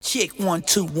Check 1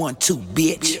 2 1 2,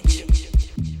 bitch.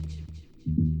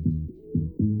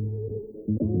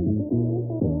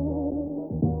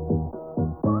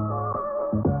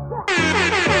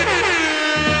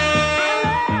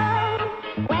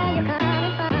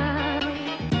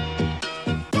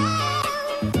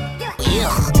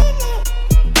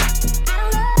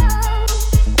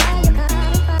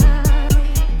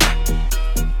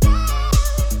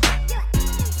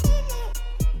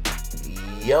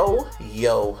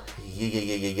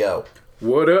 Yo.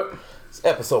 What up? It's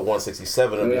episode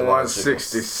 167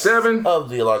 of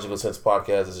the iLLogical Sense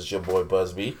Podcast. This is your boy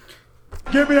Busby.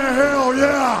 Give me a hell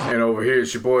yeah! And over here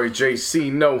is your boy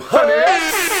JC No Honey.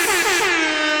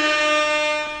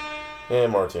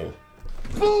 And Martin.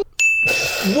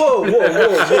 Whoa, what the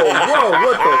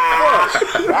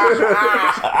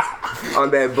fuck? On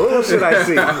that bullshit I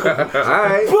see.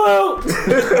 Alright.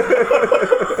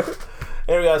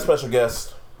 And we got a special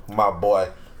guest, my boy.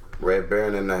 Red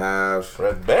Baron in the house.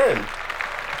 Red Baron.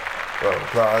 Round of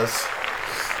applause.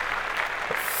 What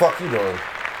the fuck you doing?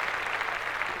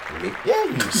 Me? Yeah,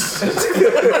 you.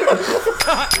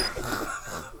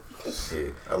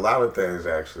 Shit. A lot of things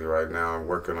actually right now. I'm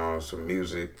working on some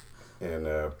music and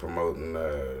promoting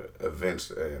events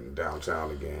in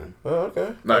downtown again. Oh,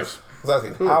 okay. Nice.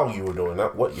 Exactly how you were doing,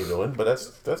 not what you're doing, but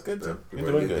that's good too.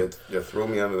 You're doing good. You threw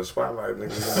me under the spotlight,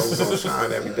 nigga. You know, we're gonna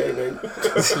shine every day, baby.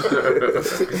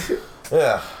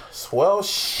 Yeah. Swell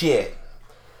shit.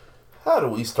 How do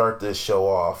we start this show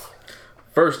off?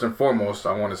 First and foremost,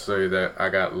 I want to say that I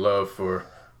got love for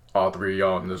all three of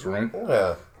y'all in this room.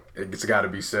 Yeah. It's got to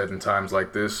be said in times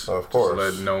like this. Of course.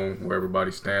 Just to let know where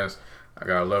everybody stands. I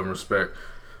got love and respect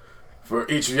for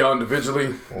each of y'all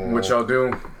individually, what y'all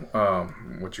do,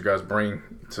 what you guys bring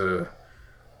to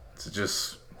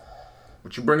just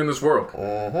what you bring in this world.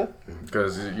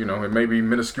 Because you know it may be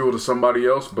minuscule to somebody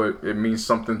else, but it means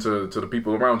something to the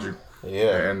people around you.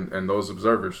 Yeah, and those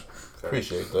observers.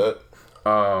 Appreciate that.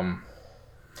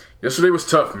 Yesterday was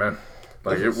tough, man.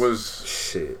 Like it was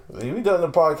shit. We done the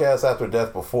podcast after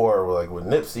death before, like with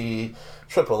Nipsey,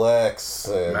 Triple X,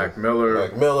 and Mac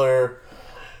Miller.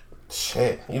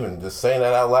 Shit, even just saying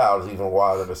that out loud is even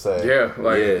wilder to say. Yeah,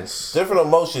 like yes. Different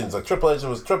emotions. Like Triple H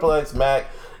was Triple X, Mac,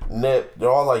 Nip. They're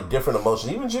all like different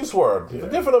emotions. Even Juice WRLD,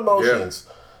 different emotions.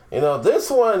 Yeah. You know, this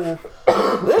one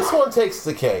takes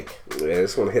the cake. Yeah,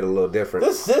 this one hit a little different.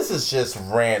 This is just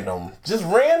random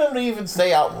to even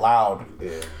say out loud.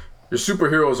 Yeah. Your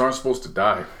superheroes aren't supposed to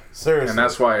die. Seriously, and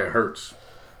that's why it hurts.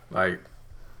 Like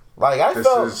I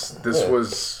felt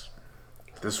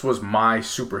this was my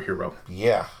superhero.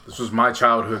 Yeah. This was my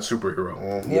childhood superhero.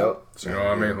 Mm-hmm. Yep. You know what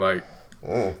I mean? Like,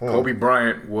 Kobe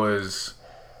Bryant was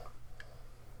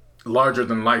larger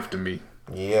than life to me.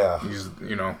 Yeah. He's,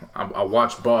 you know, I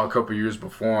watched ball a couple years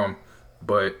before him,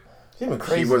 but he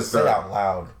was to say out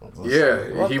loud.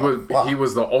 He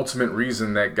was the ultimate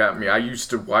reason that got me. I used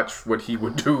to watch what he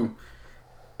would do,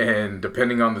 and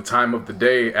depending on the time of the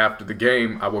day after the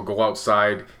game, I would go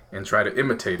outside and try to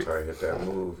imitate it. Try to hit that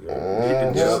move.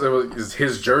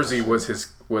 His jersey was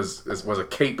a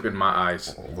cape in my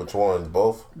eyes. Which one?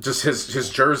 Both? Just his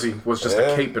jersey was just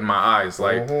a cape in my eyes.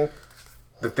 Like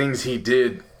the things he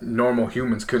did, normal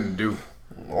humans couldn't do.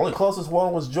 Only closest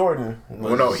one was Jordan.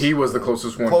 Well, no, he was the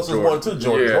closest one. One to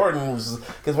Jordan. Yeah. Jordan was,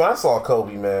 because when I saw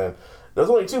Kobe, man, there's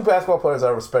only two basketball players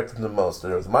I respected the most.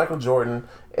 There was Michael Jordan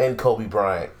and Kobe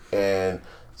Bryant. And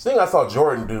the thing I saw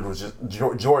Jordan do was just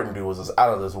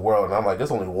out of this world. And I'm like,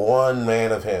 there's only one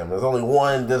man of him. There's only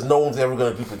one. There's no one's ever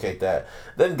going to duplicate that.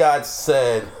 Then God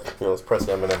said, let's press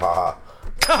Eminem, haha.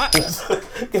 God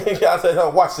said,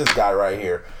 oh, watch this guy right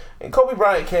here. And Kobe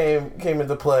Bryant came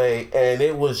into play, and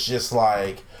it was just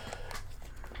like,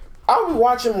 I would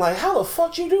watch him like, how the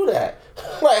fuck you do that?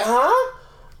 Like, huh?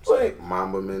 Like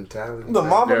Mamba mentality. The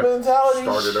Mamba mentality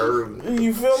started early.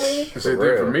 You feel me? The same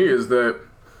thing for me is that,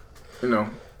 you know,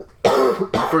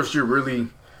 my first year really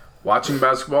watching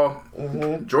basketball,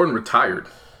 Jordan retired.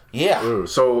 Yeah.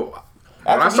 So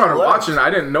when I started watching,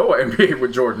 I didn't know NBA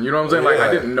with Jordan. You know what I'm saying? Like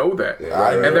I didn't know that.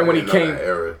 And then when he came,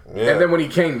 then when he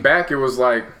came back, it was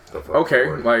like, okay,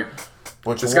 like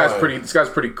this guy's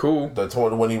pretty cool. The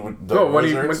one when he in the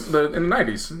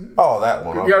 '90s. Oh, that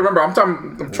one. You gotta remember, I'm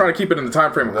trying to keep it in the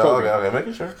time frame of Kobe. Okay,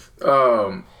 making sure.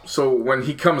 So when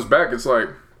he comes back, it's like,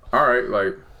 all right,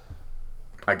 like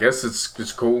I guess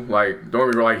it's cool. Like don't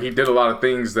get me wrong, like he did a lot of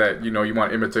things that you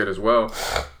want to imitate as well,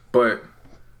 but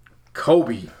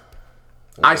Kobe,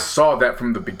 I saw that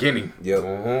from the beginning. Yep.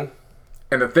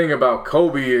 And the thing about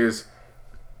Kobe is,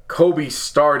 Kobe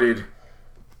started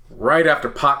right after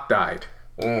Pac died.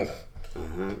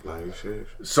 96.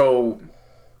 So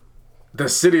the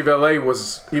city of LA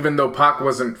was, even though Pac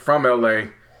wasn't from LA,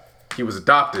 he was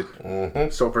adopted,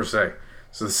 so per se.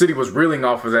 So the city was reeling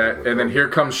off of that, and then here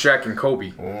comes Shaq and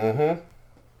Kobe.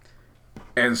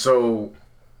 And so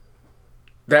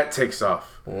that takes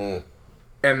off.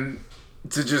 And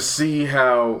to just see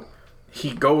how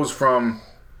he goes from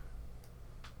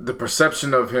the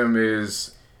perception of him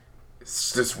is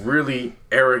this really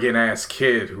arrogant ass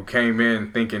kid who came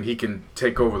in thinking he can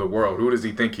take over the world. Who does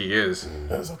he think he is?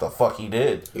 That's what the fuck he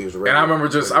did. He was And I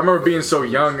remember being so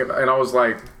young, and I was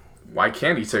like, why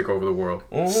can't he take over the world?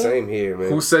 Same here, man.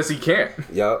 Who says he can't?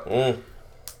 Yup. And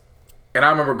I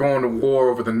remember going to war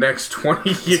over the next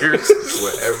 20 years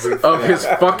with of his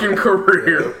fucking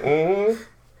career.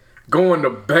 Going to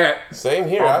bat Same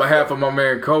here. on behalf of my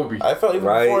man Kobe. I felt even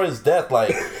before his death,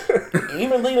 like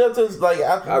even leading up to his, like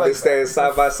after, I've been standing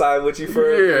side by side with you for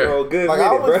a good like minute, I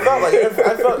always bro. felt like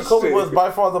I felt Kobe was by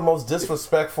far the most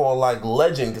disrespectful like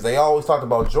legend because they always talked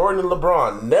about Jordan and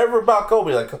LeBron, never about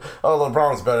Kobe. Like, oh,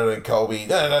 LeBron's better than Kobe.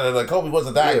 Kobe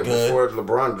wasn't that good. Before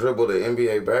LeBron dribbled the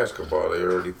NBA basketball, they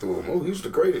already threw him. Oh, he's the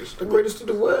greatest to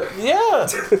do what? Yeah.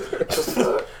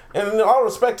 And in all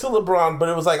respect to LeBron, but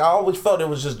it was like I always felt it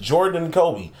was just Jordan and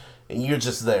Kobe, and you're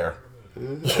just there.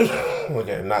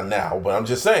 Okay, not now, but I'm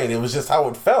just saying it was just how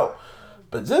it felt.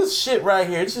 But this shit right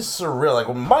here, it's just surreal. Like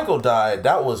when Michael died,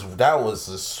 that was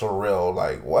just surreal.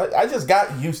 Like what? I just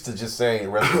got used to just saying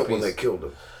rest in peace. When they killed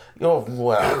him. You know,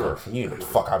 whatever. You know what the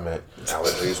fuck I meant.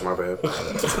 Allergies, my bad.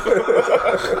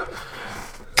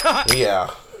 Yeah,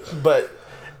 but.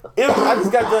 I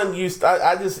just got done used.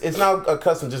 It's now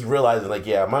accustomed just realizing like,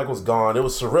 yeah, Michael's gone. It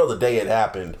was surreal the day it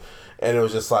happened, and it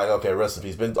was just like, okay, rest in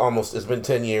peace. It's been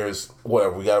 10 years.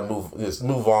 Whatever. We gotta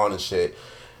move on and shit.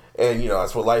 And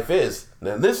that's what life is.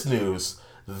 Now this news,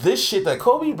 this shit that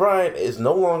Kobe Bryant is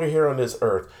no longer here on this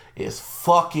earth is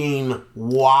fucking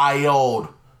wild.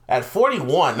 At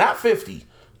 41, not 50.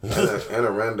 and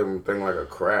a random thing like a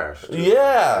crash. Too.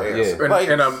 Yeah. Like,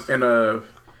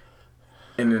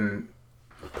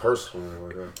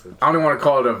 personal. I don't even want to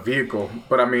call it a vehicle,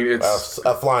 but I mean it's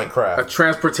a flying craft, a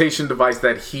transportation device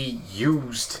that he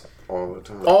used all the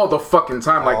time, all the fucking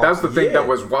time. Like that's the thing that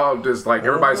was wild. Is like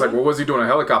everybody's like, well, what was he doing in a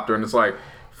helicopter? And it's like,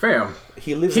 fam,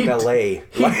 he lives in LA.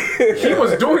 He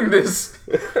was doing this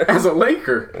as a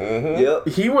Laker. Yep.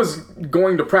 He was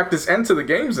going to practice and to the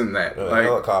games in that. Like,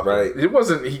 helicopter. Right. It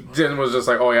wasn't. He then was just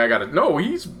like, oh yeah, I got it. No,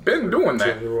 he's been doing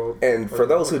that. And for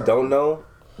those who don't know,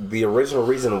 the original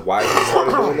reason why he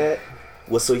started doing that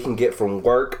was so he can get from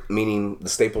work, meaning the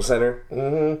Staples Center,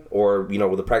 or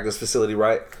with the practice facility,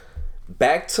 right,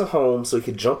 back to home so he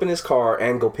could jump in his car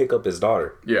and go pick up his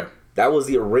daughter. Yeah. That was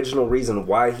the original reason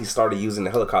why he started using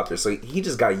the helicopter. So he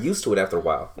just got used to it after a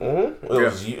while. It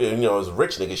was, it was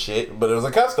rich nigga shit, but it was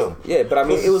a custom. Yeah, but I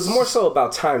mean, it was more so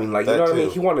about timing. Like, you know what I mean?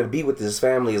 too. He wanted to be with his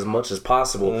family as much as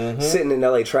possible. Sitting in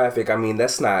LA traffic, I mean,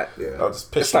 that's not. I'll just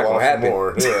piss It's not you gonna off happen.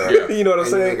 more. Yeah. You know what I'm and you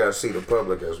saying? ain't got to see the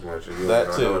public as much. You That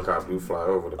got a too. helicopter, you fly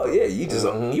over the Oh public. yeah, you just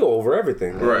you over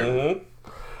everything, Right.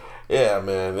 Yeah,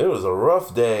 man, it was a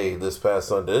rough day this past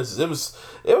Sunday.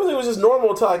 Everything was just normal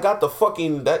until I got the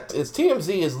fucking TMZ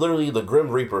is literally the Grim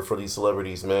Reaper for these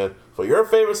celebrities, man. For your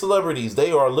favorite celebrities,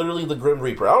 they are literally the Grim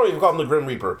Reaper. I don't even call them the Grim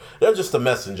Reaper. They're just the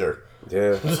messenger.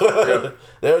 Yeah.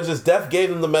 They were just Death gave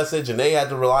them the message, and they had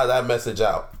to rely that message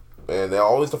out. And they're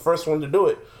always the first one to do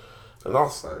it. And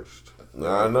also,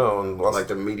 I know, and like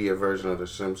the media version of The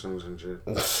Simpsons and shit.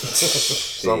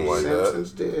 something like that.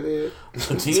 Simpsons did it.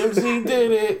 TMZ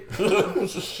did it.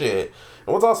 Shit.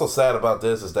 And what's also sad about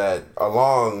this is that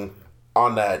on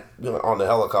the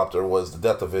helicopter was the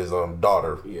death of his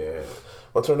daughter. Yeah.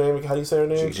 What's her name? How do you say her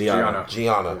name? Gianna.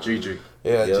 Gigi. Yep.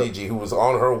 Yeah, Gigi, who was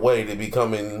on her way to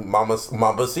becoming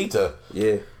Mamacita.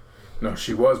 Yeah. No,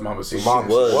 she was Mamacita. She She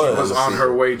was on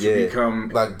her way to Yeah. become.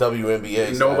 Like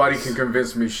WNBA. Nobody status. can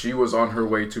convince me she was on her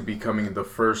way to becoming the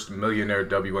first millionaire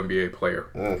WNBA player.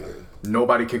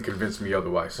 Nobody can convince me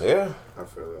otherwise. Yeah. I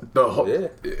feel that. The whole,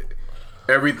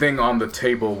 everything on the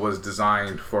table was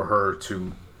designed for her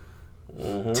to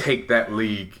take that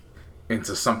league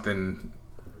into something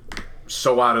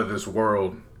so out of this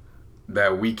world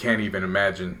that we can't even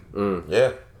imagine.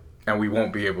 Yeah. And we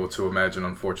won't be able to imagine,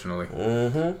 unfortunately.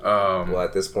 Well,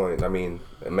 at this point, I mean,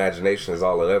 imagination is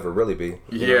all it'll ever really be.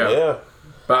 Yeah.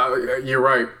 But you're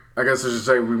right. I guess I should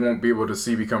say we won't be able to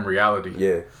see become reality.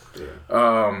 Yeah.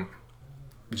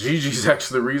 Gigi's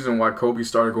actually the reason why Kobe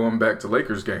started going back to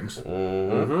Lakers games.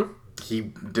 He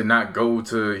did not go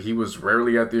to. He was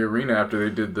rarely at the arena after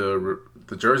they did the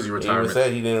jersey He retirement. even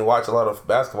said he didn't watch a lot of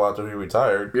basketball until he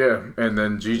retired. Yeah, and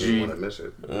then Gigi. You want to miss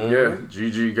it. Yeah,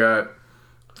 Gigi got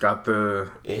the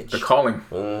calling.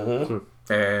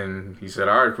 And he said,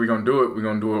 all right, if we're going to do it, we're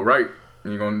going to do it right.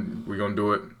 And we're going to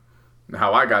do it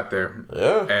how I got there.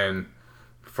 Yeah. And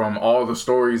from all the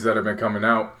stories that have been coming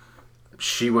out,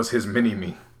 she was his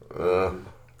mini-me.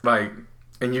 Like,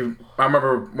 and I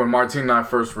remember when Martine and I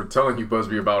first were telling you,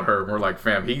 Busby, about her, we're like,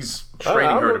 fam, he's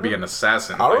training her to be an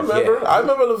assassin. I Like, remember. yeah. I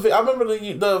remember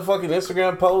the fucking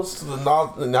Instagram posts.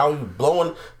 Now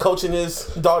he's coaching his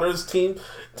daughter's team,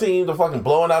 to fucking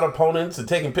blowing out opponents and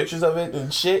taking pictures of it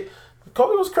and shit.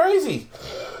 Kobe was crazy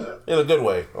in a good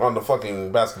way on the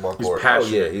fucking basketball court.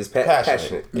 passionate. Oh yeah, he's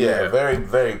passionate. Yeah, Yeah. very,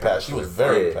 very passionate. She was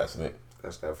very Yeah. passionate.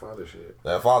 That's that father shit.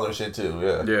 That father shit too.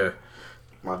 Yeah. Yeah.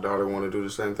 My daughter want to do the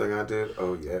same thing I did.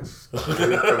 Oh yes,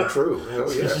 dream come true.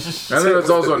 Hell yeah. I think that's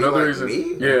also To be another like reason.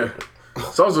 me? Yeah.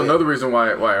 It's also another reason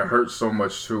why it hurts so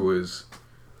much too is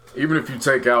even if you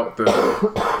take out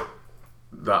the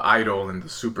idol and the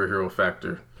superhero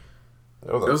factor,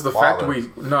 it was the fact that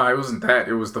it wasn't that.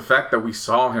 It was the fact that we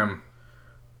saw him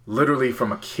literally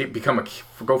from a kid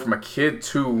go from a kid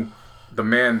to the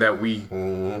man that we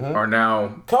are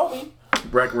now Kobe.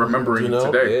 remembering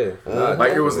today. Yeah.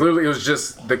 Like it was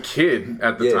just the kid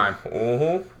at the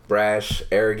time. Brash,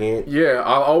 arrogant. Yeah,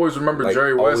 I'll always remember Like,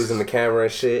 Jerry West. always in the camera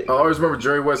and shit. I always remember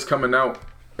Jerry West coming out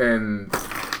and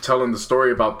telling the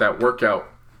story about that workout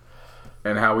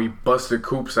and how he busted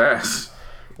Coop's ass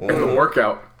in the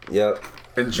workout. Yep.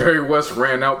 And Jerry West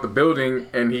ran out the building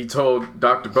and he told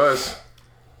Dr. Buzz,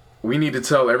 we need to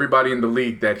tell everybody in the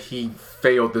league that he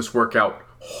failed this workout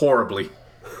horribly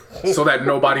so that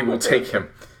nobody will take him.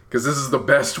 Because this is the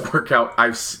best workout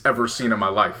I've ever seen in my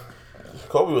life.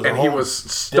 Kobe was, And he was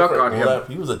stuck on him.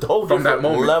 He was a whole from that different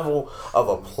moment. level of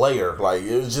a player. Like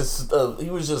it was just, he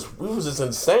was just And to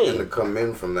insane. come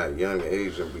in from that young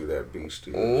age and be that beast,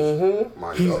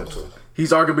 monumental.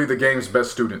 He's arguably the game's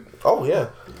best student. Oh yeah,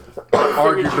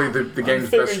 Arguably the game's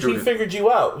best he student. figured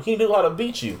you out. He knew how to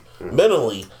beat you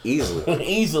mentally,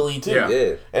 Easily. too. Yeah.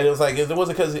 Yeah. And it was like it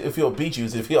wasn't because if he'll beat you,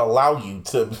 it's if he'll allow you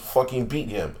to fucking beat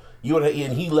him. And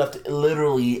he left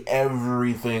literally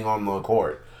everything on the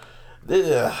court.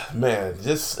 Man,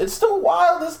 it's still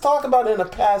wild. Let's talk about it in the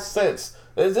past sense.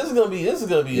 This is gonna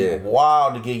be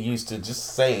wild to get used to.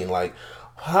 Just saying, like,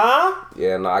 huh?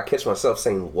 Yeah, no, I catch myself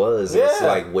saying was. And it's Yeah.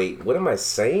 like, wait, what am I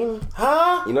saying?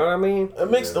 Huh? You know what I mean? It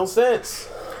makes no sense.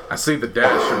 I see the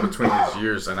dash in between his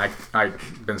years, and I've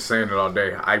been saying it all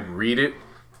day. I read it,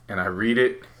 and I read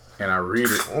it, and I read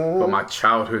it, but my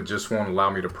childhood just won't allow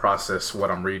me to process what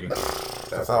I'm reading.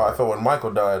 That's how I felt when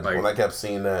Michael died. Like- when I kept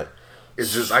seeing that.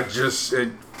 It's just,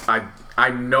 I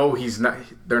know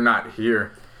they're not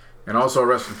here. And also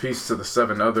rest in peace to the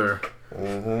 7 other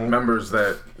members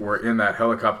that were in that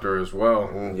helicopter as well.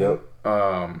 Yep.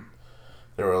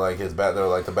 They were like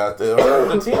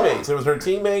the teammates. It was her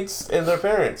teammates and their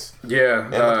parents. Yeah,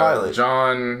 And the pilot.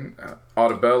 John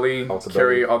Altabelli,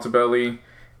 Carrie Altabelli,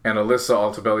 and Alyssa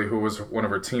Altabelli, who was one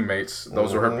of her teammates.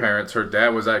 Those were her parents. Her dad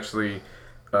was actually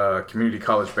a community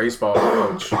college baseball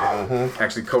coach.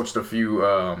 Actually coached a few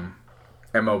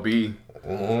MLB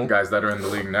guys that are in the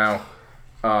league now.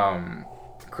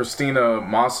 Christina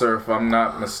Mosser, if I'm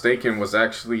not mistaken, was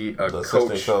actually a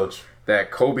coach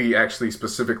that Kobe actually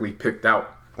specifically picked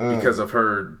out because of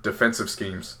her defensive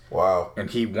schemes. Wow. And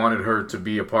he wanted her to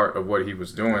be a part of what he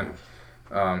was doing.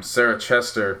 Sarah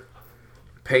Chester,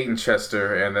 Peyton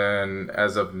Chester, and then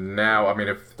as of now, I mean,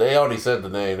 if They already said the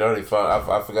name. They already found.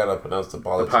 I forgot I pronounced the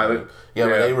pilot's pilot? name. Yeah,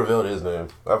 but they revealed his name.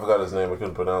 I forgot his name. I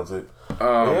couldn't pronounce it.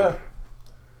 Yeah.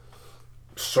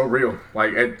 so real,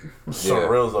 like it,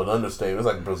 Surreal is an understatement. It's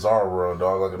like bizarre world,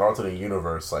 dog. Like an alternate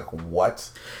universe. Like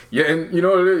what? yeah, and you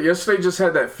know, yesterday just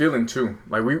had that feeling too.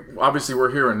 Like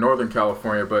we're here in Northern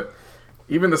California, but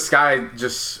even the sky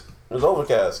just. It was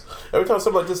overcast. Every time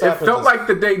something like this happens, It felt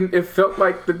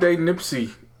like the day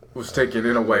Nipsey was taken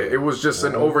in a way. It was just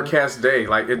an overcast day.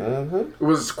 Like it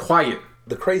was quiet.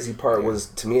 The crazy part was,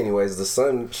 to me anyways, the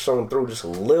sun shone through just a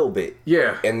little bit.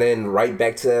 Yeah. And then right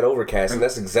back to that overcast. And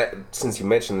that's since you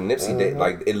mentioned the Nipsey day,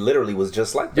 like, it literally was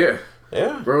just like that.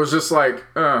 Yeah. Where it was just like,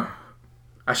 I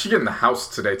should get in the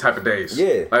house today type of days.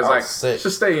 Yeah. I was like, sick.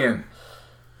 just stay in.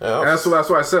 Yeah, And that's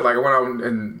what I said. Like I went out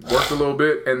and worked a little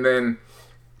bit, and then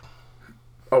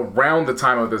around the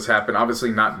time of this happened,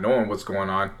 obviously not knowing what's going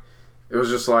on, it was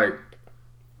just like,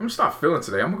 I'm just not feeling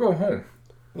today. I'm gonna go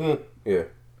home. Yeah.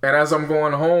 And as I'm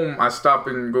going home, I stop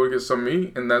and go to get some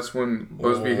meat, and that's when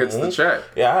Busby hits the chat.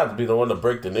 Yeah, I had to be the one to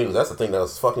break the news. That's the thing that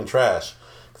was fucking trash.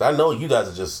 Because I know you guys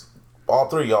are just, all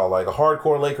three of y'all, like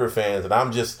hardcore Laker fans, and I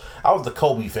was the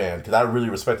Kobe fan because I really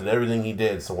respected everything he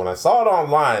did. So when I saw it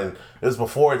online, it was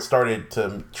before it started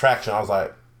to traction. I was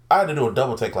like, I had to do a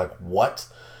double take, like, what?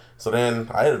 So then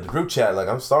I hit the group chat like,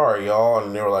 I'm sorry, y'all.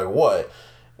 And they were like, what?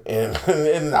 And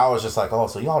I was just like, oh,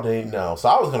 so y'all didn't know. So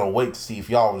I was going to wait to see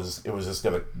if it was just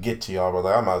going to get to y'all. But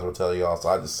like, I might as well tell y'all. So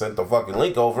I just sent the fucking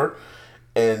link over.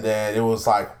 And then it was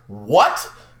like,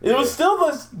 what? It was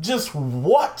still just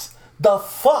what the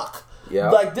fuck? Yeah.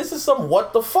 Like, this is some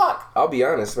what the fuck. I'll be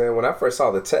honest, man. When I first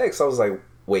saw the text, I was like,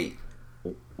 wait,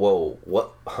 whoa,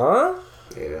 what? Huh?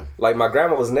 Yeah. Like, my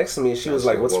grandma was next to me and she was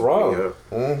like, what's wrong?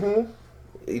 Mm-hmm.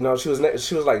 You know, she was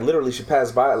like, literally, she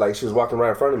passed by, like, she was walking right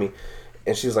in front of me.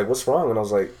 And she was like, what's wrong? And I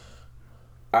was like,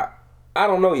 I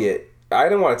don't know yet. I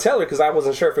didn't want to tell her because I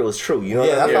wasn't sure if it was true. You know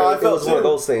what I mean? That's how I It felt was one of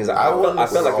those things. I felt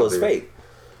like it was fake.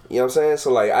 You know what I'm saying?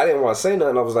 So, like, I didn't want to say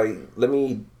nothing. I was like, let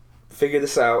me figure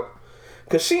this out.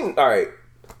 Because alright,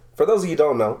 for those of you who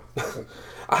don't know,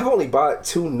 I've only bought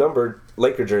 2 numbered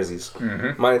Laker jerseys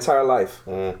my entire life.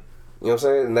 You know what I'm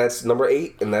saying? And that's number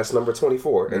 8 and that's number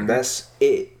 24. And that's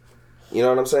it. You know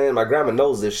what I'm saying? My grandma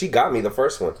knows this. She got me the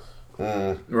first one.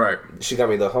 Right. She got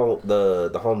me the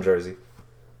home jersey.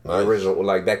 Nice. The original,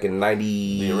 like back in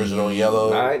 90. The original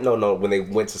yellow? No, when they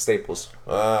went to Staples.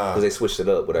 Because they switched it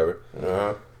up, whatever.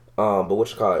 But what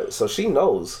you call it? So she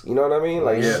knows. You know what I mean?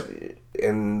 Like,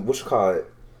 and what you call it?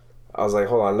 I was like,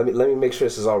 hold on, let me make sure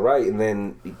this is all right. And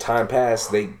then time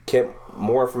passed.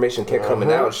 More information kept coming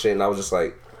out and shit. And I was just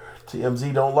like,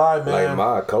 TMZ don't lie, man. like,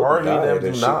 my Kobe died.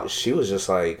 And she was just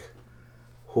like,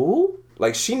 who?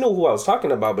 Like, she knew who I was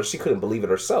talking about, but she couldn't believe it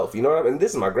herself. You know what I mean?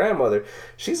 This is my grandmother.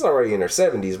 She's already in her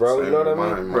 70s, bro. You know what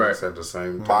I mean? Mine said the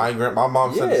same thing. My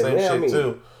mom said the same shit,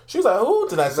 too. She was like, who?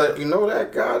 Did I say? You know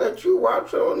that guy that you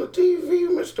watch on the TV,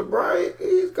 Mr. Bryant?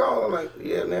 He's calling like,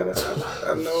 yeah, man,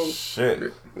 I know.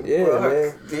 Shit. Yeah,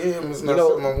 man. Damn, it's not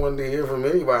something I wanted to hear from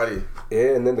anybody.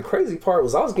 Yeah, and then the crazy part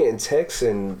was I was getting texts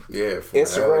and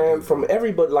Instagram from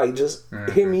everybody, like, just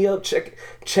hit me up,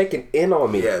 checking in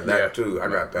on me. Yeah, that too. I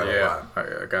got that a lot.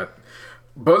 I got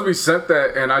Busby sent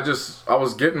that, and I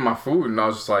was getting my food, and I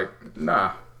was just like,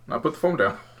 nah, I put the phone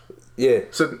down. Yeah.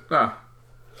 Said nah,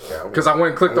 because I went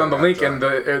and clicked on the link, and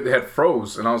it had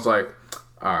froze, and I was like,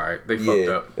 all right, they fucked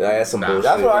up. I had some bullshit.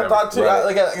 That's what I thought too. Right.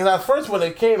 Because at first when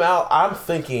it came out, I'm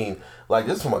thinking like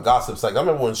this is from a gossip site. I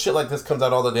remember when shit like this comes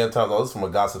out all the damn time. Oh, this is from a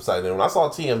gossip site. And when I saw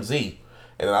TMZ,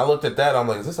 and then I looked at that, I'm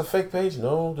like, is this a fake page?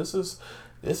 No, this is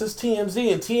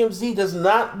TMZ, and TMZ does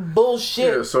not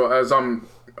bullshit. Yeah. So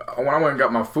when I went and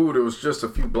got my food, it was just a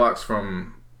few blocks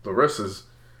from Larissa's.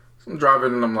 So I'm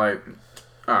driving, and I'm like,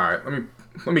 all right,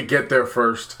 let me get there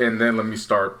first, and then let me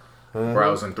start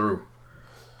browsing through.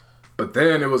 But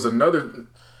then it was another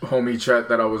homie chat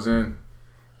that I was in,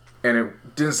 and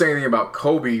it didn't say anything about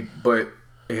Kobe, but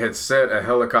it had said a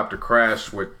helicopter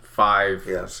crash with 5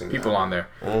 people on there.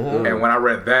 And when I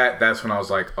read that, that's when I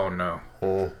was like, oh no.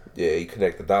 Yeah, you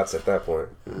connect the dots at that point.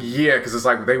 Yeah, because it's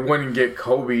like they wouldn't get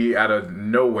Kobe out of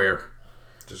nowhere.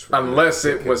 Unless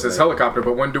it was his helicopter,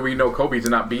 but when do we know Kobe to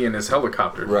not be in his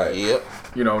helicopter? Right. Yep.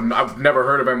 You know, I've never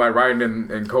heard of anybody riding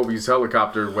in Kobe's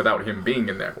helicopter without him being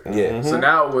in there. Yeah. So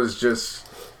now it was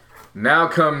now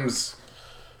comes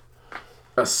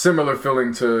a similar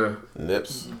feeling to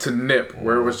Nip,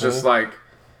 where it was just like,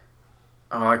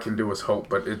 all I can do is hope,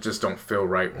 but it just don't feel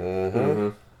right.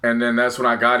 And then that's when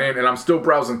I got in, and I'm still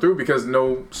browsing through because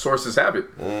no sources have it.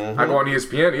 I go on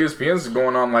ESPN. ESPN's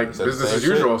going on like business as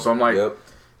usual. So I'm like,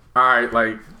 all right,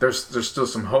 like there's still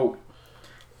some hope.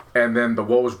 And then the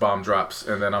Woj bomb drops,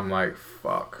 and then I'm like,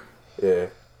 fuck. Yeah.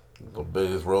 The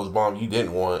biggest rose bomb you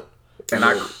didn't want. And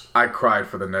I cried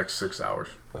for the next 6 hours.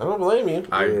 I don't blame you.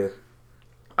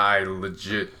 I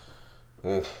legit.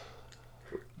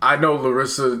 I know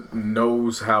Larissa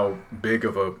knows how big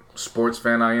of a sports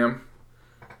fan I am.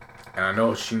 And I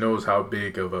know she knows how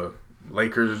big of a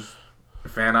Lakers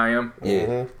fan I am.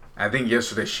 Yeah. I think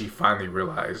yesterday she finally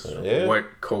realized what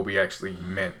Kobe actually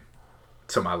meant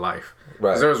to my life.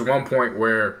 Right. 'Cause there was one point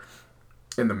where,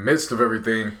 in the midst of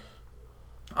everything,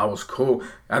 I was cool.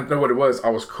 I know what it was. I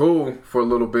was cool for a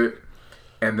little bit,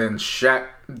 and then Shaq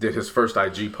did his first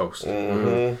IG post.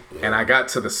 And I got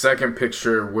to the second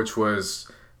picture, which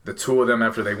was the two of them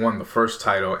after they won the first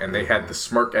title, and they had the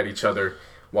smirk at each other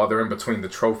while they're in between the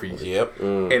trophies. Yep.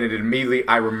 And it immediately,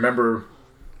 I remember,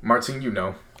 Martin, you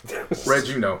know, Reg,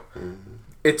 you know,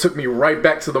 it took me right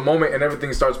back to the moment, and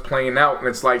everything starts playing out, and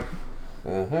it's like,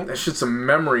 that shit's a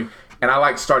memory. And I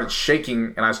like started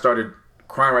shaking, and I started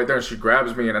crying right there, and she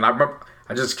grabs me, and I remember,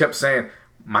 I just kept saying,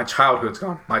 my childhood's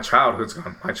gone, my childhood's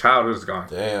gone, my childhood's gone.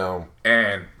 Damn.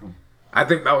 And I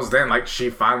think that was then, like, she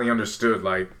finally understood,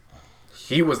 like,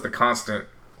 he was the constant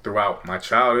throughout my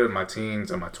childhood, my teens,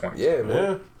 and my 20s. Yeah,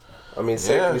 man. I mean,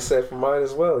 same can be said for mine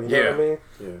as well. You know what I mean?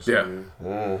 Yeah.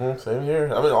 Same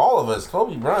here. I mean, all of us.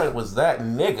 Kobe Bryant was that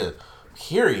nigga.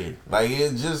 Period. Like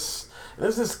it's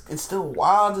still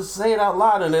wild to say it out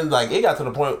loud. And then like it got to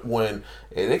the point when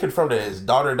they confirmed that his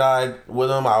daughter died with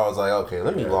him. I was like, okay,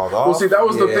 let me log off. Well, see, that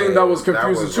was the thing that was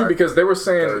confusing too, because they were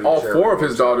saying all 4 of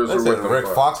his daughters were with him. Rick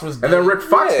Fox was dead. And then Rick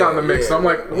Fox got in the mix. So I'm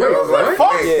like, wait, what?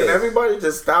 Can everybody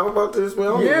just stop about this, man? I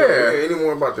don't hear any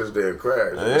more about this damn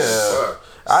crash. Yeah.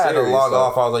 I had to log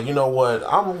off. I was like, you know what?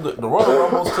 The Royal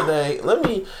Rumbles today. Let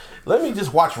me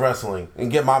just watch wrestling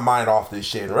and get my mind off this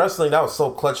shit. And wrestling, that was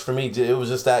so clutch for me. It was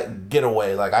just that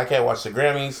getaway. Like, I can't watch the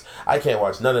Grammys. I can't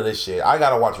watch none of this shit. I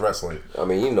gotta watch wrestling. I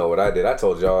mean, you know what I did. I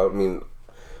told y'all, I mean,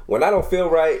 when I don't feel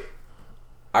right,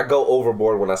 I go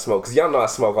overboard when I smoke. Because y'all know I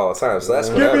smoke all the time, so that's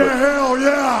whatever. Give me a hell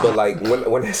yeah! But, like,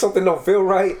 when something don't feel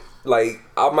right, like,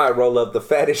 I might roll up the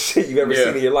fattest shit you've ever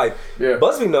seen in your life. Yeah.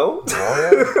 Busby know.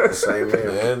 Oh, yeah. Same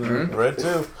man. And Red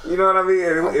too. You know what I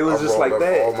mean? It was just like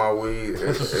that. All my weed.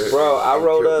 Bro, I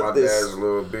rolled up my this. dad's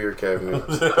little beer cabinet.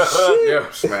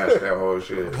 Yeah. Smashed that whole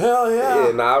shit. Hell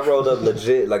yeah. Yeah, I rolled up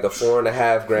legit like a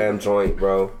 4.5 gram joint,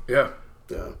 bro. Yeah.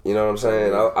 You know what I'm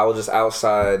saying? I was just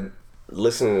outside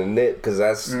listening to Nip because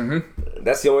that's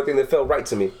the only thing that felt right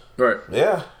to me. Right.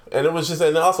 Yeah. And it was just,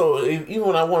 and also, even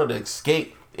when I wanted to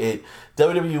escape it,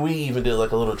 WWE even did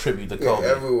like a little tribute to Kobe.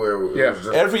 Everywhere. Yeah.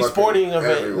 Every sporting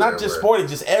event, not just sporting,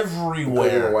 just everywhere.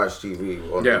 You couldn't even watch TV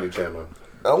on any channel.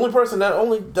 The only person that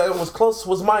was close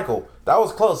was Michael. That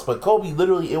was close, but Kobe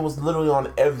it was literally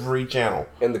on every channel.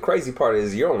 And the crazy part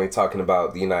is you're only talking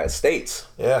about the United States.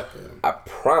 Yeah. I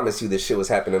promise you this shit was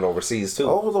happening overseas too.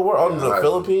 Over the world, the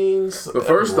Philippines. The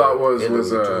first thought was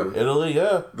Italy,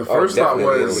 yeah. The first thought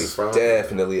was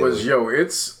definitely Italy.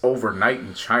 it's overnight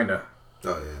in China.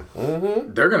 Oh yeah.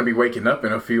 They're gonna be waking up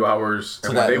in a few hours,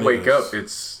 and when they wake up,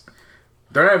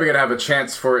 they're not even gonna have a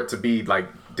chance for it to be like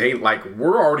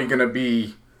we're already gonna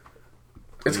be.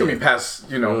 It's gonna be past.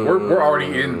 You know, we're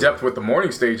already in depth with the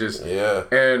morning stages. Yeah.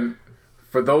 And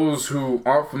for those who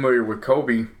aren't familiar with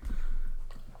Kobe's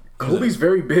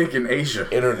very big in Asia.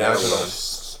 International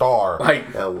star. Like,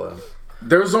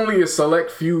 there's only a select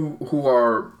few who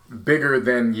are bigger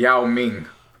than Yao Ming.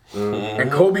 And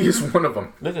Kobe is one of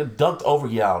them. Nigga dunked over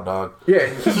Yao, dog. Yeah.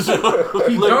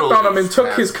 He dunked on him and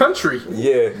took his country.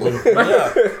 Yeah.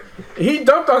 He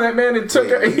dunked on that man and took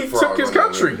his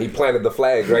country. He planted the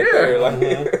flag right there. Like,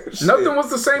 nothing was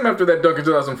the same after that dunk in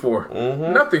 2004.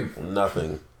 Nothing.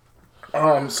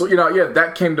 So,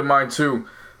 that came to mind too.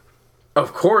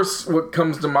 Of course, what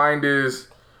comes to mind is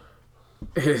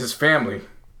his family.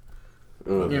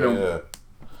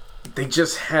 They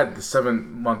just had the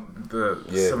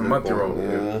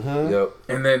 7-month-year-old. Yep.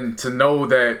 And then to know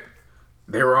that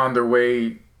they were on their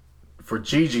way for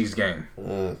Gigi's game.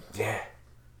 Yeah.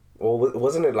 Well,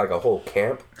 wasn't it like a whole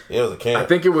camp? Yeah, it was a camp. I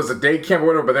think it was a day camp or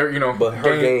whatever, but they're, But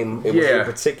her game, it was in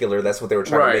particular, that's what they were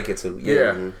trying to make it to.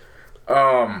 Yeah.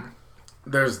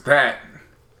 There's that.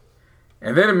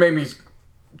 And then it made me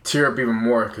tear up even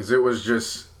more because it was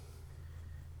just,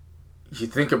 you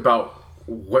think about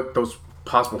what those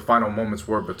possible final moments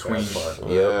were between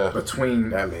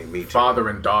That made me father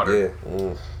and daughter.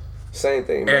 Yeah. Same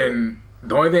thing, man. And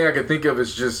the only thing I could think of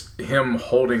is just him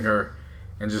holding her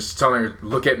and just telling her,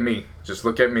 look at me. Just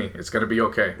look at me. It's going to be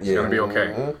okay. It's going to be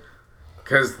okay.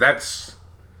 Because that's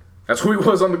who he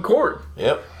was on the court.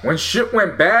 Yep. When shit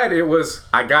went bad, it was,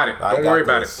 I got it. Don't worry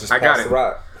about it. I got it.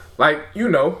 Like,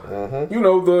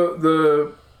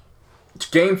 the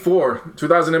Game 4,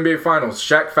 2000 NBA Finals,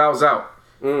 Shaq fouls out.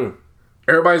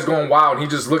 Everybody's going wild. He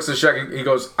just looks at Shaq and he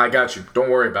goes, I got you. Don't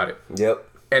worry about it. Yep.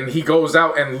 And he goes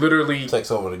out and literally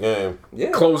takes over the game.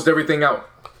 Yeah. Closed everything out.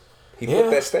 He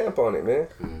put that stamp on it, man.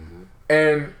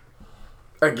 And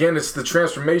again, it's the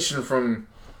transformation from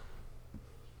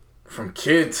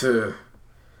kid to,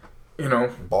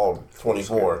 ball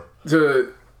 24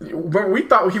 to. We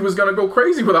thought he was gonna go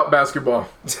crazy without basketball.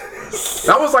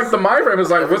 That was like the mind frame.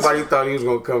 It's like everybody thought he was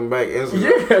gonna come back. Yeah,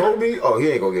 Kobe. Oh, he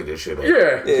ain't gonna get this shit up.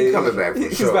 Yeah, he's coming back.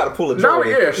 He's about to pull a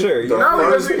Jordan for sure. Not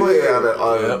only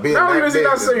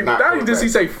does he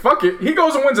say fuck it, he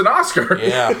goes and wins an Oscar.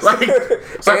 Yeah,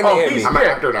 I'm an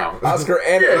actor now. Oscar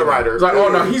and the writer. It's like, oh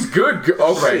no, he's good.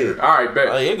 Okay, all right, bet.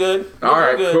 Oh, you're good. All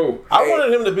right, cool. I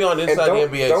wanted him to be on Inside the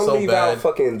NBA so bad. Don't leave out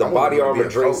fucking the body armor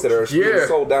drinks that are being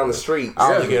sold down the street.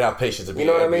 I don't get out patience to be an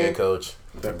NBA coach.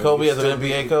 Kobe as an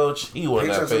NBA coach, he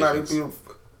wouldn't have patience.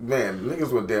 Man,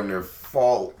 niggas would damn near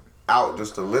fall out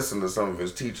just to listen to some of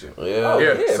his teaching.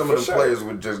 Yeah. Some of the players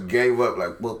would just gave up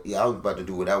like, well, yeah, I was about to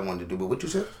do what I wanted to do, but what you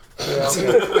said?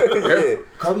 Yeah.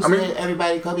 Kobe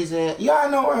said, Kobe said, Yeah, I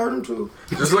know. I heard him too.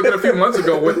 Just look at a few months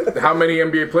ago with how many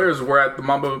NBA players were at the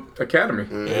Mamba Academy.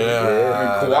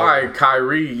 Yeah. I mean, Kawhi,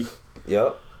 Kyrie,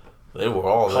 Yep. They were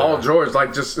all there. Paul George,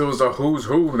 like just it was a who's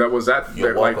who that was at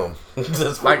You're like, welcome. yeah.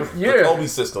 The Kobe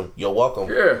system. You're welcome.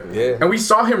 Yeah. And we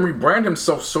saw him rebrand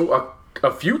himself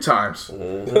a few times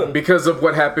because of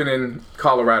what happened in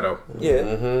Colorado.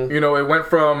 Yeah. You know, it went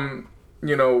from,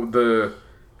 you know, the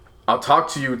I'll talk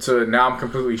to you to now I'm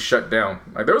completely shut down.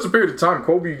 Like there was a period of time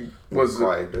Kobe was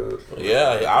Quiet dude.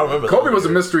 Yeah, I remember Kobe that. was a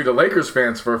mystery to Lakers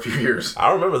fans for a few years.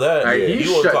 I remember that. Like, he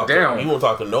wouldn't shut talk down. He won't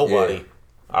talk to nobody. Yeah.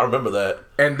 I remember that.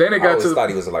 And then it I got always to thought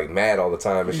he was like mad all the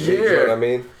time and shit. You know Yeah. what I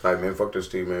mean? Like, man, fuck this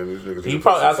team, man. These niggas. He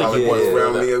probably. I think he was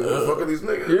around around me. that. Fucking these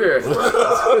niggas.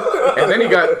 yeah. And then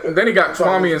he got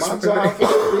Kwame My time for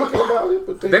thinking about it,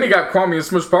 but then he got Kwame and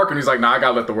Smush Parker and he's like, nah, I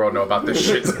gotta let the world know about this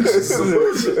shit.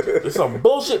 It's some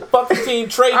bullshit fucking team.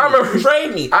 Trade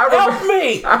me. Help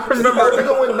me. I remember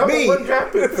going number one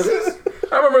draft pick for this.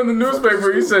 I remember in the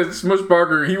newspaper he said Smush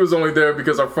Parker, he was only there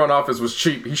because our front office was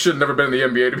cheap. He should have never been in the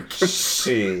NBA to begin with.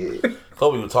 Shit.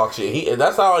 Kobe would talk shit. And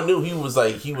that's how I knew he was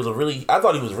like, I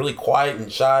thought he was really quiet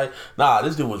and shy. Nah,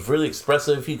 this dude was really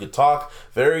expressive. He could talk,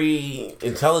 very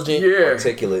intelligent. Yeah.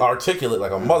 Articulate.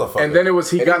 like a motherfucker. And then it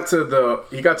was he got to the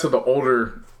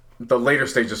later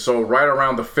stages. So right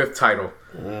around the 5th title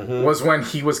was when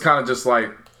he was kind of just like,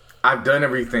 I've done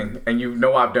everything, and you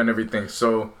know I've done everything.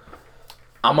 So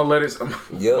I'm gonna let it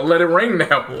ring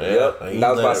now. Yep. And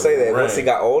I was about to say that once he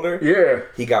got older,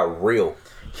 he got real.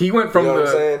 He went from You know what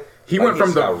I'm saying? he Like, went from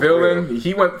he's the got villain. real.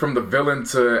 He went from the villain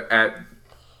to at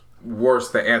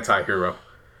worst the anti-hero.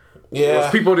 yeah.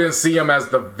 People didn't see him as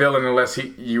the villain unless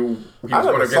he was never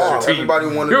going against saw your him. team. Everybody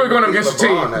wanted You were to going be against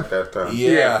your LeBron team. at that time.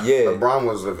 Yeah. LeBron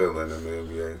was the villain in the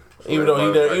NBA. Even though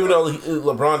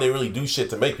LeBron didn't really do shit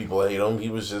to make people hate him, he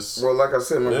was just Well, like I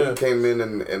said, remember he came in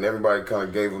and everybody kind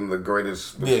of gave him the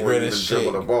greatest before he greatest even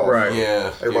dribbled shit. the ball. Right.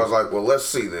 Yeah. Everybody's like, well, let's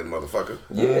see then, motherfucker.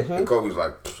 Yeah. And Kobe's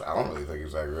like, I don't really think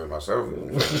he's that good myself.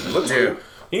 Looks Yeah. good.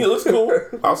 he looks cool.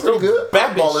 I'm still Good.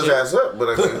 back Ball his ass up, but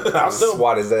I mean, I'm still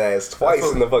Swat his ass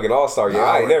twice in the fucking All-Star game.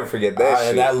 I ain't never forget that shit.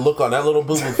 and that look on that little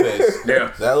boo boo face.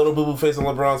 Yeah. That little boo boo face on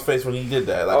LeBron's face when he did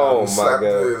that. Like, Oh, my slapped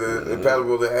God. the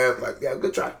paddle the ass like, yeah,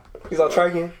 good try. He's all, try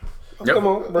again. Yep. Come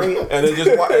on, bring it. and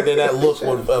then that look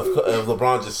of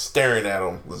LeBron just staring at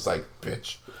him was like,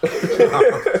 bitch.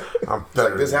 I'm better.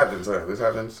 Like, this than happens, huh? This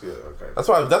happens? Yeah, okay. That's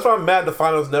why I'm mad the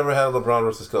finals never had LeBron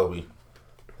versus Kobe.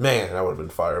 Man, that would have been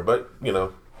fire. But, you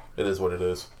know, it is what it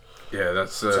is. Yeah,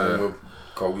 that's Same with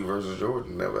Kobe versus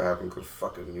Jordan never happened because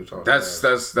fucking Utah. that's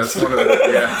one of the Son of a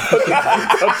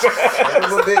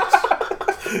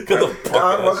bitch.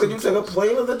 Why could you take a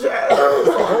plane of the Jazz?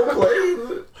 A whole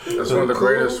plane? that's one of the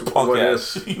greatest. Punk what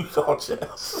ass. is- You call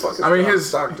Jazz. Fucking I mean, John his-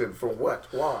 Stockton for what?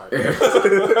 Why?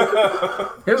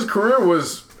 His career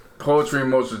was poetry in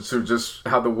motion too. Just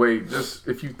how the way, just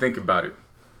if you think about it,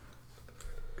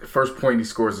 the first point he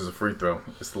scores is a free throw.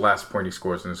 It's the last point he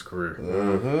scores in his career.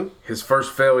 Mm-hmm. His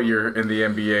first failure in the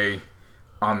NBA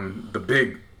on the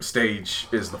big stage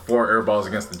is the 4 air balls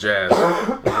against the Jazz.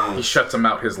 He shuts him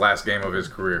out his last game of his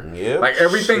career. Yeah. Like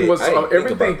everything Shit, was I didn't think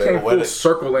everything about that. came full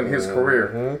circle in his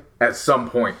career at some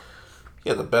point. He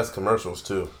had the best commercials,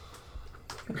 too.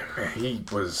 Man, he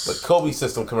was. The Kobe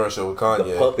system commercial with Kanye.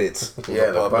 The puppets.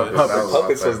 Yeah, the puppets.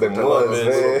 Puppets was them ones,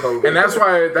 man. And that's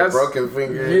why that's broken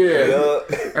finger. yeah.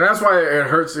 Yeah. And that's why it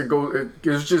hurts.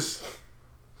 It's just,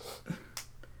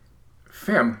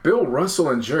 fam. Bill Russell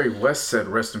and Jerry West said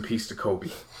rest in peace to Kobe.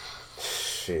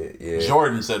 Shit, yeah.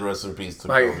 Jordan said rest in peace to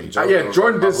Like, Kobe. yeah,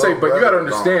 Jordan did say, but you gotta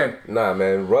understand, Nah,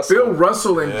 man. Russell. Bill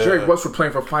Russell and Jerry West were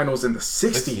playing for finals in the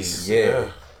 60s. Yeah.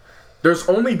 There's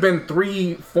only been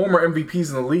 3 former MVPs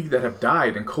in the league that have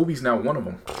died, and Kobe's now one of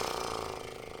them.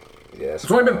 Yeah.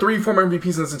 There's only been 3 former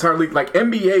MVPs in this entire league. Like,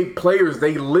 NBA players,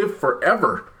 they live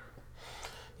forever.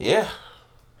 Yeah.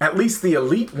 At least the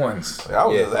elite ones. I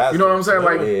was Yeah. just asking. You know what I'm saying?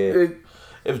 Like, Yeah.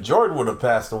 If Jordan would have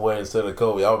passed away instead of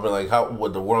Kobe, I would have been like, how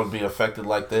would the world be affected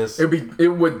like this? it would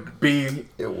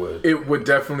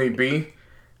definitely be.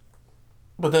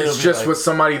 But then It's it'd be just like, with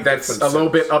somebody that's a little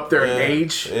bit up there in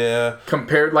age Yeah.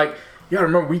 compared. Like, you gotta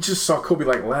remember, we just saw Kobe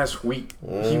like last week.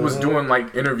 He was doing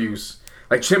like interviews.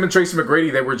 Like Tim and Tracy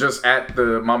McGrady, they were just at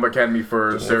the Mamba Academy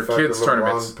for their kids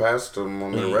tournaments. LeBron passed him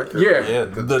on the record. Yeah. Yeah,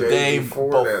 the day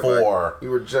before. that, like, you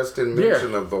were just in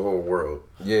mention of the whole world.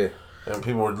 Yeah. And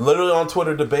people were literally on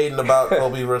Twitter debating about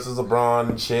Kobe versus LeBron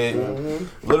and shit.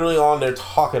 Literally on there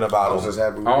talking about I was him. just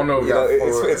happy. I don't know.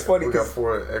 It's funny We got because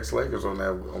 4 ex-Lakers on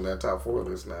that top 4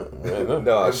 list now.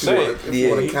 no, If you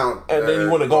want to count, and then you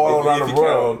want to go all around the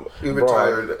world. He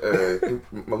retired.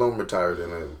 Malone retired in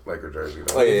a Laker jersey.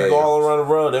 Oh, yeah, You go all around the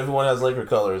world. Everyone has Laker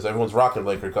colors. Everyone's rocking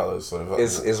Laker colors. So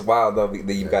it's wild though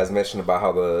that you guys mentioned about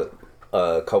how the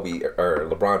Kobe or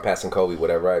LeBron passing Kobe,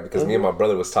 whatever, right? Because me and my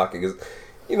brother was talking. Cause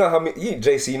you know how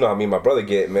JC, you know how me and my brother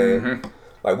get, man.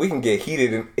 Like we can get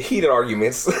heated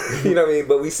arguments, you know what I mean?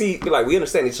 But we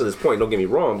understand each other's point. Don't get me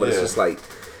wrong, but it's just like,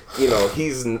 you know,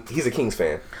 he's a Kings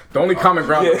fan. The only common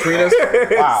ground between us.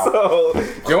 wow. So,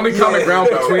 The only common ground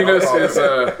between us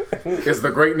is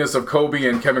the greatness of Kobe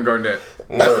and Kevin Garnett.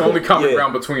 That's the only common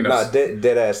ground between us. Nah,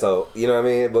 dead ass though. You know what I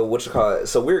mean? But what you call it?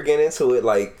 So we were getting into it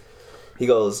like. He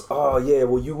goes, oh yeah,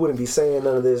 well you wouldn't be saying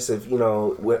none of this if you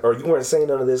know, or you weren't saying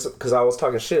none of this because I was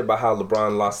talking shit about how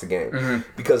LeBron lost the game.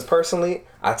 Because personally,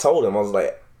 I told him I was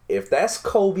like, if that's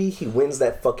Kobe, he wins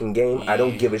that fucking game. I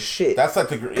don't give a shit. That's like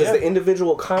because the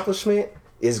individual accomplishment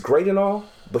is great and all,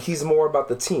 but he's more about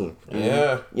the team.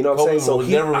 Yeah, you know what Kobe I'm saying. So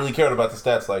he never really cared about the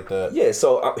stats like that. Yeah,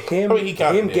 so him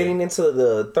getting into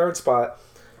the third spot,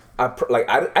 I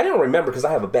didn't remember because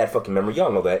I have a bad fucking memory.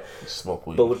 Y'all know that. Smoke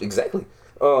weed. But exactly.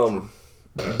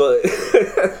 But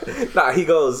nah, he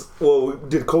goes, well,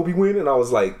 did Kobe win? And I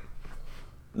was like,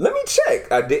 let me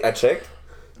check. I checked.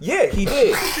 Yeah, he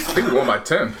did. I think he won by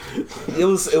 10. It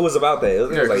was about that. It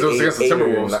was like it was against the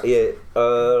Timberwolves.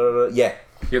 Yeah.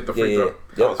 He hit the free throw.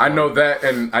 Yep. I know that,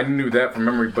 and I knew that from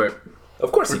memory, but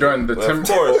of course during the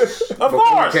Timberwolves,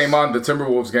 before we came on the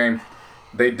Timberwolves game,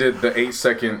 they did the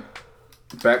 8-second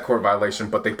backcourt violation,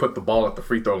 but they put the ball at the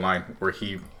free throw line where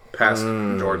he passed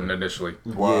Jordan initially.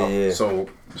 Wow. Yeah. So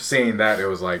seeing that, it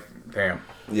was like, damn.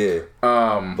 Yeah.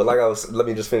 But let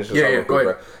me just finish this. Yeah, go ahead.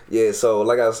 Right? Yeah. So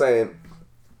like I was saying,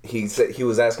 he said he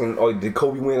was asking, "Oh, did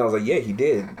Kobe win?" I was like, "Yeah, he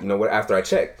did." You know what? After I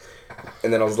checked,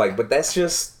 and then I was like, "But that's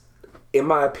just." In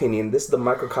my opinion, this is the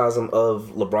microcosm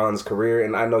of LeBron's career,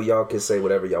 and I know y'all can say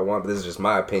whatever y'all want, but this is just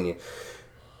my opinion.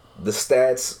 The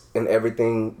stats and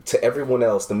everything to everyone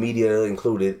else, the media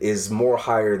included, is more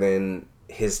higher than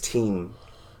his team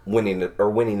winning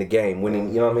the game,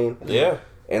 you know what I mean? Yeah.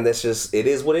 And that's just, it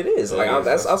is what it is. Like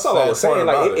that's all I was sad saying. part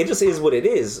Like about it just is what it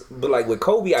is. But like with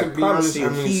Kobe, I promise you,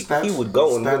 he would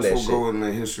go and win that shit. Stats will go in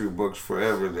the history books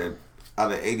forever. That out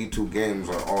of 82 games,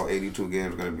 are all 82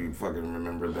 games going to be fucking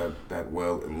remembered that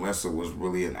well, unless it was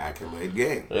really an accolade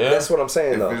game. Yeah. That's what I'm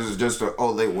saying, though. If it's just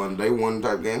they won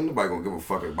type game, nobody gonna give a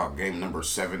fuck about game number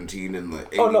 17 in the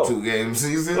 82 game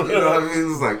season. You know what I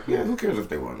mean? It's like, yeah, who cares if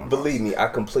they won? Believe me, I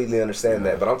completely understand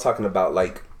that, but I'm talking about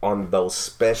like on those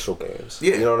special games.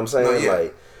 Yeah. You know what I'm saying? No, yeah.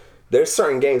 Like there's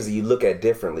certain games that you look at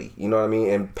differently. You know what I mean?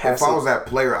 And if I was that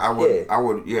player, I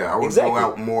would Exactly. go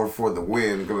out more for the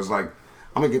win because like.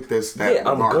 I'm gonna get this. That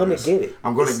I'm gonna get it.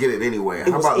 I'm gonna get it anyway.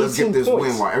 How about let's get this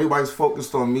win while everybody's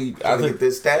focused on me trying to get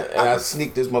this stat? I can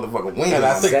sneak this motherfucker win. And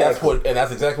I think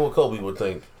that's exactly what Kobe would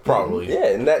think. Probably.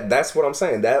 Yeah, and that's what I'm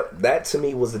saying. That to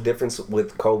me was the difference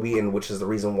with Kobe, and which is the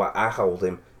reason why I hold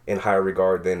him in higher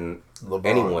regard than LeBron.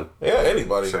 Anyone. Yeah,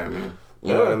 anybody. Same,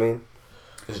 you know what I mean?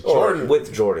 Jordan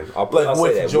with Jordan. I'll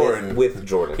say that. Jordan. With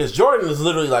Jordan. Because Jordan is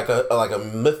literally like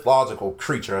a mythological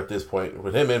creature at this point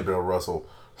with him and Bill Russell.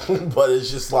 But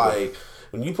it's just like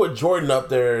when you put Jordan up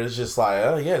there, it's just like,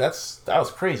 oh yeah, that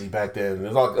was crazy back then.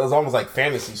 It was almost like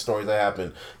fantasy stories that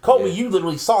happened. Kobe, you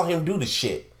literally saw him do the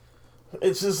shit.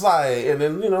 It's just like, and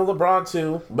then LeBron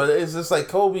too. But it's just like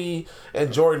Kobe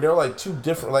and Jordan, they're like two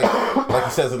different, like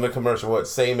he says in the commercial, what,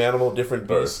 same animal, different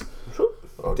beast.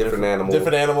 Different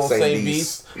animal, same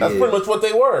beast. That's pretty much what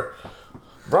they were.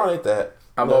 LeBron ain't that.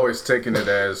 I've always taken it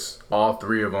as all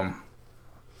three of them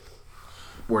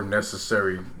were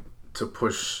necessary to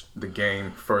push the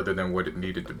game further than what it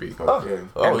needed to be. Okay.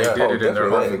 And they did it in their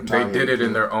own. Definitely. They did it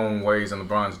in their own ways, and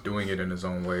LeBron's doing it in his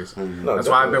own ways. No, That's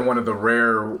why I've been one of the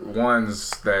rare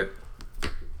ones that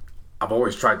I've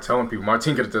always tried telling people.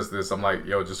 Martin could attest to this. I'm like,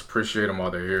 yo, just appreciate them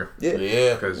while they're here.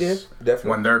 Yeah. Because definitely.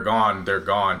 when they're gone, they're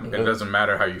gone. It doesn't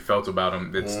matter how you felt about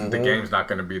them. The game's not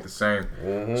going to be the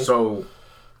same. So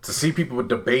to see people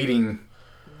debating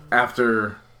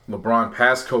after LeBron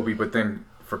passed Kobe, but then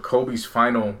for Kobe's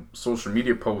final social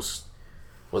media post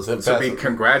was him to be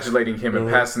congratulating him and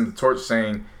passing the torch,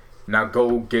 saying, now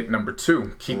go get number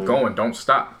 2. Keep going. Don't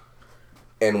stop.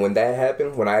 And when that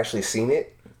happened, when I actually seen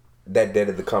it, that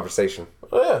deaded the conversation.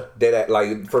 Oh, yeah. That,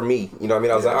 like, for me, you know what I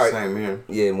mean? I was like, all right. Same here.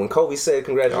 Yeah, when Kobe said Y'all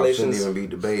congratulations. shouldn't even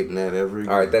be debating that every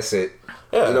All right, that's it.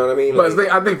 Yeah. You know what I mean? But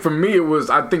I think for me,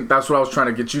 I think that's what I was trying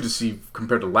to get you to see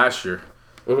compared to last year.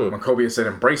 when Kobe had said,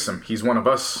 "Embrace him. He's one of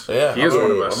us. Yeah, he is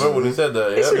one of us." I remember when he said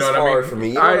that. It's Yeah. just what I hard mean? for me.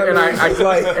 You know what I mean? I get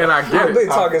I've been it.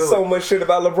 talking so much shit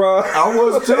about LeBron. I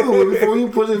was too. Before he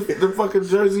put the fucking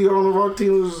jersey on of our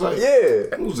team, it was just like,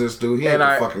 Yeah. who's this dude? He ain't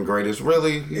And the fucking greatest.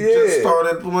 Really? He Yeah. just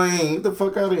started playing. Get the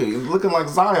fuck out of here. He's looking like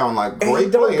Zion, like And he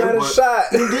great don't player, got a but shot.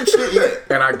 he did shit yet.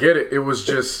 And I get it. It was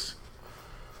just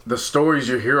the stories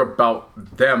you hear about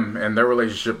them and their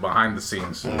relationship behind the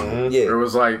scenes. Yeah. It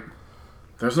was like,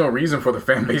 there's no reason for the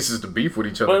fan bases to beef with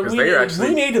each other But because they are we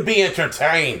actually. need to be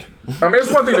entertained. I mean,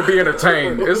 it's one thing to be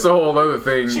entertained. It's a whole other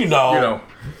thing. You know.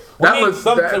 We That need was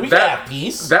something. We gotta have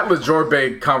peace. That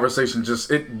LaJourbe conversation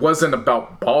it wasn't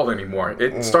about ball anymore.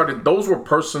 It started. Those were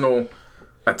personal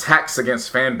attacks against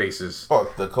fan bases.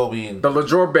 Fuck the Kobe and The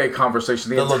LaJourbe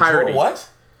conversation, the entirety. what?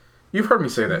 You've heard me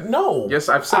say that. No. Yes,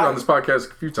 I've said it on this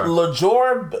podcast a few times.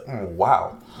 LaJourbe.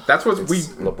 Wow. That's what we.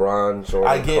 LeBron, Jordan,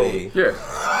 I get Kobe. it. Yeah.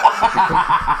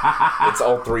 It's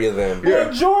all three of them.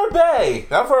 LaJourbe.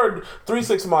 I've heard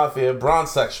 3-6 Mafia,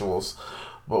 bronze sexuals,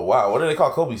 but wow, what do they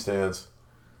call Kobe stands?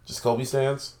 Just Kobe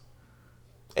stands?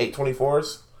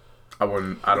 824s? I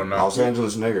don't know. Los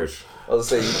Angeles niggers. I was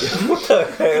saying, what the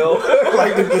hell?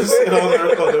 Like they just sit on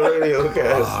the radio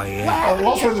cast. Oh, yeah.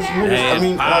 Los Angeles niggers. I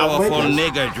mean, Powerful Lakers.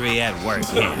 niggardry at work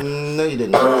here. No, you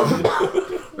didn't.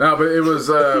 No, but it was.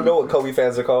 You know what Kobe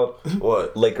fans are called?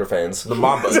 What? Laker fans. The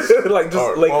Mambas. Like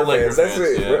just Laker fans. That's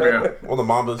it. Yeah. Right? Yeah. Well, the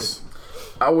Mambas.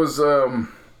 I was.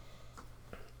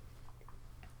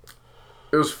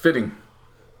 It was fitting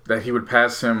that he would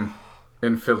pass him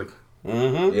in Philly.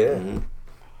 Yeah.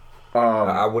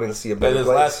 I wouldn't see a better And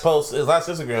place. his last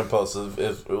Instagram post,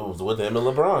 it was with him and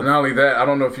LeBron. Not only that, I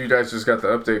don't know if you guys just got the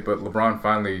update, but LeBron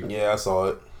finally. Yeah, I saw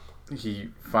it. He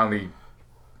finally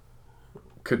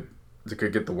could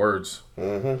get the words.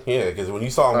 Yeah, because when you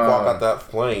saw him walk out that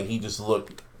plane, he just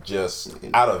looked just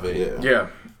out of it. Yeah.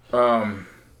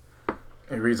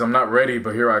 It reads, "I'm not ready,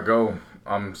 but here I go.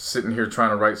 I'm sitting here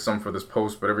trying to write something for this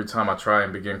post, but every time I try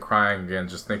and begin crying again,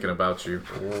 just thinking about you.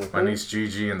 My niece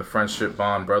Gigi and the friendship,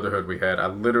 bond, brotherhood we had. I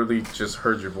literally just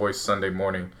heard your voice Sunday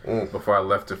morning before I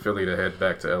left to Philly to head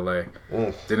back to LA.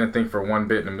 Didn't think for one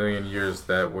bit in a million years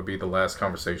that would be the last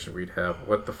conversation we'd have.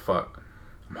 What the fuck?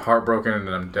 I'm heartbroken and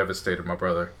I'm devastated, my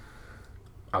brother.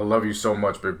 I love you so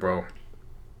much, big bro."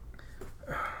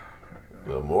 A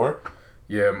little more?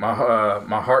 Yeah, my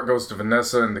heart goes to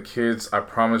Vanessa and the kids. I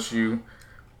promise you,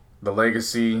 the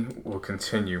legacy will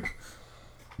continue.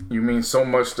 You mean so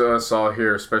much to us all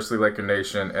here, especially Laker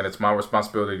Nation, and it's my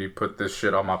responsibility to put this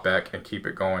shit on my back and keep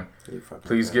it going.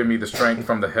 Please give me the strength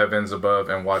from the heavens above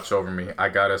and watch over me. I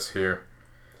got us here.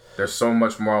 There's so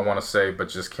much more I want to say, but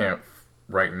just can't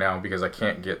right now because I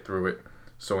can't get through it.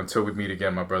 So until we meet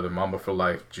again, my brother, Mamba for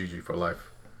life, Gigi for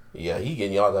life. Yeah, he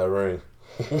getting y'all that ring.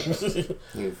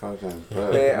 You fucking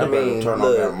Man, I mean, turn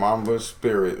look. on that Mamba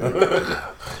spirit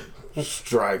and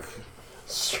strike.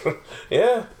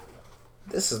 Yeah.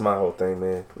 This is my whole thing,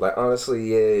 man. Like,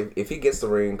 honestly, yeah, if he gets the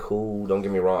ring, cool. Don't get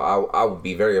me wrong. I would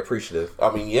be very appreciative.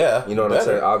 I mean, yeah. You know what I'm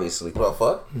saying? Obviously. Well,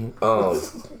 fuck.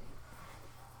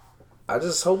 I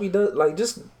just hope he does. Like,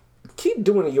 just keep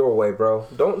doing it your way, bro.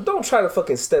 Don't try to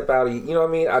fucking step out of, you know what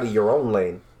I mean, out of your own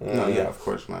lane. No, yeah, of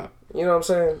course not. You know what I'm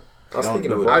saying? I'm Don't speaking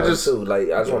do of it. I just want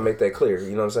to make that clear.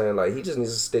 You know what I'm saying? Like, he just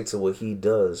needs to stick to what he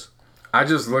does. I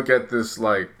just look at this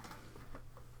like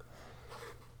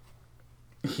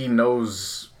he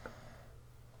knows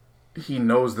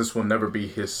this will never be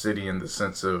his city in the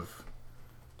sense of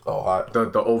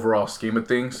the overall scheme of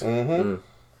things.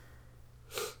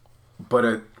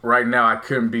 But right now, I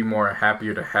couldn't be more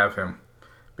happier to have him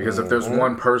because if there's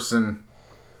one person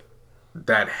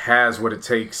that has what it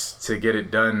takes to get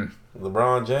it done,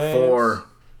 LeBron James, for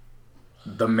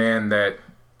the man that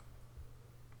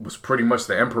was pretty much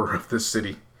the emperor of this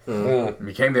city,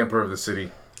 became the emperor of the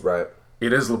city. Right.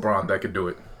 It is LeBron that could do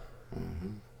it.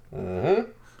 And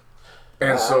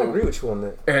I agree with you on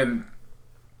that. And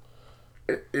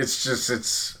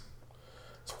it's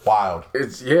wild.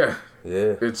 It's Yeah.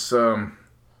 It's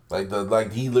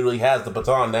like he literally has the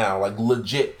baton now. Like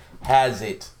legit has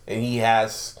it, and he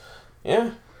has. Yeah,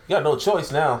 you got no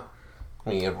choice now. I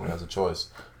mean, everyone has a choice,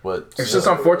 but it's just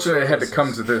unfortunate it had to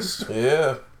come to this.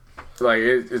 Yeah, like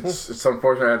it's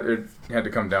unfortunate it had to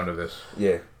come down to this.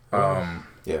 Yeah.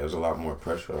 Yeah, there's a lot more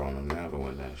pressure on him now to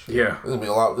win that shit. Yeah, there's gonna be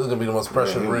a lot. This is gonna be the most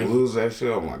pressure If ring. he lose that shit,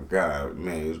 oh my god,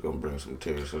 man, he's gonna bring some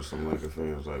tears to some Laker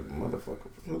fans. Like, motherfucker,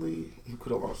 really? You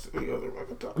could have lost any other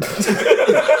fucking time.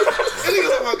 Any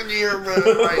other fucking year, bro.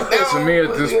 Like, now, to me,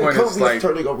 at this point, it's like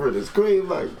turning over in his grave.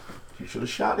 Like, you should have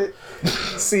shot it.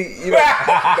 See, you know,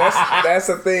 that's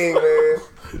the thing, man.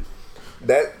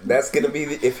 That's gonna be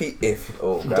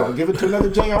oh god. Don't give it to another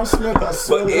J.R. Smith. I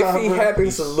swear But to if God, he bro.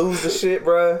 happens to lose the shit,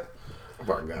 bruh,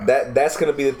 Oh my God. that's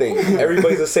gonna be the thing.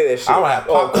 Everybody's gonna say that shit. I'm gonna have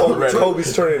popcorn ready.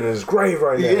 Kobe's turning in his grave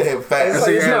right now. Yeah, facts. It's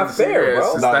like, it's not fair,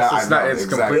 bro. It's, No, that's I just know, not. It's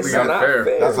exactly. completely It's not unfair.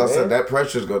 fair. That's what I man. said. That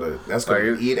pressure's gonna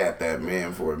Like, eat at that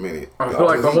man for a minute. I feel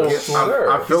like the whole.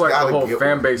 I feel like the gotta whole get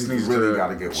fan one. base He's needs really to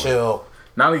gotta get one. Chill.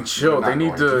 not only chill. They're They need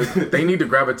not to. They need to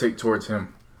gravitate towards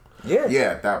him. Yeah.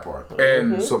 Yeah, that part.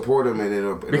 And Support him and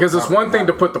it'll because it's one thing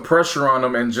to put the pressure on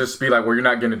him and just be like, "Well, you're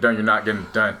not getting it done. You're not getting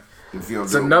it done."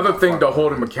 It's another thing to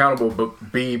hold him accountable,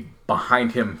 but be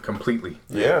behind him completely.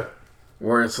 Yeah.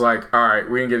 Where it's like, all right,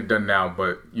 we didn't get it done now,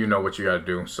 but you know what you got to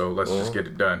do, so let's just get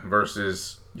it done.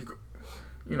 Versus,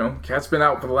 you know, Cat's been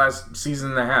out for the last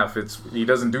season and a half. He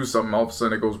doesn't do something, all of a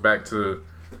sudden it goes back to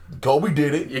Kobe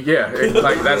did it. yeah,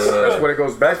 like that's what it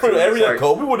goes back to. It's like,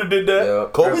 Kobe would have did that. Yeah.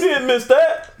 Kobe didn't miss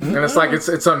that. and it's like it's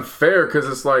unfair because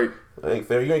it's like, Ain't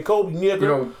fair. You ain't Kobe. you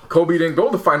know, Kobe didn't go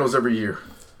to the finals every year.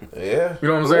 Yeah. You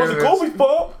know what I'm It saying? wasn't It's- Kobe's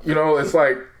fault. You know, it's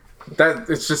like that.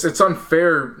 It's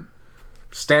unfair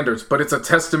standards, but it's a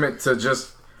testament to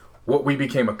just what we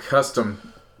became accustomed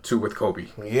to with Kobe.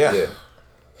 Yeah. Yeah.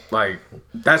 Like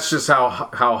that's just how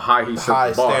high he set High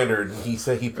the bar. standard. He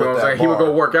said he You put know what I'm that saying? He would bar.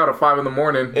 go work out at 5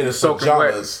 a.m. In his soaking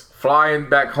pajamas. wet, flying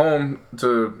back home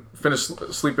to finish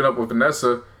sleeping up with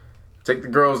Vanessa, take the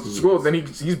girls to school. Then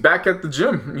he's back at the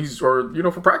gym.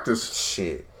 For practice.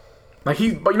 Shit. Like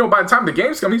but by the time the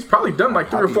games come, he's probably done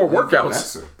like 3 or 4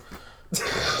 workouts.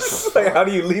 Like, how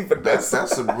do you leave it? That's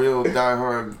some real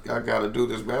diehard. I gotta do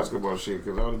this basketball shit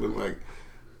because I would have been like,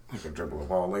 I can dribble a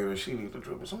ball later. She needs to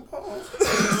dribble some balls.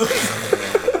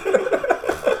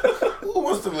 Who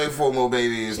wants to make 4 more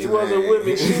babies? He today? wasn't with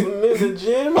me shooting in the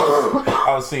gym.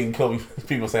 I was seeing Kobe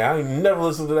people say, I ain't never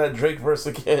listened to that Drake verse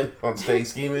again on Stay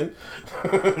Scheming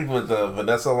with the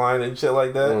Vanessa line and shit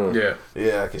like that. Yeah.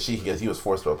 Yeah, because he was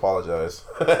forced to apologize.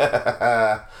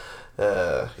 Yeah.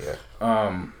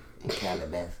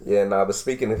 Yeah, nah, but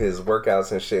speaking of his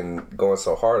workouts and shit and going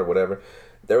so hard or whatever,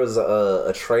 there was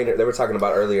a trainer they were talking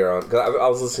about earlier on, because I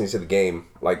was listening to the game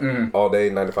like all day,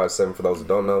 95.7 for those who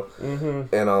don't know. And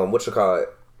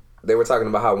they were talking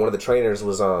about how one of the trainers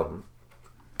was from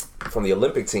the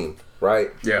Olympic team, right?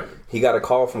 Yeah. He got a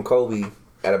call from Kobe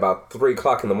at about 3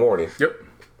 o'clock in the morning. Yep.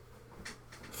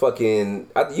 Fucking,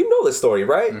 you know this story,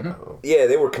 right? Yeah,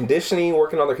 they were working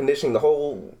on their conditioning the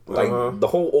whole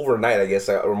overnight, I guess,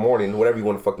 or morning, whatever you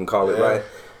want to fucking call it, right?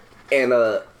 And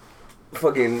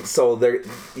fucking, so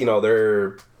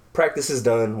their practice is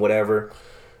done, whatever.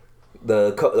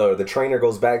 The trainer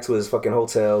goes back to his fucking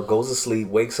hotel, goes to sleep,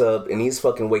 wakes up, and he's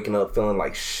fucking waking up feeling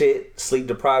like shit, sleep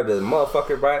deprived as a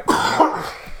motherfucker, right?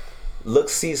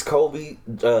 Sees Kobe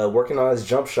working on his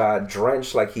jump shot,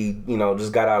 drenched like he,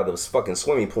 just got out of the fucking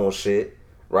swimming pool and shit,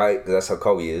 right? 'Cause that's how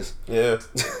Kobe is. Yeah.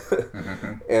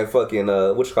 And fucking,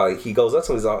 he goes up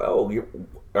to him, he's like, "Oh,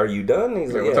 are you done?" And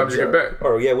he's like, What time did you get back?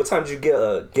 Or what time did you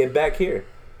get back here?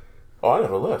 Oh, I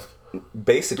never left.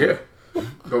 Basically. Yeah.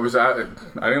 Kobe said,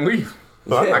 I didn't leave.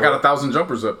 Yeah. I got 1,000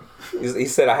 jumpers up. He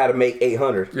said I had to make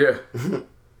 800. Yeah.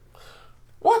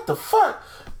 What the fuck?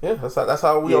 Yeah, that's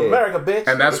how we Yeah. America, bitch.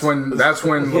 And that's when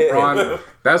LeBron,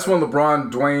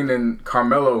 Dwayne, and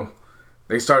Carmelo,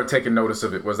 they started taking notice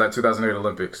of it. Was that 2008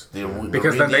 Olympics?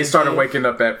 Because then they started waking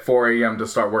up at 4 a.m. to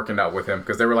start working out with him.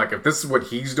 Because they were like, if this is what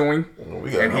he's doing,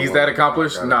 and he's that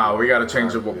accomplished, we got to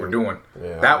change up what we're doing.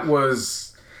 Yeah. That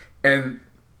was, and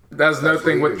that's another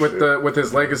thing with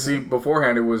his legacy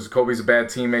beforehand. It was Kobe's a bad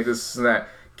teammate, this and that.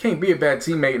 Can't be a bad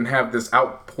teammate and have this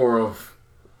outpour of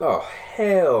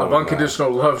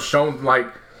unconditional love shown. Like,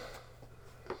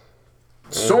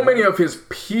 so many of his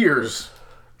peers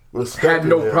had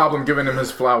no problem giving him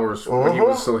his flowers when he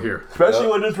was still here. Especially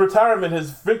with his retirement,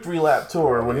 his victory lap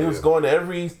tour, when he was going to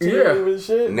every team and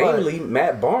shit. Namely,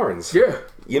 Matt Barnes. Yeah.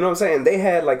 You know what I'm saying? They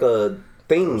had like a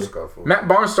thing. Matt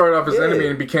Barnes started off as enemy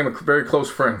and became a very close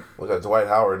friend. We got Dwight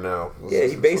Howard now. Yeah,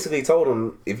 he basically told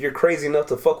him, if you're crazy enough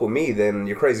to fuck with me, then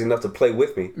you're crazy enough to play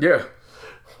with me. Yeah.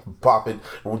 Dwayne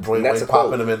Wade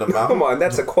popping him in the mouth. Come on,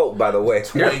 that's a quote, by the way.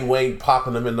 Dwayne Wade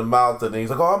popping him in the mouth, and he's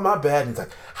like, "Oh, my bad." And he's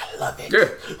like, "I love it." Yeah.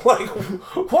 Like,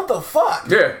 what the fuck?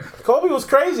 Yeah. Kobe was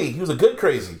crazy. He was a good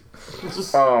crazy.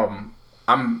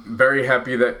 I'm very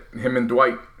happy that him and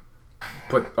Dwight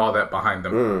put all that behind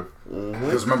them.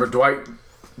 Because remember, Dwight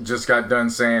just got done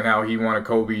saying how he wanted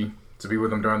Kobe to be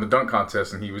with him during the dunk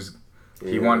contest, and he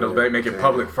wanted to make it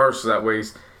public first, so that way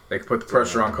they could put the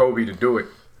pressure on Kobe to do it.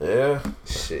 Yeah.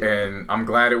 Shit. And I'm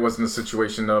glad it wasn't a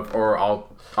situation of, or I'll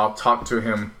talk to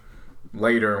him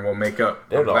later and we'll make up.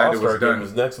 Yeah, I'm the glad it All-Star was game done.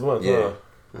 is next month. Yeah.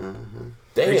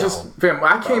 Damn. Fam,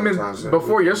 I came in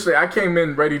before yesterday. I came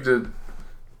in ready to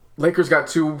Lakers got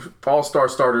 2 all-star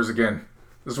starters again.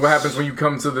 This is what happens when you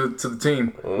come to the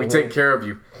team. We take care of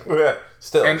you. Yeah,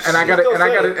 still. And I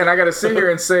gotta sit here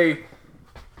and say,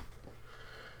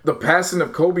 the passing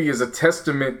of Kobe is a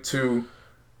testament to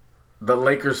the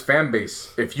Lakers fan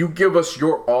base. If you give us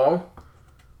your all,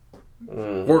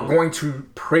 we're going to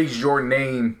praise your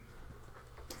name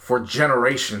for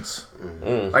generations.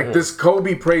 Like, this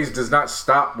Kobe praise does not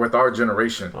stop with our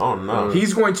generation. Oh no,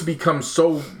 He's going to become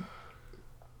so.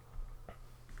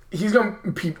 He's going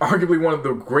to be arguably one of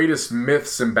the greatest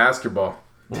myths in basketball.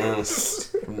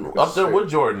 up there with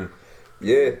Jordan.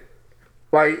 Yeah.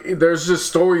 Like, there's just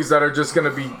stories that are just going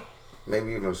to be.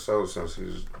 Maybe even so since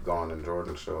he's gone in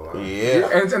Jordan show. Yeah,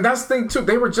 And that's the thing, too.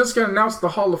 They were just going to announce the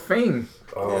Hall of Fame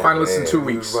finalists in 2 He was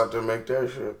weeks. about to make that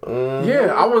shit.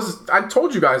 Yeah, I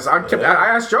told you guys. I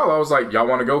asked y'all. I was like, y'all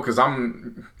want to go? Because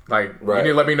I'm, like, you need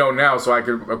to let me know now so I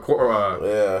could plan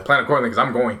accordingly because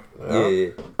I'm going.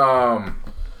 Yeah.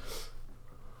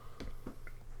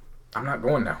 I'm not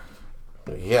going now.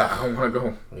 yeah, I don't want to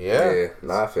go. yeah.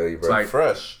 Nah, I feel you, bro. Like,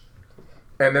 Fresh.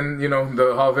 And then,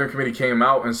 the Hall of Fame committee came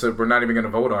out and said, we're not even going to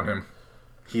vote on him.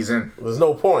 He's in. There's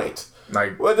no point.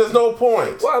 Like, Well, there's no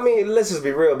point. Well, I mean, let's just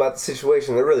be real about the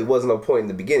situation. There really was no point in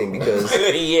the beginning because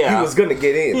Yeah. he was gonna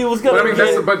get in. He was but gonna I mean,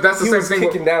 get- that's the He same was thing.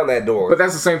 kicking down that door. But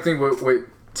that's the same thing with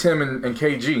Tim and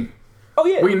KG. oh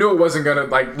yeah, We knew it wasn't going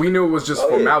to, we knew it was just Oh,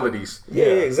 yeah. formalities. yeah,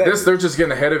 exactly. They're just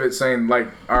getting ahead of it, saying like,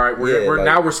 all right, we're like-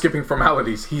 now we're skipping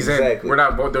formalities. He's in. Exactly. We're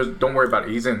not. Don't worry about it.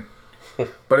 He's in.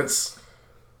 But it's,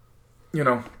 I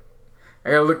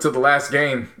gotta look to the last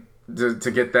game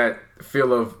to get that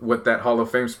feel of what that Hall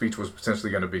of Fame speech was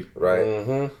potentially going to be.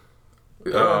 right.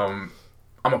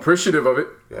 I'm appreciative of it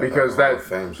because Hall of that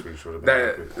Fame speech would have been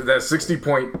epic. that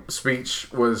 60-point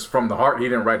speech was from the heart. He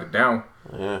didn't write it down.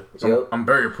 Yeah, So I'm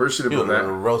very appreciative he of would have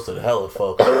that. roasted the hell of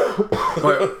folks.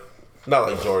 But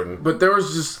Not like Jordan. But there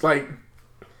was just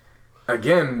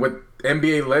again, with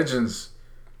NBA legends,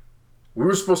 we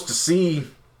were supposed to see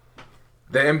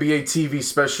the NBA TV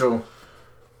special,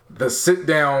 the sit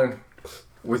down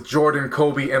with Jordan,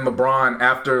 Kobe, and LeBron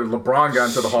after LeBron got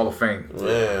into the Hall of Fame.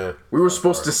 Yeah, We were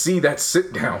supposed to see that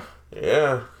sit down.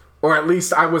 yeah. Or at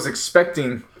least I was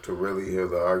expecting To really hear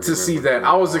the argument. to see that.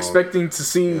 I was expecting to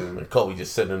see. And Kobe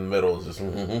just sitting in the middle, just.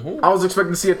 I was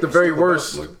expecting to see at the very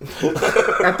worst,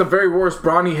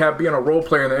 Bronny had being a role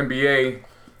player in the NBA,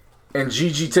 and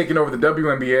Gigi taking over the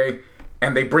WNBA,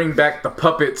 and they bring back the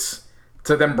puppets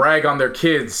to then brag on their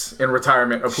kids in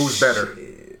retirement of who's better.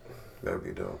 That'd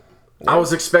be dope. I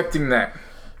was expecting that.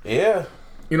 Yeah,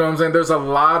 You know what I'm saying? There's a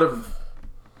lot of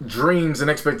dreams and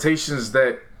expectations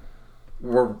that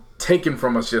were taken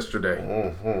from us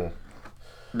yesterday.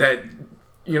 That,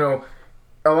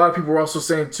 a lot of people were also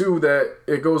saying too that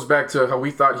it goes back to how we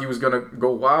thought he was going to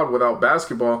go wild without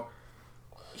basketball.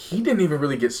 He didn't even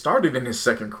really get started in his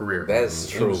second career. That's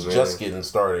he true, was man. just getting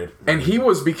started. And he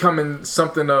was becoming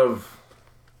something of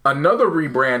another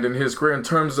rebrand in his career in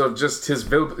terms of just his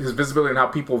visibility and how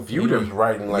people He viewed was him.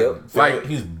 writing Yep.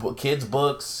 he was kids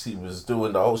books. He was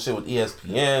doing the whole shit with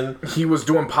ESPN. He was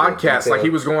doing podcasts, like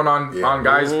he was going on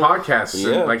guys' podcasts.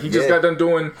 And, Yeah. like he just got done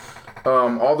doing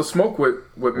all the smoke with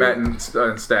Matt and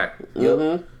Stack.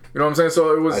 Yep. You know what I'm saying?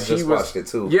 So it was. I just he was, watched it,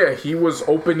 too. Yeah, he was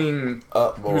opening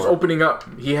Up He was more. opening up.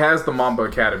 He has the Mamba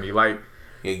Academy.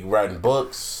 He writing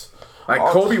books.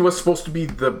 Kobe was supposed to be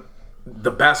the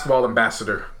basketball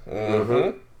ambassador,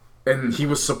 and he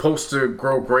was supposed to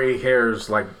grow gray hairs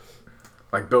like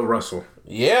Bill Russell.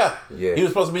 Yeah. Yeah. He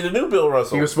was supposed to be the new Bill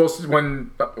Russell. He was supposed to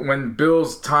when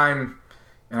Bill's time,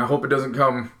 and I hope it doesn't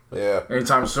come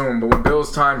anytime soon. But when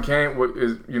Bill's time came,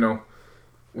 would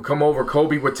come over,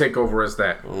 Kobe would take over as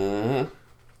that.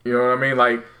 You know what I mean?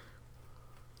 Like,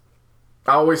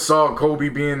 I always saw Kobe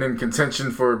being in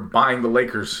contention for buying the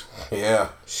Lakers Yeah.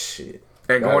 Shit.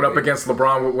 and going up against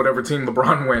LeBron with whatever team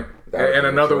LeBron went. That'd And be a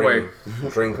another way.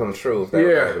 Dream come true if that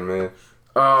Yeah. happened,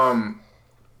 man.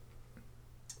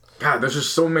 God, there's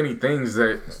just so many things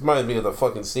that. This reminds me of the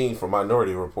fucking scene from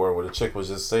Minority Report where the chick was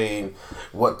just saying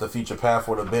what the future path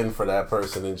would have been for that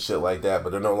person and shit like that,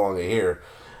 but they're no longer here.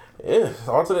 Yeah,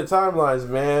 alternate timelines,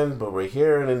 man. But we're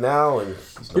here and now, and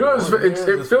he's no longer here. It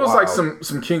Just feels like wild.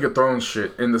 some King of Thrones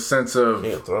shit in the sense of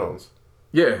Game of Thrones.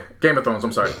 yeah, Game of Thrones.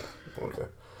 I'm sorry. Okay.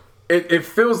 It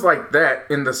feels like that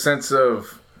in the sense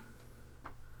of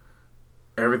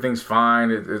everything's fine.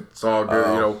 It's all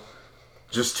good.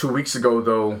 Just 2 weeks ago,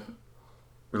 though,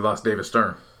 we lost David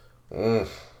Stern.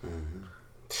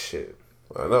 Shit.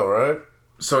 I know, right?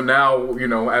 So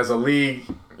now, as a league,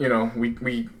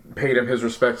 we paid him his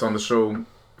respects on the show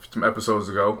some episodes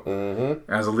ago.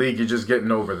 As a league, you're just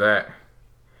getting over that.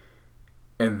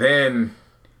 And then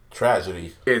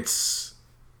Tragedy. It's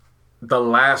the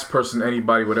last person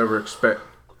anybody would ever expect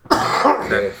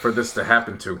for this to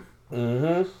happen to.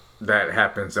 Mm-hmm. That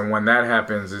happens. And when that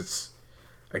happens, it's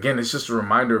just a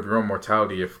reminder of your own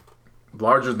mortality. If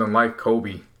larger than life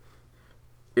Kobe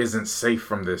isn't safe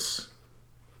from this,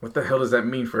 what the hell does that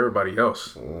mean for everybody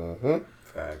else? Mm-hmm.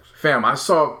 Facts. Fam, I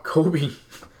saw Kobe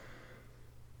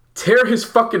tear his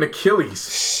fucking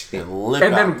Achilles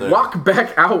And then walk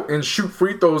back out and shoot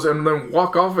free throws and then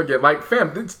walk off again. Like,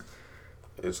 fam,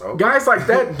 It's over. guys like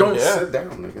that don't Sit down,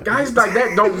 nigga. guys like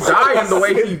that don't die in the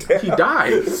way he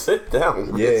died. Sit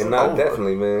down. Yeah, It's over.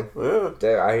 definitely, man.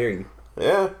 Yeah. I hear you.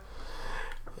 Yeah.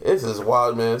 This is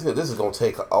wild, man. This is gonna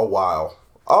take a while.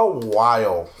 A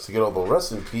while to get over.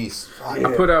 Rest in peace. I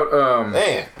put out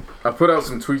Man. I put out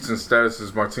some tweets and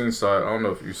statuses. Martine saw it. I don't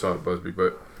know if you saw it, Busby,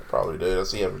 but Probably did. I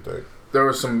see everything. there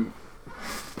was some.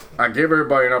 I gave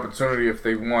everybody an opportunity if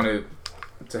they wanted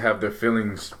to have their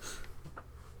feelings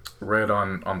read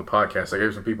on the podcast. I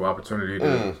gave some people opportunity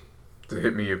to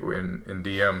hit me in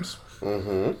DMs.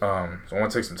 Mm-hmm. So I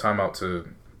want to take some time out to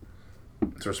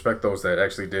respect those that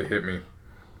actually did hit me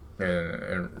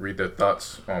and read their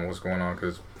thoughts on what's going on,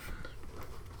 because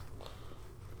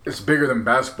it's bigger than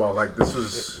basketball. Like, this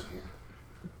is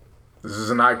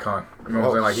an icon. You know what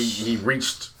I'm saying? Like, he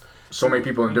reached so many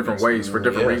people in different ways for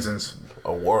different reasons.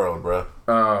 A world, bro.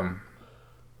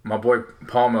 My boy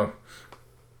Palma,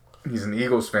 he's an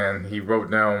Eagles fan. He wrote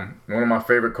down, one of my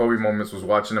favorite Kobe moments was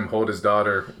watching him hold his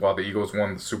daughter while the Eagles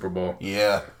won the Super Bowl.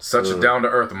 Yeah. Such a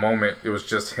down-to-earth moment. It was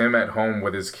just him at home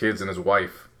with his kids and his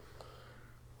wife.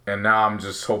 And now I'm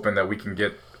just hoping that we can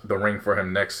get the ring for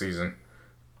him next season.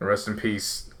 Rest in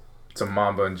peace to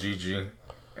Mamba and Gigi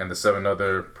and the 7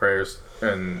 other passengers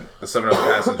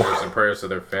and prayers to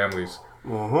their families.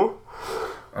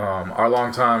 Our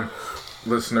longtime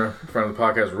listener, friend of the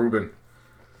podcast, Ruben,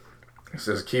 he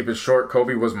says, keep it short.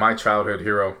 Kobe was my childhood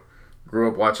hero. Grew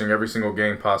up watching every single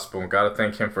game possible. Gotta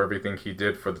thank him for everything he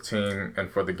did for the team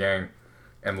and for the game.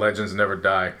 And legends never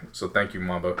die. So thank you,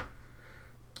 Mamba.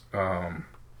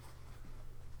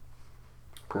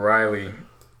 Riley,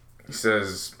 he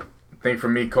says, I think for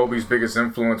me, Kobe's biggest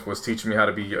influence was teaching me how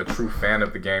to be a true fan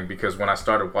of the game, because when I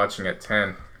started watching at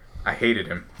 10, I hated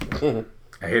him.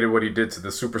 I hated what he did to the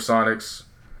Supersonics.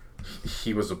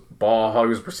 He was a ball hog. He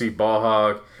was a perceived ball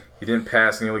hog. He didn't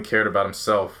pass and he only cared about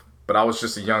himself. But I was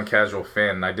just a young casual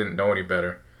fan and I didn't know any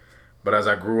better. But as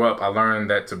I grew up, I learned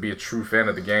that to be a true fan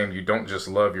of the game, you don't just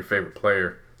love your favorite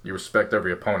player. You respect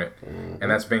every opponent.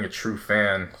 And that's being a true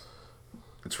fan.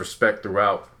 It's respect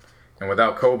throughout. And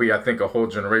without Kobe, I think a whole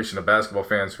generation of basketball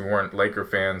fans who weren't Laker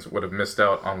fans would have missed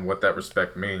out on what that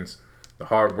respect means. The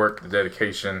hard work, the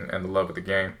dedication, and the love of the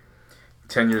game.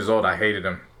 10 years old, I hated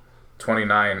him.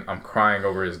 29, I'm crying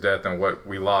over his death and what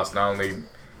we lost, not only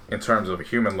in terms of a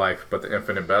human life, but the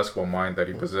infinite basketball mind that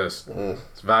he possessed.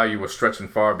 His value was stretching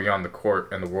far beyond the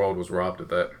court, and the world was robbed of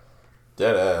that.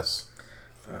 Dead ass.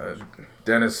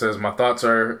 Dennis says, my thoughts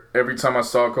are, every time I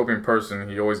saw Kobe in person,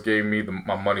 he always gave me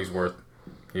my money's worth.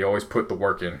 He always put the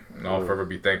work in, and I'll forever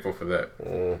be thankful for that.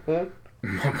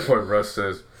 My boy Russ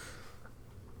says,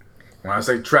 when I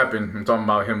say trapping, I'm talking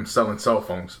about him selling cell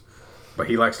phones. But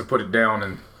he likes to put it down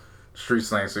in street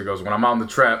slang, so he goes, when I'm out in the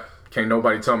trap, can't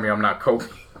nobody tell me I'm not Kobe.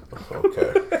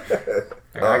 Okay.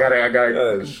 And I gotta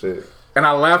Oh, shit. And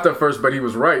I laughed at first, but he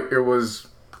was right. It was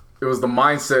the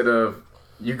mindset of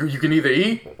you can either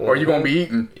eat or you're gonna be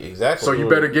eating. Exactly. So you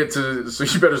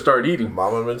better start eating.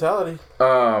 Mama mentality.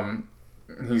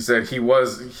 He said he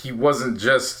wasn't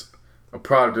just a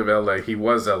product of LA. He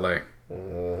was LA.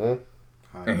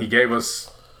 And he gave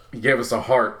us a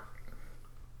heart,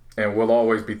 and we'll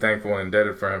always be thankful and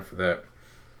indebted for him for that.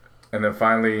 And then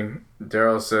finally,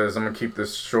 Daryl says, I'm gonna keep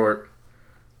this short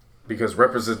because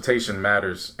representation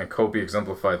matters, and Kobe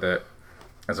exemplified that.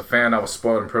 As a fan, I was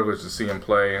spoiled and privileged to see him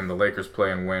play and the Lakers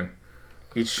play and win.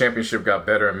 Each championship got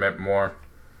better and meant more.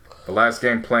 The last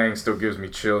game playing still gives me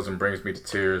chills and brings me to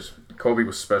tears. Kobe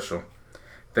was special.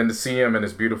 Then to see him and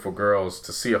his beautiful girls,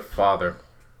 to see a father,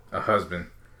 a husband,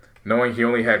 knowing he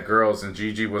only had girls and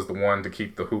Gigi was the one to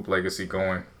keep the hoop legacy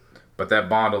going. But that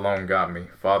bond alone got me,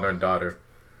 father and daughter.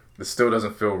 This still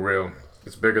doesn't feel real.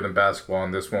 It's bigger than basketball,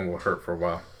 and this one will hurt for a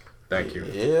while. Thank you.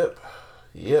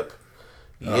 Yep.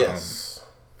 Yes.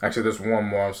 Actually, there's one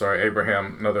more. I'm sorry.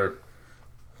 Abraham, another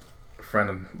friend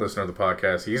and listener of the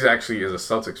podcast. He's actually is a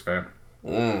Celtics fan.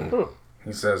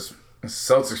 He says,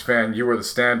 Celtics fan, you were the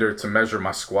standard to measure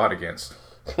my squad against.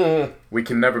 We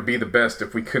can never be the best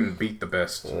if we couldn't beat the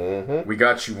best. We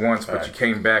got you once, but you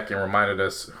came back and reminded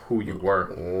us who you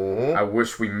were. I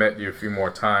wish we met you a few more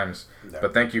times.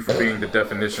 But thank you for being the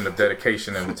definition of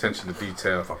dedication and attention to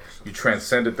detail. You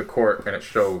transcended the court, and it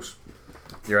shows.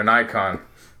 You're an icon.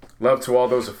 Love to all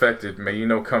those affected. May you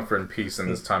know comfort and peace in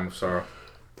this time of sorrow.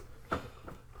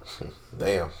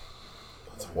 Damn.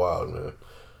 That's wild, man.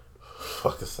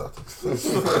 Fuck the Celtics.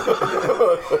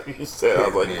 You said I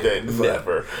was like, dead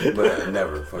forever. But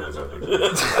never fuck us up.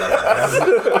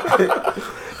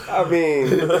 I mean,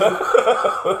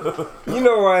 you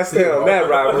know where I stand on that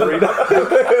rivalry.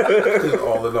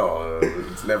 All in all,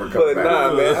 it's never coming But back.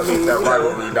 nah, man. I mean, that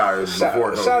rivalry died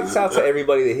before. Shouts out to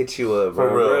everybody that hit you up, bro.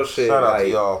 For real. shit. Shout out like, to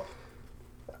y'all.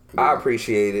 I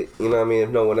appreciate it. You know what I mean? If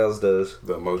no one else does.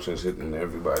 The emotions hitting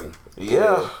everybody.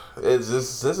 Yeah. It's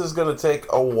just, this is gonna take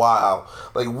a while.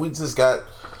 Like we just got.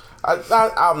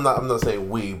 I'm not saying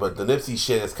we, but the Nipsey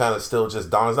shit is kind of still just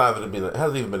dawn. It's not even been. It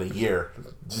hasn't even been a year.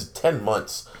 Just 10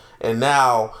 months, and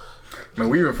now. I mean,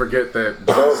 we even forget that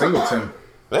John Singleton.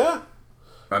 Yeah.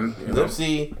 You know,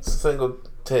 Nipsey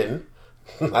Singleton,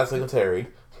 not Singletary,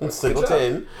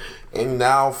 Singleton, and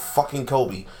now fucking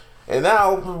Kobe. And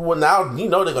now you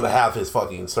know they're gonna have his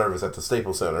fucking service at the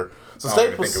Staples Center. So I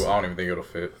don't even think it'll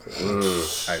fit.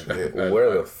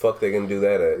 Where the fuck they gonna do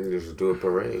that at? You just do a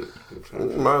parade.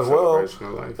 Might as well. You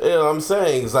know what I'm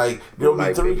saying? It's like there'll be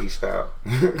like three Biggie style.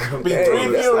 Hey, three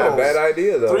that's funerals. not a bad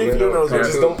idea though. Three man. funerals.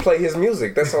 Just don't play his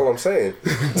music. That's all I'm saying.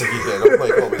 Don't play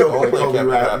Kobe. Don't play Kobe Kevin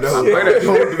rap. Raps. No. Play that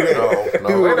shit. No.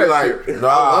 People will be like, I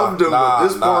loved him, but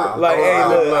this part, Like, hey,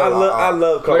 look, I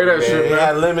love Kobe. Play that man. shit, It man.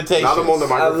 had limitations. not him on the I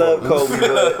microphone. love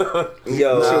Kobe, but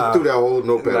yo, She threw that whole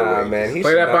notepad away. man, he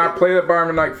Play should that not- play that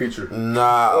Byron Knight feature.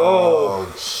 Nah.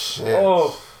 Oh shit.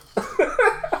 Oh,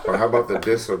 Or how about the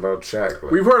diss about Shaq?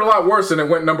 Like, We've heard a lot worse, and it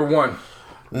went number one.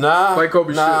 Nah. Play Kobe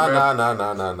shit, man.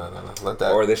 Nah. Let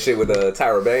that. or the shit with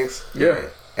Tyra Banks. Yeah.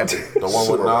 epic. The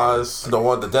one with Nas,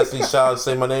 the Destiny Child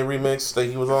Say My Name remix that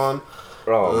he was on.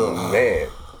 Oh man,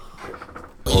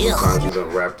 All the times he done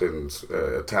rapped in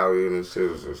Italian and shit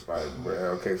was just like, bro,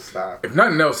 okay, stop. If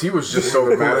nothing else, he was just so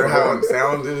No matter how cool. it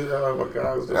sounded, oh my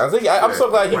god. It was I think I'm so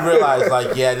glad he realized,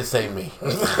 like, yeah, this ain't me.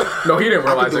 No, he didn't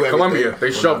realize do it. Columbia, everything.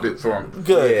 they shoved it for him.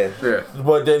 Good. yeah. Yeah.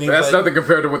 But then he That's was like, nothing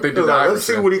compared to what they did to let's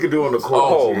see Iverson. what he could do on the court.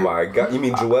 Oh my god, you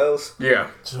mean Joel's? Yeah.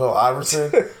 Joe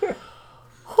Iverson.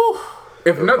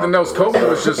 If nothing else, Kobe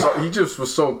was just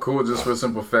was so cool just for the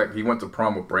simple fact he went to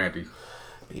prom with Brandy.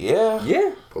 Yeah.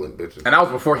 Yeah. Pulling bitches. And that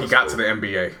was before he got to the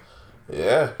NBA.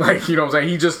 Yeah. Like, you know what I'm saying?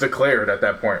 He just declared at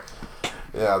that point.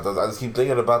 Yeah, I just keep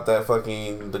thinking about that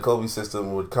the Kobe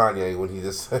system with Kanye when he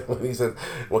said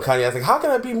Kanye asked, like, how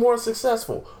can I be more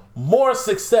successful? More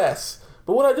success.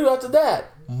 But what I do after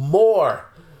that? More.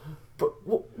 But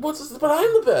but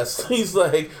I'm the best. He's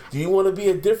like, do you want to be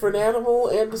a different animal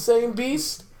and the same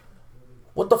beast?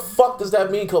 What the fuck does that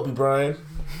mean, Kobe Bryant?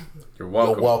 You're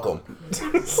welcome. You're welcome. What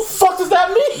the fuck does that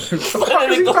mean? What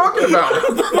are you talking about?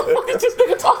 What the fuck is this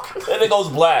nigga talking? And it goes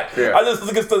black. Yeah. I just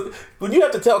think it's when you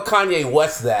have to tell Kanye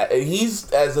West that, and he's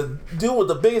as a dude with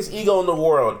the biggest ego in the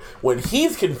world, when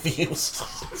he's confused,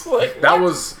 it's like That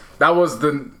was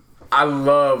I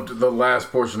loved the last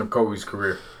portion of Kobe's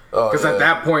career. Because at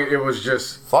that point, it was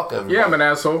just, fuck him. yeah, I'm an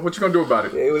asshole. What you gonna do about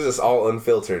it? It was just all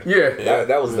unfiltered. Yeah.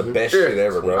 That was the best Yeah. shit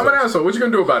ever, bro. I'm an asshole. What you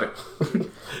gonna do about it?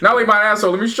 Not only am I an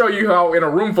asshole, let me show you how in a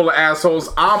room full of assholes,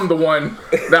 I'm the one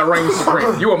that reigns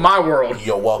supreme. You are my world.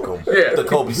 You're welcome. Yeah. The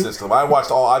Kobe system. I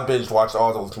binge watched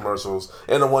all those commercials,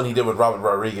 and the one he did with Robert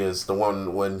Rodriguez, the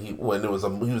one when he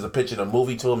was pitching a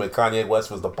movie to him, and Kanye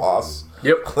West was the boss.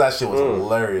 Yep. That shit was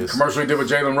hilarious. Commercial he did with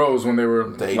Jalen Rose when they were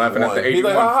laughing at the 81. He's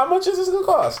like, how much is this gonna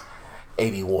cost?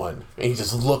 81. And he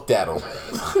just looked at him.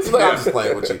 He's like, I'm just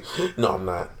playing with you. No, I'm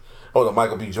not. Oh, the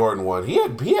Michael B. Jordan one. He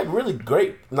had really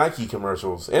great Nike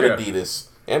commercials and Adidas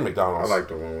and McDonald's. I like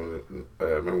the one when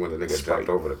remember when the nigga jumped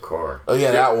over the car. Oh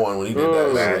yeah, that one when he did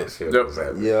that That shit. shit was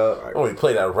that. Yeah. Like, Oh, he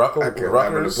played at I can't remember to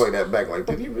Rutgers. play that back. Like,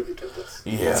 did he really do this?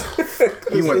 Yeah.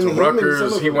 He went to Him and Rutgers.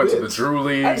 son of He a went to the bitch. Drew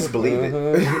League. I just believe it.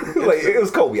 Like it was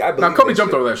Kobe. I believe. Now, Kobe that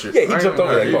jumped shit. over that shit. Yeah, he jumped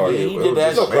over that car. He did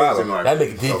that No shit. problem. That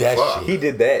nigga did that shit. He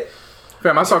did that.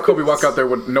 Fam, I saw Kobe walk out there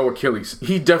with no Achilles.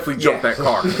 He definitely jumped that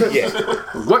car. Yeah.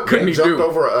 What couldn't he Jumped do?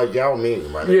 over a Yao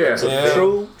Ming, right? Yeah. Yeah.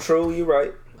 True. You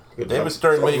right. David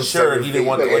Stern made sure he didn't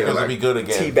want the Lakers to be good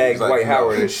again. Teabag He's like, Dwight no.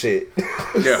 Howard and shit.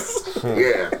 Yeah.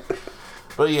 Yeah.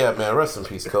 But yeah, man, rest in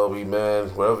peace, Kobe, man.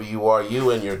 Wherever you are, you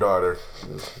and your daughter.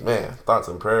 Man, thoughts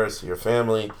and prayers to your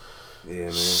family. Yeah,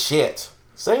 man. Shit.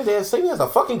 Same day as the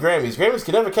fucking Grammys. Grammys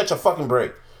can never catch a fucking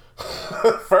break.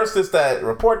 First, it's that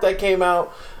report that came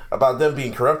out about them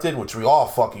being corrupted, which we all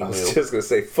fucking I was knew. just gonna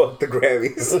say fuck the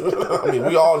Grammys. I mean,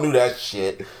 we all knew that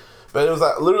shit. But it was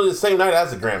like literally the same night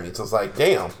as the Grammys. So it's like,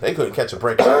 damn, they couldn't catch a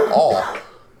break at all.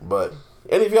 But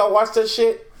any of y'all watch that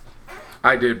shit?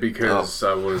 I did because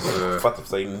I was. Fuck to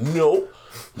say no.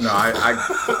 No,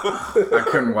 I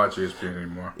couldn't watch ESPN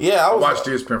anymore. Yeah, I watched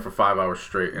ESPN for 5 hours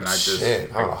straight, and I just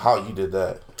shit. I don't know how you did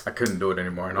that. I couldn't do it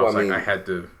anymore, and I was I had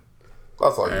to.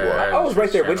 That's all you want. I was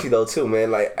right there with you though too,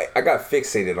 man. Like I got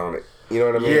fixated on it. You know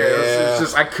what I mean? Yeah, it's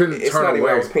just I couldn't It's turn not away.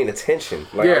 even I was paying attention.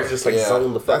 Like I was just like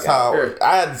zoned the fuck That's how out.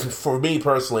 I had. For me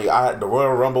personally, I had the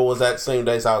Royal Rumble was that same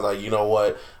day, so I was like, you know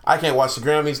what? I can't watch the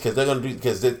Grammys because they're gonna do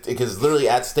because it's literally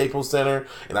at Staples Center,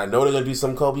 and I know they're gonna do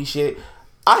some Kobe shit.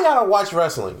 I gotta watch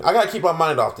wrestling. I gotta keep my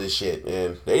mind off this shit,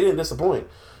 and they didn't disappoint.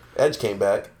 Edge came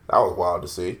back. That was wild to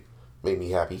see. Made me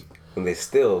happy. And they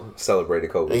still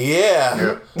celebrated Kobe.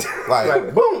 Yeah.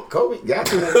 Like, boom, Kobe,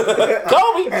 got you.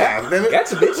 Kobe! Yeah, man.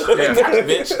 Gotcha, bitch. Yeah. Gotcha,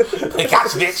 bitch.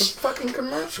 Gotcha, bitch. Fucking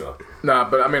commercial. Nah,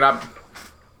 but I mean, I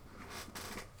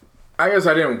guess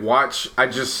I didn't watch. I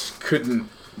just couldn't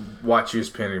watch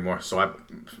ESPN anymore. So I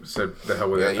said, "The hell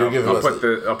with it."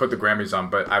 I'll put the Grammys on,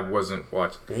 but I wasn't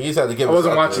watching. You just had to give I us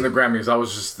wasn't updates. watching the Grammys. I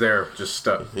was just there, just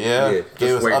stuck. Yeah.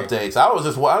 Gave us waiting. updates. I was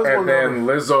And wondering. then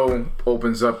Lizzo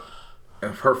opens up,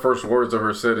 and her first words of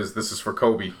her set is, "This is for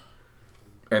Kobe,"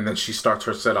 and then she starts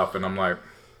her set off, and I'm like,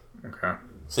 okay.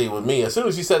 See, with me, as soon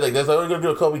as you said like, "We're gonna do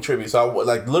a Kobe tribute," so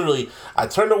literally, I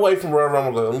turned away from Royal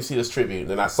Rumble. Like, let me see this tribute, and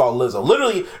then I saw Lizzo.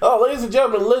 Literally, oh, ladies and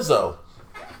gentlemen, Lizzo.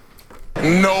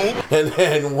 No. And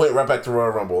then went right back to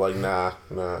Royal Rumble. Like, nah.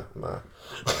 A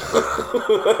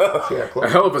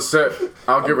hell of a set.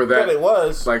 I'll give her that. It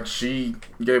was. Like, she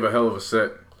gave a hell of a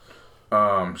set.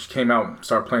 She came out and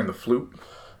started playing the flute.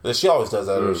 And she always does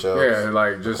that at her shows. Yeah,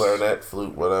 like just clarinet,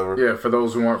 flute, whatever. Yeah, for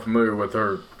those who aren't familiar with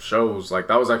her shows, like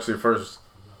that was actually the first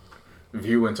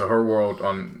view into her world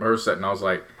on her set, and I was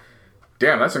like,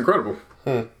 damn, that's incredible.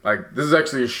 Like, this is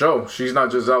actually a show. She's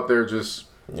not just out there just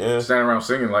standing around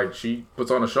singing. Like, she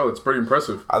puts on a show. It's pretty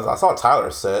impressive. I saw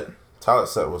Tyler's set.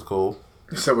 Tyler's set was cool.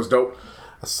 The set was dope.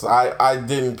 I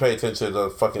didn't pay attention to the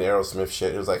fucking Aerosmith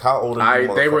shit. It was like, how old are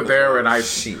you? They were there, and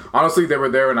honestly, they were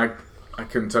there, and I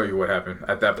couldn't tell you what happened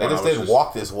at that point. They just didn't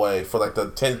walk this way for like the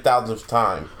 10,000th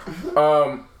time.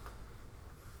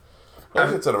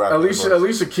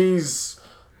 Alicia Keys.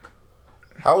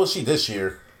 How was she this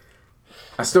year?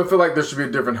 I still feel like there should be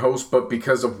a different host, but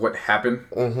because of what happened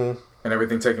and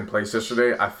everything taking place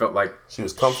yesterday, I felt like she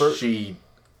was comfort. She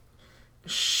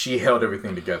held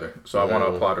everything together, so I want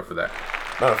to applaud her for that.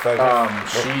 Matter of fact,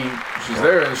 she's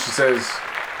there and she says,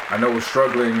 "I know we're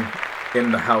struggling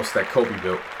in the house that Kobe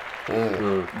built."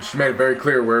 She made it very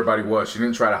clear where everybody was. She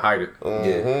didn't try to hide it.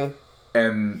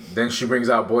 And then she brings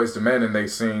out Boys to Men and they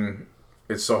sing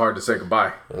 "It's So Hard to Say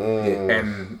Goodbye."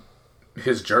 And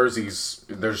his jerseys,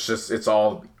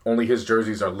 only his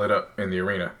jerseys are lit up in the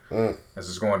arena as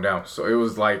it's going down. So it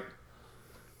was like,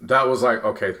 that was like,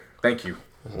 okay, thank you.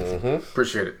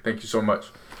 Appreciate it. Thank you so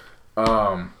much.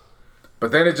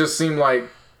 But then it just seemed like,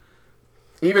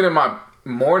 even in my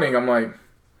morning, I'm like,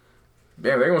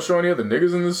 damn, they gonna show any other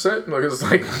niggas in this set? Like, it's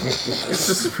like, it's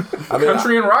just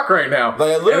country and rock right now.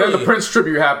 Like, and then the Prince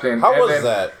tribute happened. How was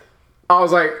that? I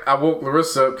was like, I woke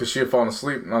Larissa up because she had fallen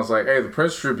asleep, and I was like, hey, the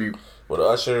Prince tribute. With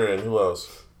Usher and who else?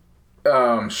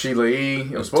 Sheila E.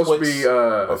 It was supposed to be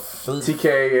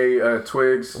TK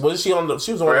Twigs. Was she on the?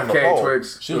 She was on the pole.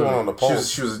 Twigs. She was on the pole.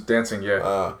 She was dancing.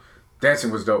 Yeah,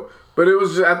 dancing was dope. But it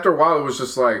was just, after a while, it was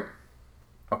just like,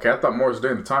 okay, I thought Morris Day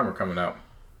and the Time were coming out.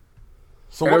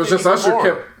 So and what it was just Usher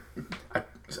kept.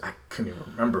 I couldn't even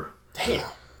remember. Damn.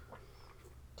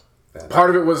 Part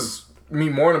of it was me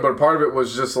mourning, but part of it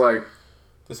was just like,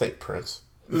 this ain't Prince.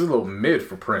 This is a little mid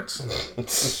for Prince.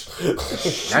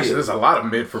 Actually, there's a lot of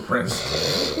mid for Prince.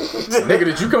 Nigga,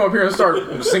 did you come up here and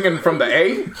start singing from the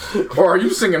A? Or are you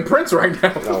singing Prince right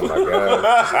now? Oh my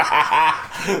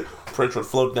god. Prince would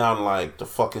float down like, the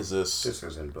fuck is this? This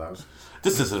isn't blouses.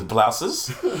 This isn't blouses.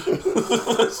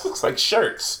 This looks like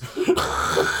shirts.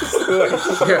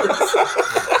 Yeah.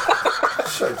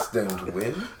 Shirts don't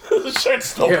win.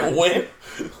 Shirts don't win.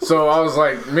 So I was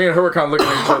like, me and her were kind of looking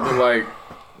at each other like,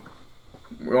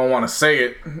 we don't want to say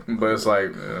it, but it's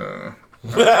like,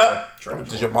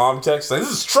 Did your mom text? Like, this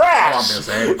is my trash. mom didn't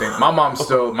say anything.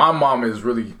 My mom is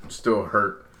really still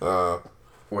hurt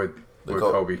with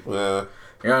Kobe. Yeah.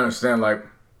 You understand, like,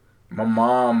 my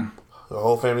mom The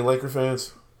whole family Laker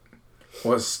fans?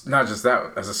 was not just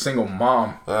that, as a single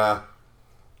mom, Yeah.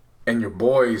 and your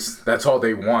boys, that's all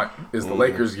they want is the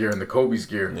Lakers gear and the Kobe's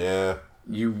gear. Yeah.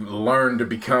 You learn to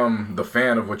become the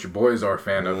fan of what your boys are a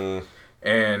fan of.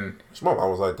 And My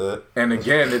mom was like that. And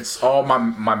again, it's all my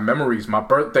memories, my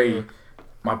birthdays,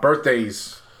 my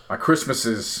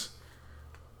Christmases,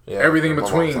 everything in my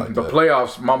mom was between, like the that.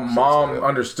 playoffs. My mom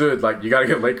understood, like, you gotta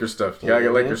get Lakers stuff. You gotta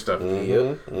get Lakers stuff.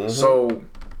 So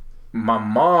my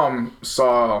mom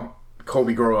saw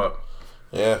Kobe grow up.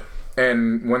 Yeah.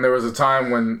 And when there was a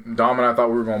time when Dom and I thought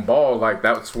we were going to ball, like,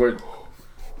 that's what,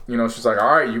 you know, she's like,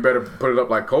 all right, you better put it up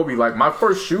like Kobe. Like, my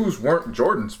first shoes weren't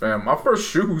Jordans, fam. My first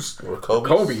shoes were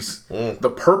Kobe's.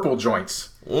 The purple joints.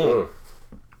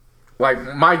 Like,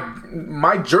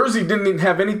 my jersey didn't even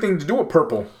have anything to do with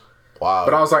purple. Wow.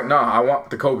 But I was like, nah, I want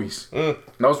the Kobe's.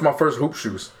 Those were my first hoop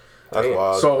shoes. That's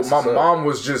wild. So my mom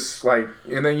was just like,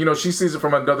 and then, you know, she sees it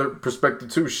from another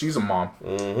perspective too. She's a mom.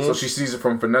 So she sees it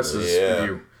from Vanessa's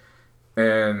view.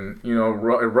 And, you know,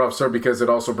 it roughs her because it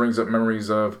also brings up memories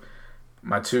of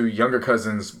my two younger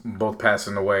cousins both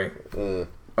passing away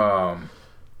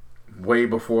way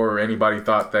before anybody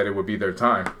thought that it would be their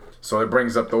time. So it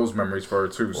brings up those memories for her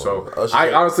too. So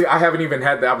honestly, I haven't even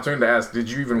had the opportunity to ask, did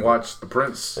you even watch The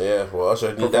Prince? Yeah, well,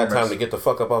 Usher need that time to get the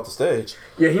fuck up off the stage.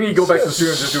 Yeah, he need to go back to the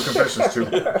studio and just do confessions too.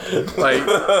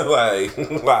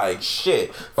 like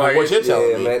shit. Like, what you're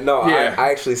telling me. Man, no, Yeah.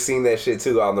 I actually seen that shit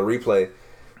too on the replay.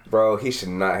 Bro, he should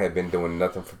not have been doing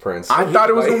nothing for Prince. I thought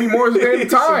it was going to be more than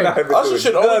time. Usher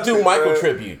should only do Michael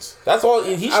tributes. That's all.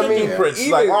 He should do Prince.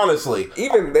 Like, honestly.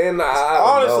 Even then,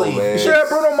 Honestly, don't know, man. You should have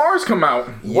Bruno Mars come out.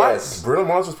 Yes. Bruno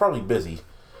Mars was probably busy.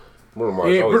 Bruno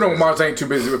Mars, Yeah, Bruno Mars ain't too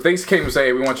busy. If they came and say,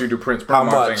 hey, we want you to do Prince, Bruno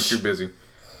Mars ain't too busy.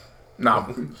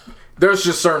 Nah. There's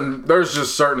just certain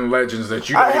legends that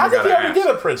you don't even I think gotta he already ask.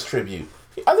 did a Prince tribute.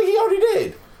 I think he already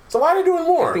did. So why are they doing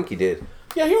more? I think he did.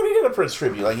 Yeah, he already did a Prince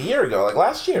tribute like a year ago, like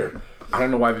last year. I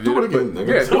don't know why they did Do it it, again, but nigga.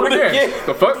 yeah, do it again.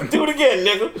 The fuck? Do it again,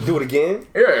 nigga. Do it again?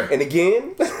 Yeah. And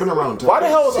again? Been around. Why the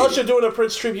hell is Usher doing a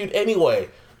Prince tribute anyway?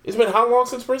 It's been how long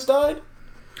since Prince died?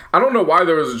 I don't know why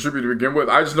there was a tribute to begin with.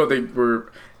 I just know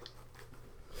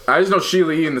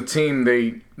Sheila E. and the team,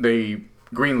 they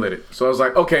greenlit it. So I was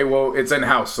like, okay, well, it's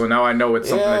in-house, so now I know it's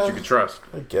something that you can trust.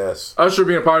 I guess. Usher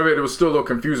being a part of it, it was still a little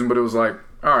confusing, but it was like,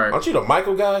 all right. Aren't you the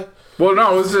Michael guy? Well,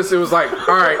 no, it was like,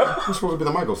 all right, You're supposed to be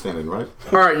the Michael standing, right?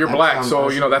 all right, you're black,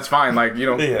 so, you know, that's fine. Like, you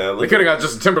know, Yeah, they could have got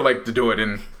Justin Timberlake to do it,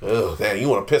 and Oh, damn, you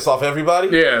want to piss off everybody?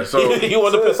 yeah, so You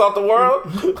want to piss off the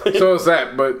world? so it's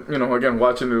that. But, you know, again,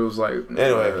 watching it was like,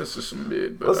 Anyway, it's just some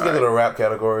mid. But Let's get to the rap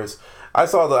categories. I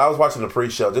was watching the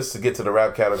pre-show just to get to the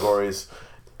rap categories,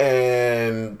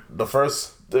 and the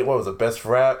first, what was it, best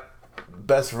rap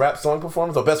song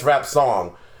performance or best rap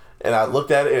song, and I looked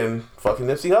at it and fucking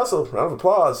Nipsey Hussle. Round of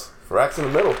applause for Racks in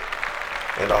the Middle,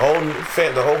 and the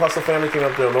whole Hustle family came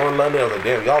up there. Lauren London, I was like,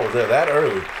 damn, y'all was there that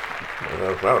early. Round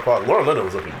of applause. Lauren London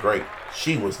was looking great.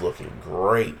 She was looking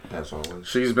great. That's always.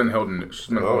 She's been holding it. She's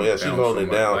holding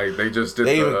it down. Like, they just did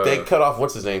They cut off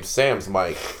what's his name, Sam's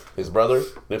mic, his brother,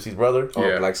 Nipsey's brother. Oh,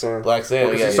 Yeah. Black Sam? Black Sam.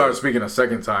 Because yeah, he started speaking a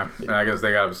second time, and I guess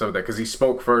they got upset with that because he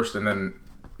spoke first, and then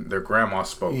their grandma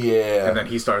spoke. Yeah. And then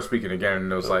he started speaking again,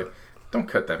 and it was like, don't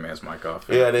cut that man's mic off.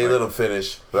 Yeah, they Like, let him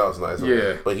finish. That was nice. of Yeah.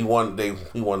 him. But he won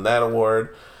that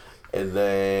award. And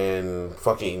then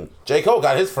fucking J. Cole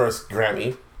got his first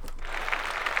Grammy.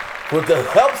 With the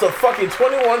helps of fucking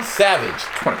 21 Savage.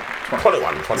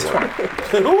 21.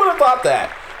 Who would have thought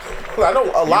that? I know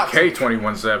a lot.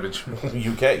 K21 Savage.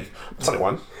 UK.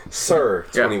 21. Sir,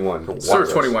 Yeah. 21. Sir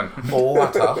 21.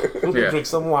 Water. Yeah. Drink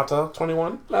some water.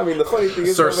 21. I mean, the funny thing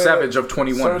is, Sir though, man, Savage of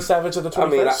 21. Sir Savage of the 21st. I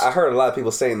mean, I heard a lot of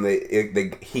people saying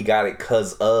that he got it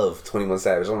because of 21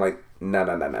 Savage. I'm like, nah.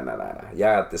 Y'all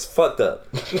got this fucked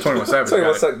up. 21 Savage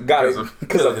 21 Savage got it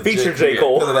because of feature J.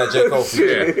 Cole. Because of that J. Cole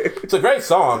feature. Yeah. It's a great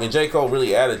song, and J. Cole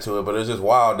really added to it, but it's just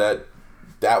wild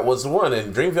that was the one,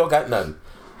 and Dreamville got nothing.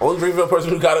 Only Dreamville person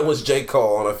who got it was J.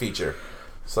 Cole on a feature.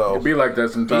 So Be like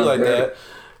that sometimes. be like man. that.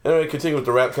 And we continue with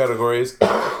the rap categories.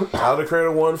 Tyler the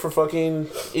Creator won for fucking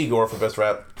Igor for best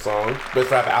rap song, best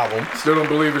rap album. Still don't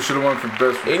believe it should have won for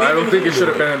best. Anything I don't think he it should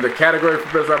have did. been in the category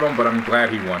for best rap album, but I'm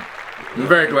glad he won. I'm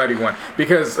very glad he won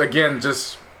because again,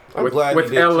 just I'm with glad he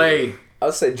did, LA. too. I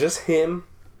would say just him,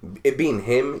 it being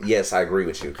him. Yes, I agree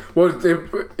with you. Well,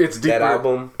 it's deeper. That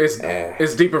album,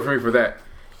 It's deeper for me for that.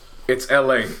 It's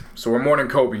LA, so we're more than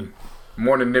Kobe,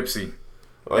 more than Nipsey,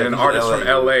 and an he's artist LA. from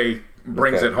LA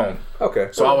brings Okay. it home. Okay.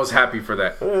 So I was happy for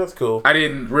that. Yeah, that's cool. I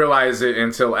didn't realize it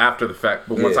until after the fact,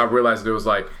 but once Yeah. I realized it was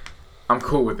like, I'm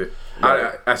cool with it.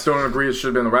 Right. I still don't agree it should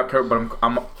have been the rap cover, but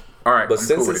I'm all right. But I'm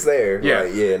since cool with it's it. there, Yeah.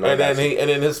 like, yeah. No, And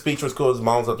then his speech was cool. His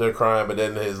mom's up there crying, but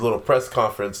then his little press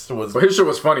conference was But his shit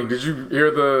was funny. Did you hear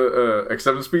the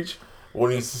acceptance speech?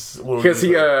 Because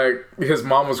his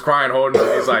mom was crying, holding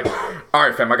it. He's like, all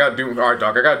right, fam, all right,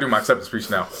 dog, I gotta do my acceptance speech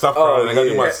now. Stop crying. I gotta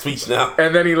do yeah. my speech now.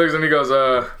 And then he looks and he goes,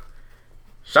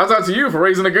 shouts out to you for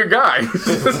raising a good guy.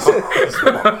 His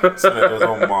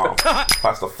own mom.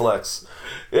 Pastor Flex.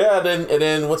 Yeah, and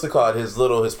then what's it called?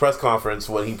 His press conference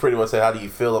when he pretty much said, "How do you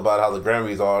feel about how the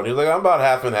Grammys are?" And he was like, "I'm about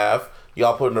half and half."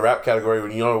 y'all put in the rap category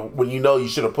when you know you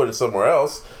should have put it somewhere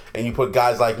else, and you put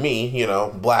guys like me,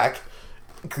 black.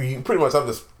 You pretty much, I'm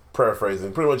just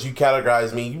paraphrasing. Pretty much, you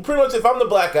categorize me. You pretty much, if I'm the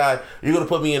black guy, you're gonna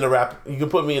put me in the rap. You can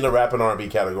put me in the rap and R&B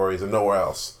categories and nowhere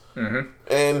else. Mm-hmm.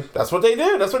 And that's what they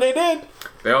did.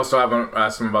 They also haven't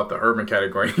asked him about the urban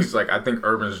category. He's like, I think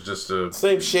urban is just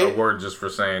same shit. A word just for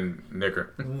saying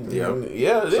nigger.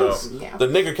 Yeah, it is. Yeah. The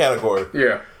nigger category.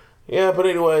 Yeah. Yeah, but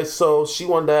anyway, so she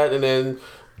won that, and then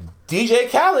DJ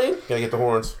Khaled, gotta get the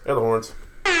horns. Get the horns.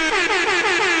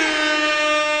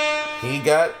 He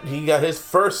got his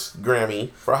first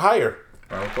Grammy for Higher.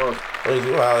 Round of applause.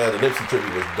 Wow, yeah, the Nipsey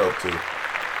tribute was dope too.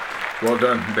 Well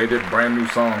done. They did brand new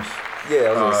songs. Yeah, I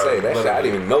was gonna say that shit. I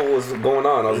didn't even know what was going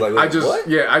on. I was like, what?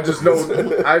 Yeah, I just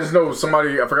know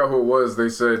somebody. I forgot who it was. They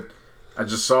said, I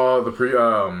just saw the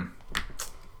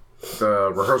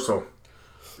rehearsal.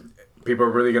 People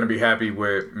are really gonna be happy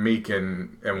with Meek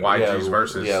and YG's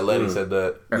verses. Yeah, Lenny said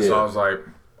that. And so I was like,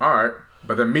 all right.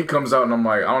 But then Meek comes out and I'm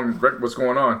like, I don't get what's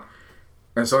going on.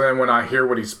 And so then when I hear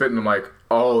what he's spitting, I'm like,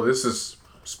 oh, this is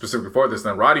specifically for this.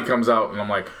 Then Roddy comes out and I'm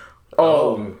like,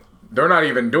 oh. They're not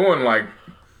even doing like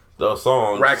those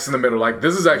songs. Racks in the Middle. Like,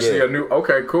 this is actually a new.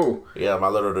 Okay, cool. Yeah, My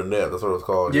Little the Nip. That's what it's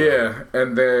called. Yeah,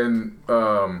 and then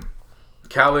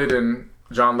Khaled and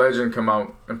John Legend come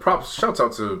out and props. Shout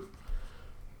out to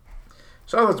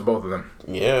both of them.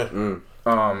 Yeah.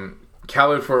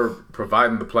 Khaled for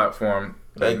providing the platform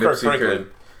that Kirk Nipsey Franklin.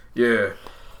 could. Yeah.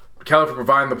 Khaled for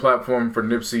providing the platform for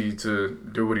Nipsey to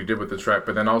do what he did with the track,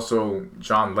 but then also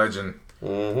John Legend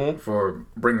for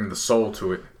bringing the soul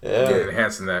to it and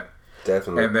enhancing that.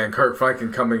 Definitely. And then Kirk Franklin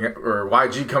or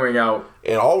YG coming out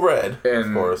in all red, and,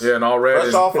 of course. Yeah, in all red.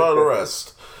 Fresh off of the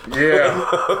rest. Yeah,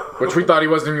 which we thought he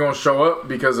wasn't even going to show up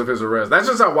because of his arrest. That's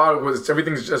just how wild it was.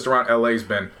 Everything's just around LA's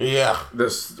been. Yeah.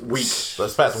 This week.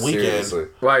 This past weekend. Seriously.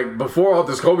 Like, before all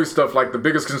this Kobe stuff, like, the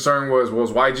biggest concern was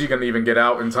YG going to even get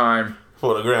out in time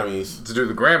for the Grammys. To do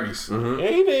the Grammys. Mm-hmm. Yeah,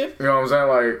 he did. You know what I'm saying?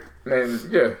 Like,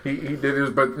 and yeah, he did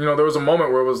his, but, there was a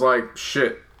moment where it was like,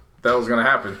 shit, that was going to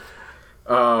happen.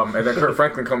 And then Kirk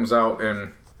Franklin comes out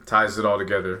and ties it all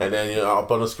together. And then,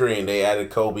 up on the screen, they added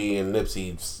Kobe and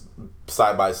Nipsey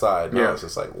side by side. Yeah. It's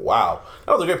just like, wow.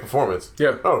 That was a great performance. Yeah.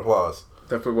 Round of applause.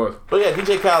 Definitely was. But yeah,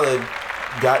 DJ Khaled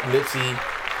got Nipsey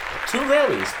 2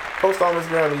 Grammys. Post-office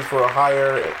Grammys for a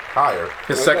higher.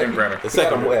 His second Grammy. The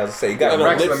second one. I was say, you got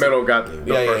Racks in the Middle got the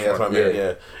first that's one. What I mean,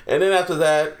 yeah. And then after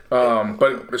that.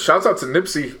 But shouts out to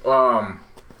Nipsey.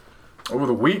 Over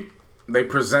the week, they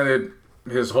presented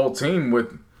his whole team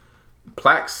with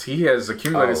plaques. He has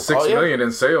accumulated 6 million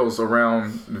in sales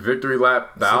around Victory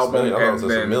Lap, the album, and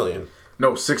then million.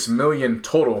 No, 6 million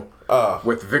total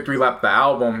with Victory Lap, the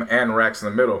album, and Racks in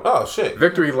the Middle. Oh shit!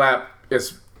 Victory Lap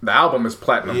the album is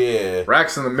platinum. Yeah.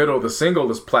 Racks in the Middle, the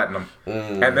single is platinum,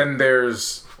 and then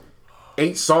there's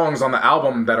 8 songs on the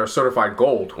album that are certified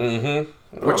gold,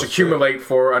 which accumulate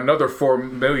for another 4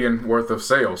 million worth of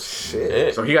sales.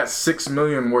 Shit! So he got 6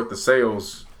 million worth of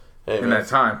sales. In that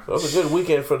time. That was a good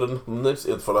weekend for the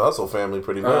Hustle family,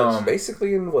 pretty much.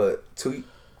 Basically in what,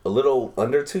 a little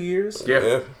under 2 years?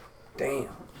 Yeah. Damn.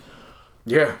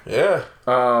 Yeah. Yeah.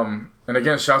 And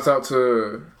again, shouts out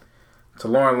to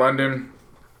Lauren London,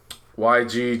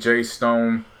 YG, Jay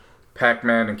Stone,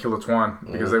 Pac-Man, and Killer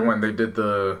Twan because they did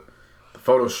the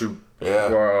photo shoot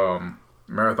for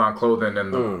Marathon Clothing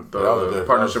and the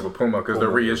partnership with Puma because they're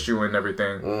reissuing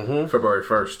everything February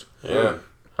 1st. Yeah.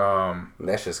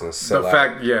 That's just gonna sell the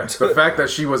fact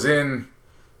that she was in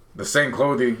the same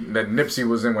clothing that Nipsey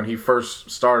was in when he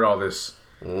first started all this,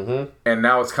 and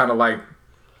now it's kind of like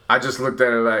I just looked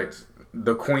at it like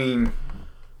the Queen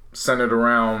centered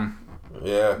around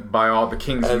by all the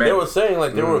King's men. They were saying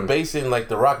like they were basing like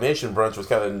the Rock Nation brunch was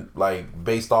kind of like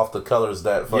based off the colors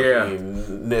that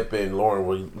fucking Nip and Lauren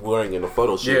were wearing in the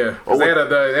photo shoot. Yeah, because they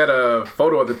had a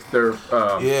photo of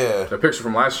their picture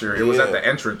from last year. It was at the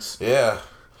entrance. Yeah.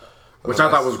 Which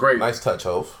I thought was great. Nice touch,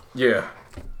 Hov. Yeah.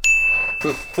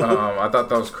 I thought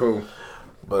that was cool.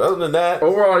 But other than that,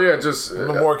 overall, just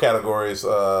more categories.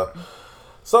 So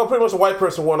pretty much a white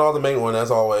person won all the main one as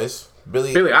always.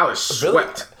 Billie Eilish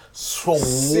swept.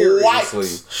 Seriously.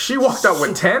 She walked out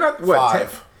with 10. What?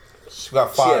 5. She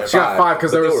got 5. She got 5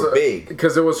 because they were big.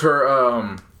 Because it was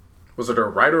her. Was it her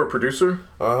writer or producer?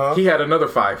 He had another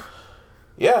 5.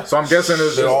 Yeah. So I'm guessing it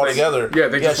was just all together. Yeah,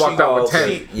 they just walked out with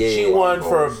 10.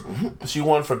 She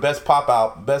won for best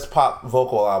pop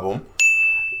vocal album,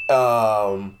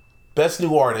 best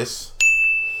new artist,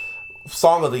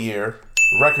 song of the year,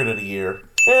 record of the year,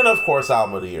 and of course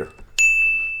album of the year.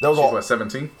 That was all. What,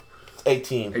 17?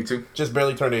 18. 18. Just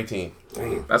barely turned 18.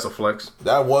 That's a flex.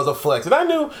 That was a flex, and I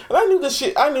knew this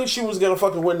shit. I knew she was gonna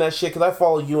fucking win that shit because I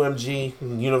follow UMG,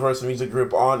 Universal Music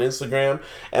Group, on Instagram.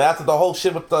 And after the whole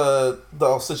shit with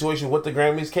the situation with the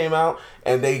Grammys came out,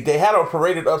 and they had her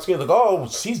paraded up, like, oh,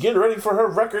 she's getting ready for her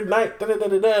record night,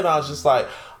 and I was just like,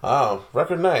 oh,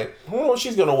 record night. I don't know what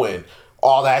she's gonna win.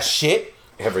 All that shit,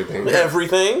 Everything,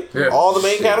 yeah. All the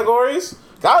main categories.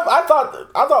 I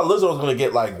thought Lizzo was gonna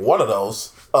get like one of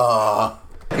those.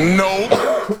 No.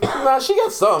 Nah, she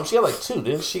got some. She got like 2,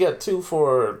 didn't she? Got 2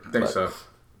 for. I think so.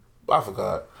 I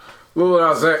forgot. Lil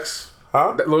Nas X.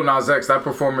 Huh? Lil Nas X. That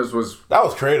performance was. That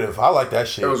was creative. I like that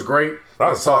shit. It was great.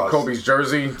 I saw Kobe's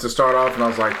jersey to start off, and I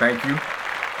was like, "Thank you."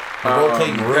 The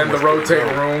rotating room. Then the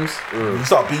rotating rooms. You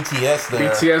saw BTS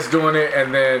there. BTS doing it,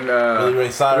 and then Billy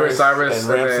Ray Cyrus and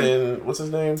Ramsey. then, What's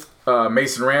his name?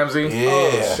 Mason Ramsey.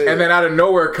 Yeah. And then out of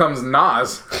nowhere comes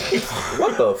Nas.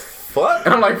 What the fuck?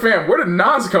 And I'm like, fam, where did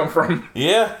Nas come from?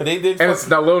 Yeah, they did. And it's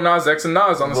now Lil Nas X and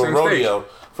Nas on the same rodeo.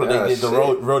 stage. They did the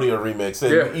rodeo remix.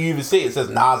 And you even see it says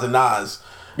Nas and Nas.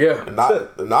 Yeah. And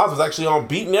Nas was actually on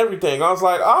beat and everything. I was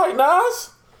like, all right, Nas.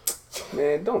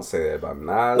 Man, don't say that about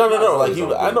Nas. No. Like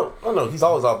I know he's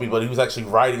always on beat, but he was actually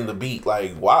writing the beat.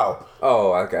 Like, wow.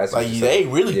 Oh, I guess. Like they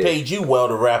really paid you well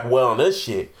to rap well on this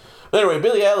shit. But anyway,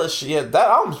 Billie Eilish, yeah, that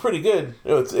album's pretty good.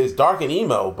 It's dark and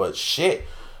emo, but shit.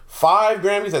 5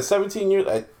 Grammys at 17 years.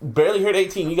 I barely hit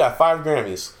 18. You got 5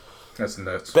 Grammys. That's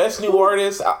nuts. Best new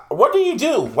artist. What do you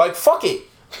do? Like, fuck it.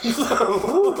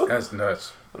 That's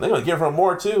nuts. They're gonna give her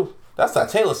more too. That's that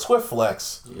Taylor Swift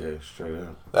flex. Yeah, straight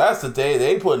up. That's the day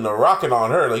they putting the rocket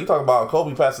on her. Like, you talk about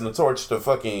Kobe passing the torch to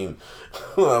fucking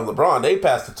LeBron. They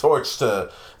passed the torch to,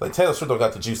 like, Taylor Swift don't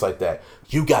got the juice like that.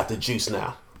 You got the juice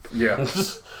now. Yeah.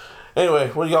 Anyway,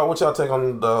 what y'all take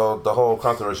on the whole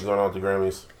controversy going on with the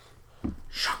Grammys?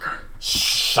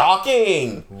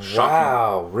 Shocking.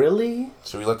 Wow, really?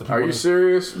 Should we let the people? Are you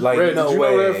serious? Like, Red, no did you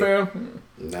way. know that, fam?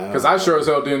 No. Because I sure as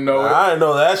hell didn't know it. I didn't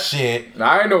know that shit.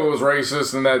 I know it was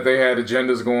racist and that they had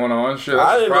agendas going on. Shit, I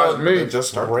that didn't surprised know me. They just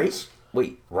start race.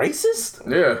 Wait, racist?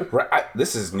 Yeah.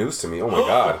 This is news to me. Oh my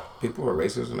god. People are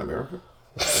racist in America.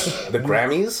 The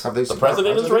Grammys? Have they The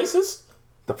president is racist?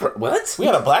 What? We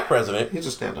had a black president. He's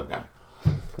a stand-up guy.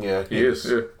 Yeah, He is,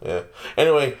 yeah. Yeah.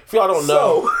 Anyway, if y'all don't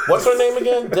know, what's her name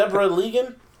again? Deborah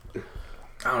Legan?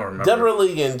 I don't remember. Deborah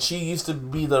Legan, she used to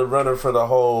be the runner for the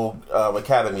whole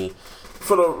academy.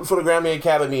 For the Grammy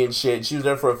Academy and shit. She was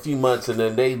there for a few months and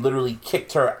then they literally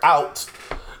kicked her out.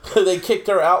 They kicked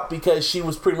her out because she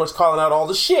was pretty much calling out all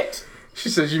the shit. She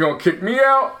says, you gonna kick me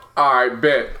out? Alright,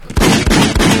 bet.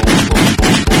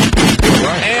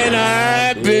 And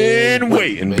I've been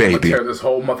waiting, baby. Tear this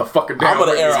whole motherfucker down. I'm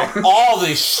gonna air all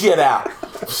this shit out.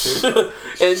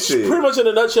 And pretty much in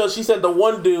a nutshell, she said the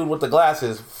one dude with the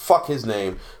glasses, fuck his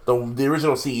name, the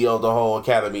original CEO of the whole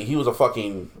academy, he was a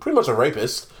fucking, pretty much a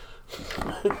rapist.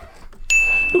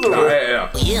 He was a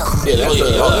rapist. Yeah. The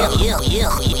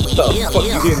fuck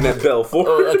you hitting that bell for?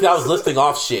 I was listing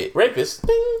off shit. Rapist.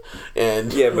 Ding.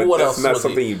 And Yeah, but what that's else not was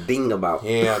something he? you ding about.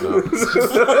 Yeah, I know.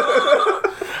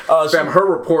 Fam, her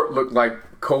report looked like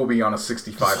Kobe on a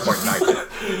 65-point night.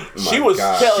 She was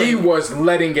telling. She was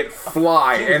letting it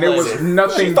fly, and it was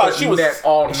nothing but net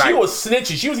all night. She was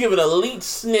snitching. She was giving elite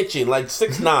snitching, like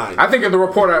 6'9". I think in the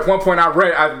report at one point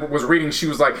I was reading, she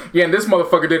was like, yeah, and this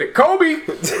motherfucker did it. Kobe!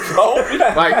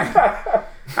 Like,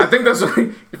 I think that's, correct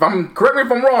me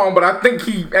if I'm wrong, but I think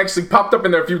he actually popped up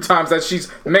in there a few times that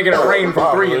she's making it rain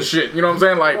from 3 and shit. You know what I'm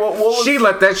saying? Like, she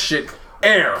let that shit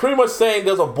air. Pretty much saying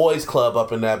there's a boys club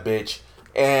up in that bitch.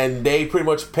 And they pretty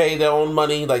much pay their own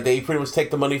money. Like, they pretty much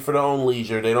take the money for their own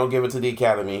leisure. They don't give it to the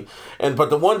academy. But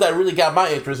the one that really got my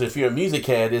interest, if you're a music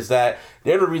head, is that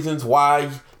they're the reasons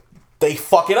why they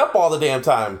fuck it up all the damn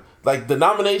time. Like, the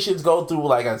nominations go through,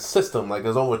 like, a system. Like,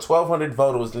 there's over 1,200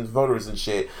 voters and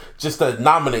shit just to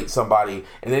nominate somebody.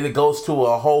 And then it goes to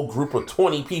a whole group of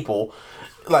 20 people.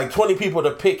 Like, 20 people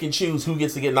to pick and choose who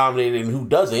gets to get nominated and who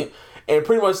doesn't. And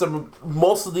pretty much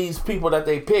most of these people that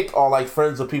they pick are like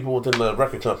friends of people within the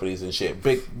record companies and shit.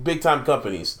 Big time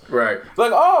companies. Right.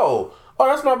 Like, oh,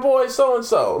 that's my boy so and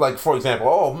so. Like, for example,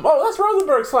 oh, that's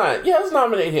Rosenberg's client. Yeah, let's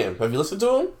nominate him. Have you listened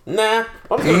to him? Nah.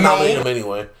 I'm gonna nominate him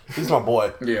anyway. He's my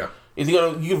boy. Yeah. Is he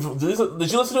gonna? Did you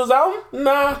listen to his album?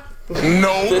 Nah.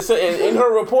 No. In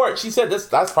her report, she said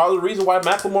that's probably the reason why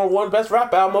Macklemore won Best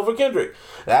Rap Album over Kendrick.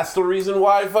 That's the reason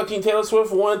why fucking Taylor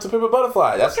Swift won To Pimp a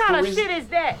Butterfly. That's What kind of shit is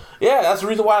that? Yeah, that's the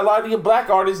reason why a lot of you black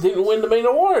artists didn't win the main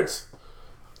awards.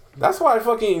 That's why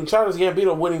fucking Childish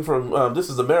Gambino winning from This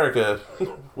Is America.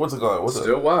 What's it called?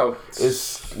 Still wild.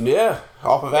 It's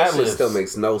off of That ad-libs. shit still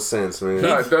makes no sense, man.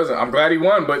 No, it doesn't. I'm glad he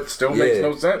won, but still makes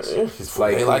no sense.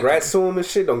 Like, congrats to him and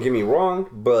shit, don't get me wrong,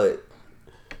 but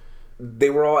they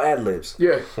were all ad libs.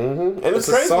 Yeah. And it's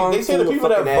a crazy. song They say the full of people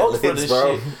that fucking vote for ad-libs, this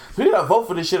bro. shit, people that vote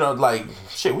for this shit are like,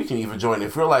 shit, we can even join it.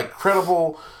 If we're like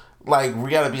credible, like we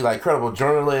gotta be like credible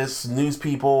journalists, news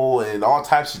people, and all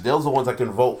types of shit. Those are the ones that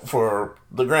can vote for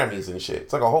the Grammys and shit.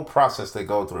 It's like a whole process they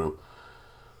go through.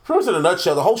 Pretty much in a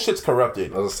nutshell, the whole shit's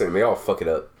corrupted. I was saying they all fuck it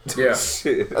up. Yeah.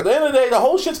 Shit. At the end of the day, the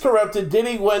whole shit's corrupted.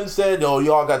 Diddy went and said, "Oh,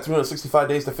 y'all got 365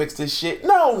 days to fix this shit."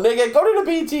 No, nigga, go to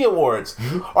the BET Awards.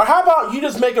 Or how about you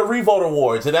just make a Revote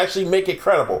Awards and actually make it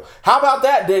credible? How about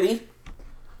that, Diddy?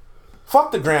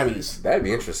 Fuck the Grammys. That'd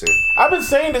be interesting. I've been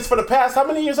saying this for the past, how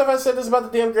many years have I said this about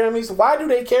the damn Grammys? Why do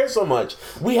they care so much?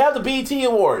 We have the BET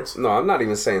Awards. No, I'm not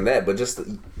even saying that, but just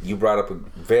you brought up a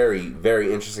very,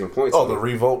 very interesting point. Oh, the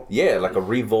Revote? Yeah, like a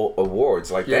Revolt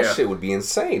Awards. Like, Yeah. that shit would be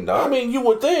insane, dog. I mean, you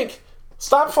would think.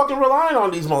 Stop fucking relying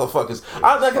on these motherfuckers.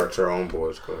 Start your own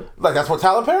boys club. Like, that's what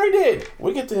Tyler Perry did.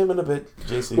 We'll get to him in a bit,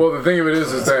 JC. Well, the thing of it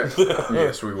is that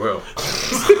yes, we will.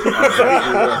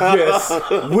 yes,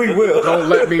 we will. Don't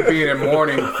let me be in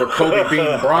mourning for Kobe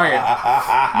Bryant,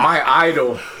 my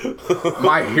idol,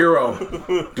 my hero.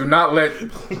 Do not let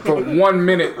for 1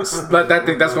 minute let that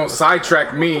thing that's gonna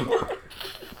sidetrack me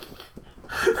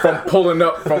from pulling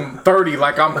up from 30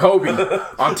 like I'm Kobe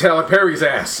on Tyler Perry's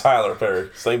ass. Tyler Perry,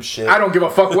 same shit. I don't give a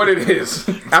fuck what it is.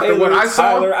 After what I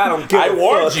saw, Tyler, I don't give I a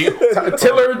warned fuck.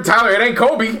 you. Tyler, it ain't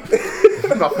Kobe.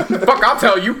 Fuck, I'll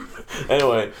tell you.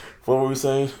 Anyway, what were we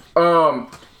saying?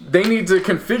 They need to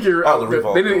configure out. the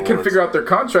Revolt They need to Awards. configure out their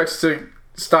contracts to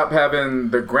stop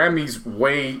having the Grammys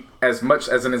weigh as much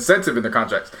as an incentive in the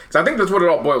contracts. So I think that's what it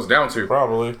all boils down to.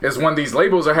 Probably. Is when these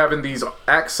labels are having these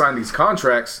acts sign these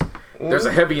contracts, there's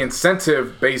a heavy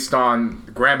incentive based on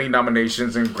Grammy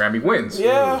nominations and Grammy wins.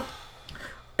 Yeah.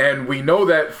 And we know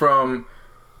that from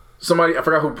somebody, I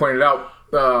forgot who pointed out,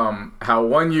 how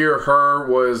 1 year her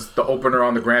was the opener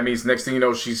on the Grammys. Next thing you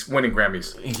know, she's winning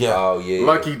Grammys. Yeah. Oh, yeah.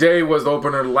 Lucky Day was the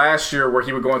opener last year where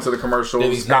he would go into the commercials.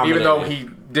 And he's And even though nominated.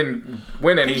 he didn't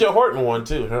win any, PJ Horton won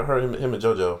too. Him and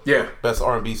JoJo. Yeah. Best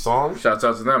R&B song, shouts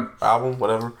out to them. album,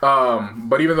 whatever.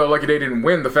 But even though Lucky Day didn't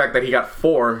win, the fact that he got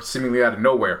 4 seemingly out of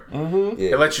nowhere,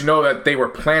 Yeah. it lets you know that they were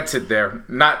planted there.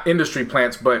 Not industry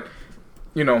plants, but,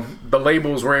 you know, the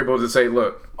labels were able to say,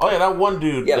 look, Oh yeah, that one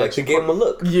dude. Yeah, like to give him a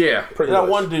look. yeah, Pretty that much.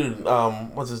 one dude.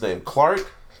 What's his name? Clark.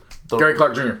 The- Gary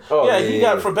Clark Jr. Oh, yeah, he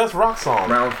got it for best rock song.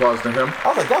 Round of applause to him. I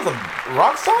was like, that was a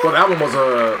rock song. Well, the album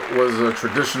was a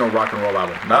traditional rock and roll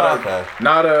album, not Okay.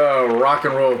 not a rock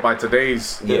and roll by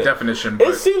today's definition. It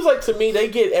But seems like to me they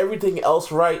get everything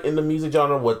else right in the music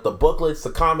genre with the booklets,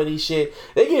 the comedy shit.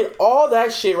 They get all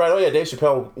that shit right. Oh yeah, Dave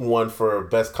Chappelle won for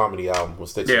best comedy album with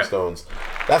Sticks Yeah. and Stones.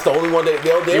 That's the only one they only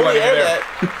wasn't air there.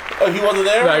 that. Oh, he wasn't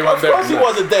there. No, he wasn't of there. course he No.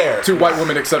 wasn't there. 2 white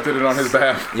women accepted it on his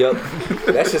behalf, Yep.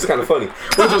 That's just kind of funny.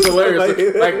 which was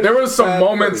hilarious. Like there was some Bad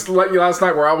moments like last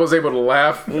night where I was able to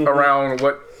laugh around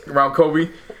Kobe.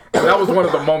 And that was one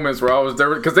of the moments where I was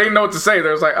there because they didn't know what to say. They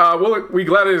was like, well, we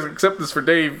glad to accept this for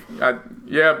Dave.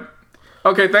 Yeah.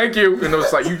 Okay, thank you. And it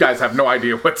was like, you guys have no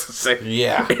idea what to say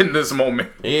Yeah. in this moment.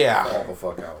 Yeah. All the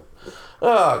fuck out.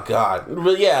 Oh God.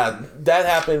 But yeah, that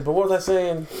happened. But what was I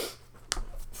saying?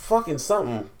 Fucking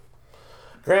something.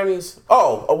 Grammys.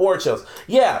 Oh, award shows.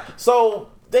 Yeah. So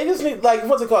they just need, like,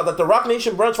 what's it called? Like the Rock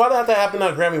Nation brunch. Why did that have to happen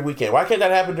on Grammy weekend? Why can't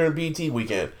that happen during BET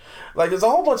weekend? Like, there's a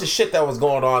whole bunch of shit that was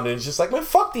going on, and it's just like, man,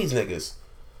 fuck these niggas.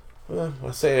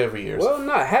 I say it every year. Well,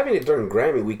 not having it during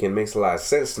Grammy weekend makes a lot of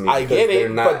sense to me. I because get it, they're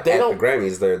not but they at don't- the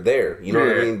Grammys. They're there. You know what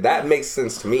I Yeah. mean? That makes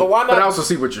sense to me. but why not? But I also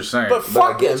see what you're saying. But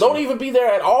fuck I get them. Don't you. even be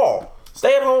there at all.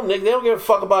 Stay at home, nigga. They don't give a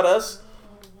fuck about us.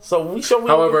 So we show.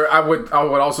 However, I would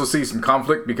also see some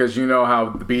conflict because you know how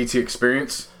the BET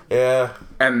experience, Yeah.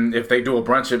 and if they do a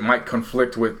brunch, it might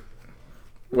conflict with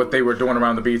what they were doing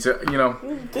around the BET. You know,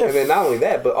 And then not only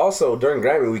that, but also during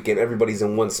Grammy weekend, everybody's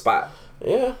in one spot.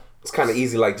 Yeah. It's kind of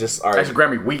easy, like just all right. actually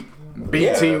Grammy week.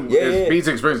 BET Yeah. BET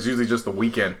experience is usually just the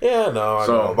weekend. Yeah, no, I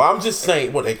So- know. But I'm just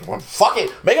saying, what they fuck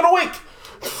it, make it a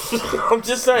week. I'm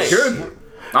just saying. Good.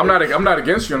 I'm not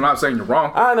against you. I'm not saying you're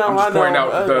wrong. I know. I'm just I know, pointing I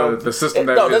out know. the system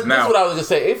that no, is that's now. what I was gonna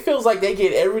say. It feels like they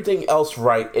get everything else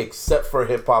right except for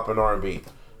hip hop and R&B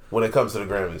when it comes to the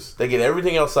Grammys. They get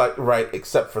everything else right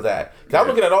except for that. 'Cause I'm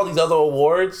looking at all these other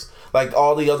awards, like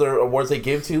all the other awards they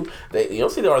give to. You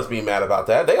don't see the artists being mad about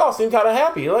that. They all seem kind of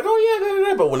happy. They're like, oh yeah, da, da,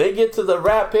 da. But when they get to the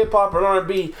rap, hip hop, and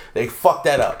R&B, they fuck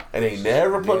that up, and they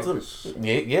never put them.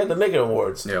 Yeah, the nigga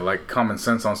awards. Yeah, like common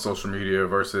sense on social media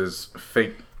versus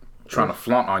fake trying to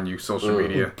flaunt on you social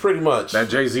media. Pretty much. That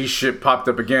Jay-Z shit popped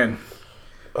up again.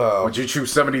 Would you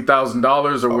choose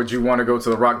 $70,000 or would you want to go to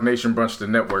the Rock Nation brunch, the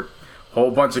network?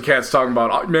 Whole bunch of cats talking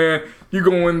about, oh, man, you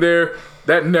go in there,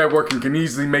 That networking can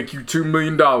easily make you $2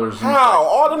 million. How?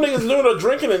 All them niggas doing are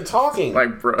drinking and talking.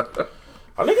 Like, bruh.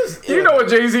 Niggas, You know what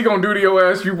Jay-Z gonna do to your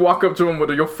ass? You walk up to him with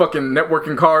your fucking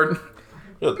networking card.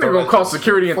 They're gonna call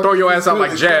security and throw your ass out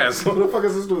like Jazz. What the fuck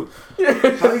is this dude?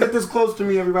 How do you get this close to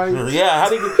me, everybody? Yeah, how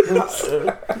do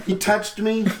you He touched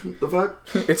me. The fuck?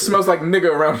 It smells like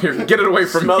nigga around here. Get it away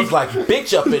from me. smells like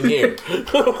bitch up in here.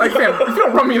 Like, fam, if you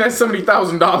don't run me that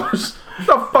 $70,000, what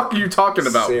the fuck are you talking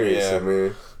about? Seriously, Yeah.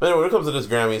 man. But anyway, when it comes to this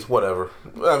Grammys, whatever.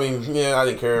 I mean, yeah, I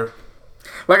didn't care.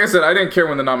 Like I said, I didn't care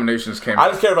when the nominations came out. I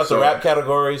just cared about So, the rap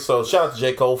category, so shout out to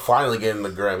J. Cole finally getting the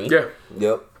Grammy. Yeah.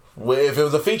 Yep. If it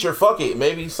was a feature, fuck it.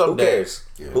 Maybe Who someday. cares?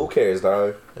 Who cares,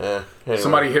 dog? Yeah. Anyway.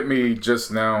 Somebody hit me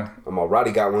just now.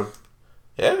 Roddy got one.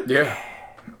 Yeah? Yeah.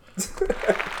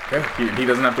 Yeah, he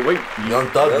doesn't have to wait. Young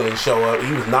Thug didn't show up.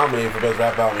 He was nominated for Best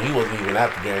Rap Album. He wasn't even at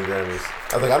the Grammys.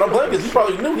 I was like, I don't blame him because he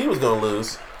probably knew he was going to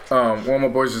lose. One of my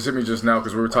boys just hit me just now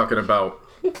because we were talking about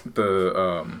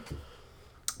the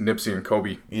Nipsey and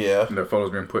Kobe. Yeah. And their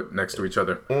photos being put next to each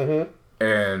other. Mm-hmm.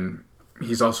 And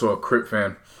he's also a Crit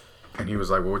fan. And he was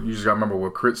like, well, you just gotta remember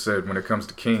what Crit said when it comes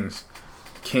to kings.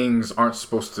 Kings aren't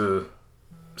supposed to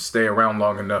stay around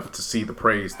long enough to see the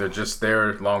praise. They're just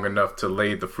there long enough to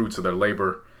lay the fruits of their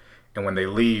labor. And when they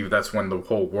leave, that's when the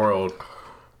whole world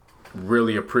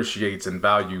really appreciates and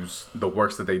values the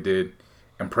works that they did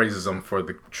and praises them for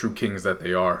the true kings that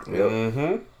they are. Yep.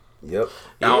 Mm-hmm. Yep.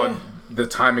 Now, the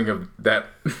timing of that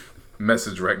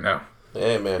message right now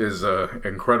is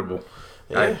incredible.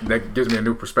 Yeah. That gives me a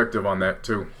new perspective on that,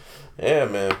 too. Yeah,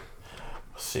 man.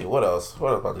 Let's see, what else?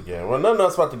 What else about the Grammys? Well, nothing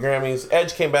else about the Grammys.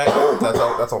 Edge came back.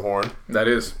 That's a horn. That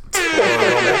is.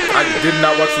 I did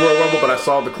not watch the Royal Rumble, but I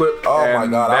saw the clip. Oh my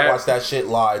god, I watched that shit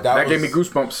live. That gave me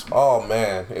goosebumps. Oh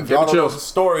man, if y'all don't know the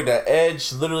story, that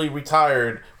Edge literally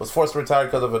was forced to retire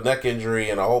because of a neck injury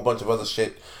and a whole bunch of other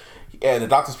shit. And the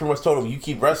doctors pretty much told him, you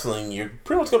keep wrestling, you're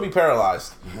pretty much going to be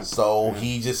paralyzed. So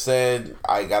he just said,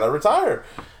 I got to retire.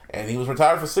 And he was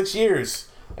retired for 6 years.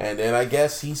 And then I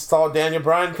guess he saw Daniel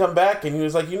Bryan come back and he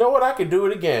was like, you know what, I could do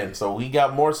it again. So he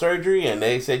got more surgery and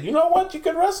they said, you know what, you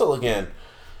can wrestle again.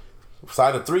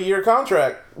 Signed a 3-year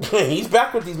contract. He's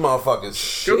back with these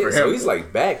motherfuckers. Good for him. So he's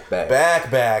like back.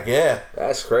 Back, yeah.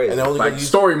 That's crazy. And they only Like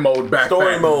story mode back.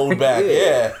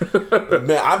 Yeah.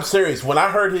 Man, I'm serious. When I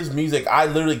heard his music, I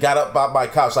literally got up by my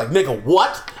couch like, nigga,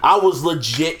 what? I was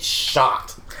legit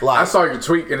shocked. Like, I saw your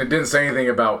tweet and it didn't say anything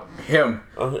about him.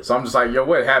 So I'm just like, yo,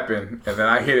 what happened? And then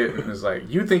I hit it and it's like,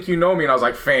 you think you know me? And I was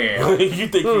like, fam. you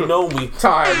think you know me?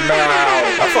 Time now.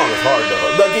 That song is hard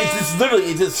though. Like it's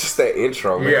literally just that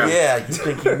intro, man. Yeah, you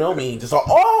think you know me? Just like,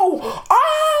 oh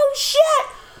shit.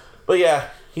 But yeah,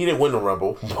 he didn't win the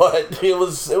Rumble, but it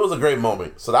was a great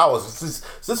moment. So that was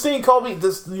just seeing Kobe,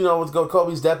 with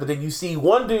Kobe's death, and then you see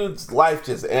one dude's life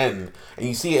just end, and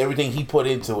you see everything he put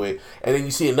into it, and then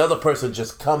you see another person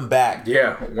just come back.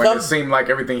 Yeah, when it seemed like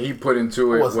everything he put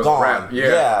into it was gone. crap.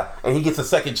 Yeah, and he gets a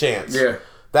second chance. Yeah.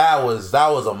 That was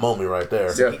a moment right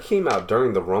there. So he came out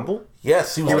during the Rumble?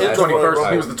 Yes, he was the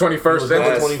 21st. He was the 21st.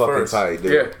 That's fucking tight,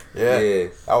 dude. Yeah.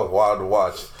 That was wild to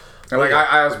watch. And like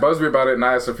I asked Busby about it, and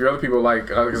I asked a few other people, like,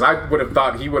 because I would have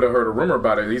thought he would have heard a rumor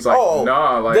about it. He's like,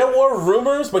 nah, like there were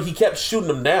rumors, but he kept shooting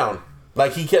them down.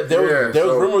 Like he kept there was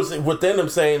rumors within him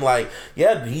saying like,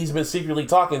 yeah, he's been secretly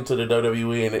talking to the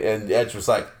WWE, and Edge was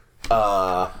like,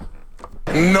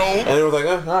 no, and it was like,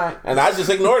 all right, and I just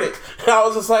ignored it. I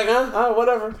was just like,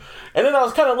 whatever. And then I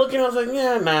was kind of looking. I was like,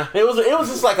 yeah, nah. It was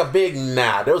just like a big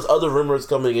nah. There was other rumors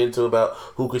coming into about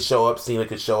who could show up. Cena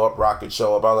could show up. Rock could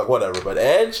show up. I was like, whatever. But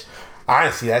Edge, I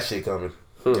didn't see that shit coming.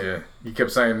 Yeah, he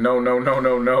kept saying no. And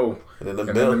then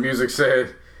the music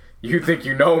said, "You think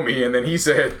you know me?" And then he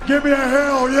said, "Give me a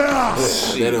hell yeah!"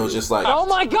 And then it was just like, oh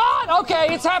my God!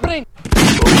 Okay, it's happening.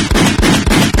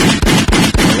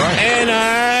 And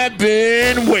I've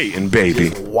been waiting, baby.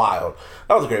 Wild.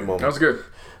 That was a great moment. That was good.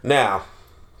 Now,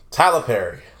 Tyler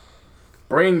Perry.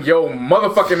 Bring your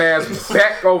motherfucking ass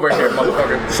back over here,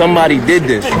 motherfucker. Somebody did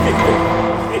this.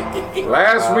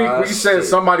 Last week we said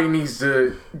somebody needs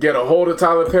to get a hold of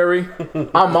Tyler Perry.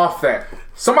 I'm off that.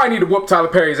 Somebody need to whoop Tyler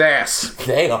Perry's ass.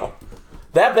 Damn.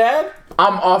 That bad?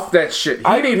 I'm off that shit.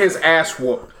 He need his ass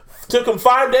whooped. Took him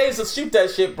 5 days to shoot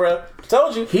that shit, bro.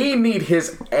 Told you. He need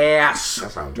his ass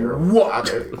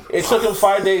whooped. It took him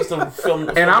 5 days to film.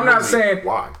 And I'm not saying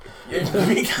why.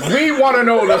 We want to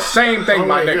know the same thing,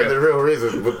 my nigga. The real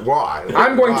reason, but why?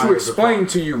 I'm going to explain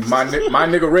to you, my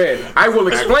nigga Red. I will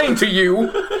explain to you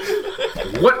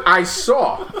what I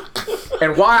saw.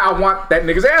 and why I want that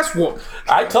nigga's ass whooped.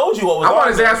 I told you what was I want on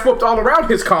his there. ass whooped all around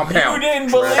his compound. You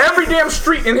didn't believe. Every damn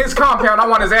street in his compound, I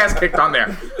want his ass kicked on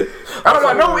there. I don't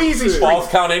want no easy Balls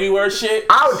streets. count anywhere shit.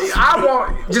 I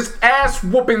want just ass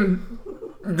whooping.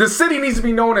 The city needs to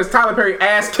be known as Tyler Perry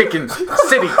ass kicking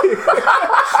city.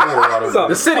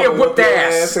 The city of whooped your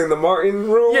ass. in the Martin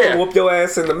room. Yeah. I'll whoop your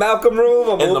ass in the Malcolm room.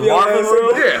 I'm In whoop the your Marvin ass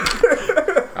room? Yeah.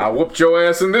 I whooped your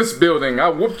ass in this building. I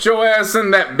whooped your ass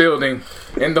in that building.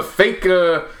 In the fake,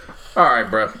 alright,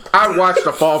 bro. I watched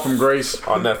The Fall from Grace.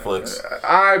 On Netflix.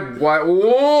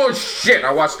 Oh, shit.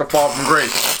 I watched The Fall from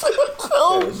Grace.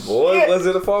 Boy, was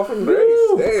it a fall from grace?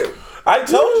 Damn. I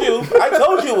told you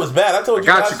it was bad. I told you.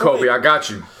 Got you, last Kobe. week. I got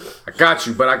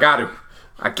you, but I got to.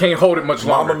 I can't hold it much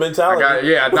longer. Mama mentality.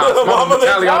 It's mama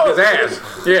mentality off his ass.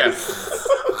 Yeah.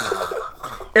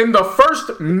 In the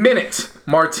first minute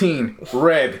Martine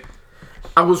read,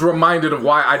 I was reminded of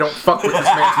why I don't fuck with this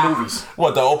man's movies.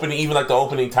 What, the opening, even like the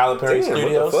opening Tyler Perry Damn,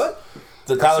 Studios? what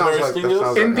The Tyler Perry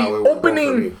Studios? In the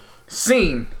opening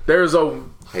scene, there's a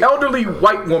elderly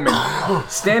white woman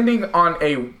standing on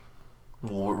the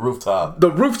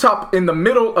rooftop in the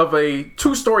middle of a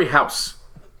 2-story house.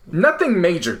 Nothing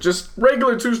major, just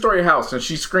regular 2-story house. And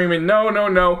she's screaming, no, no,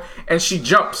 no. And she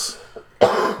jumps.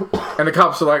 And the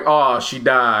cops are like, oh, she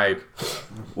died.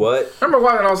 What? I remember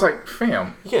watching, I was like,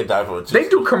 fam. You can't die for it. They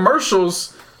do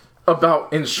commercials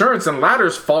about insurance and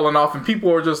ladders falling off, and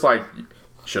people are just like,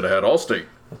 should have had Allstate.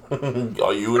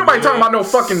 Are you Nobody talking about no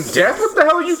fucking death. What the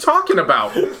hell are you talking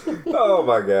about? Oh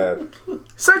my god.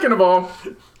 Second of all,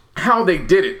 how they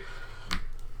did it.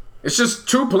 It's just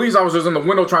 2 police officers in the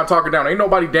window trying to talk her down. Ain't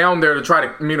nobody down there to try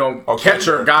to, catch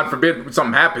her. God forbid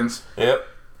something happens. Yep.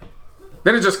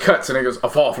 Then it just cuts and it goes, a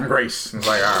fall from grace. It's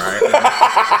like, all right.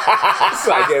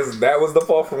 So I guess that was the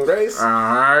fall from grace. All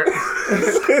right.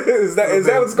 is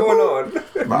that what's going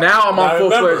on? Now I'm on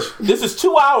Remember, full-fledged. this is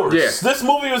 2 hours. Yeah. This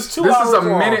movie was 2 This hours is a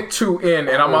long. minute 2 in,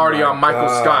 and I'm already on Michael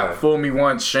God. Scott. Fool me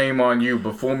once, shame on you,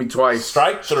 but fool me twice.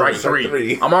 Strike three. Strike 3.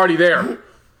 Three. I'm already there.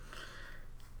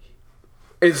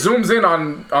 It zooms in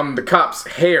on the cop's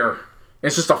hair.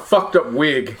 It's just a fucked up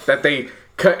wig that they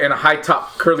cut in a high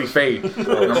top curly fade. And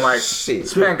I'm like, Shit.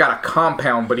 this man got a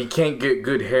compound, but he can't get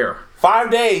good hair. 5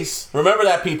 days. Remember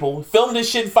that, people. Filmed this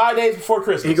shit 5 days before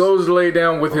Christmas. He goes to lay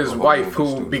down with his wife,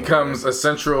 who becomes a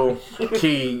central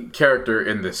key character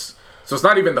in this. So it's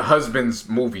not even the husband's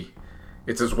movie.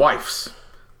 It's his wife's.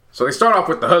 So they start off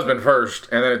with the husband first,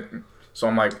 and then so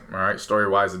I'm like, all right,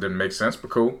 story-wise, it didn't make sense, but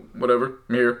cool, whatever.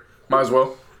 I'm here. Might as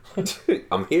well.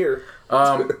 I'm here.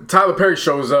 Tyler Perry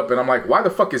shows up, and I'm like, why the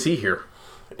fuck is he here?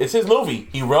 It's his movie.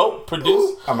 He wrote,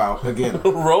 produced, I'm out again.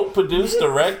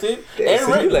 directed, and So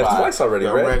you written left by. twice already,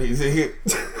 I'm right? ready. He's here.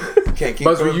 Can't keep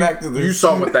Busby, going back to this. you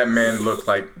saw what that man looked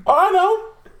like. Oh, I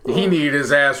know. He needed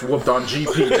his ass whooped on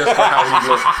GP just for how he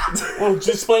looked. Well, just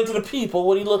explain to the people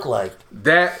what he looked like.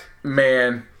 That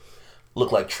man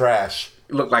Looked like trash.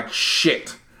 looked like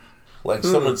shit. Like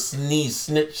someone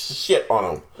snitched shit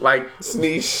on him. Like,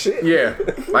 Sneeze shit. yeah,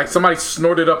 like somebody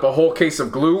snorted up a whole case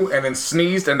of glue and then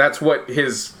sneezed, and that's what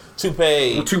his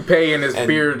toupee and his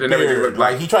beard and everything looked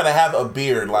like. He tried to have a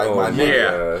beard, like my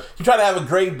nigga. Yeah. He tried to have a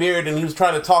gray beard, and he was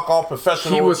trying to talk all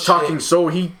professional. He was and talking shit. so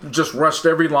he just rushed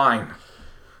every line.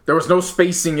 There was no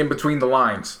spacing in between the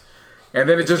lines, and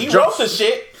then it just He jumps. wrote the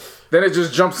shit. Then it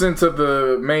just jumps into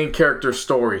the main character's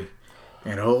story,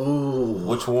 and oh,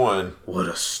 Which one? what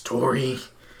a story!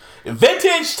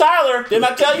 Vintage Tyler. Didn't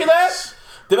I tell you that?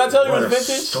 Didn't I tell you it What a was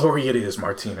vintage? story it is,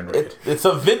 Martine and Red. It's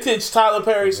a vintage Tyler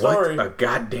Perry story. What a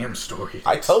goddamn story!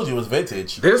 I told you it was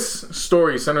vintage. This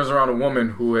story centers around a woman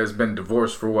who has been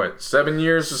divorced for what, 7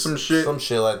 years or some shit. Some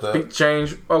shit like that. Big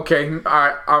change. Okay,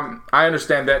 I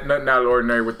understand that. Nothing out of the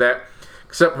ordinary with that.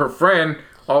 Except her friend,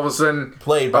 all of a sudden,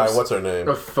 Played by what's her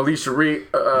name? Felicia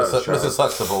Reed. Mrs.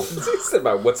 Huxtable. He said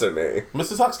about what's her name?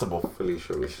 Mrs. Huxtable.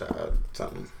 Felicia Rashad,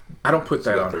 something. I don't put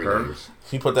that on 3 her. names.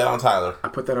 He put that on Tyler. I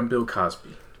put that on Bill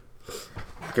Cosby.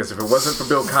 Because if it wasn't for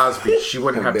Bill Cosby, she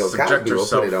wouldn't have to Bill subject Cosby will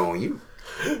herself. put it on you.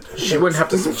 She wouldn't have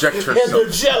to subject And the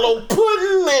herself. Jello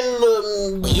pudding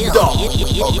and the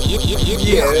dog.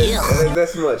 Yeah,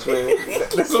 that's much, man.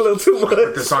 That's a little too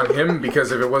much. This on him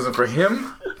because if it wasn't for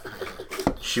him,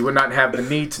 she would not have the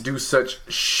need to do such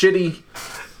shitty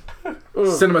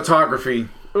cinematography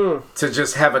to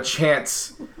just have a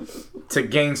chance to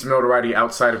gain some notoriety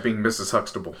outside of being Mrs.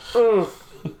 Huxtable.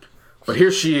 But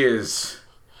here she is.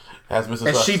 As Mrs.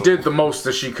 And she Huxtable. did the most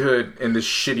that she could in this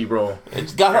shitty role.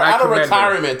 It's got her And I out of commend her.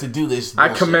 retirement to do this. I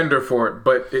bullshit. commend her for it,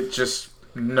 but it just,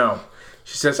 no.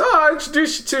 She says, oh, I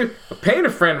introduced you to a painter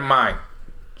friend of mine.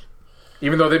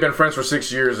 Even though they've been friends for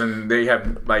 6 years and they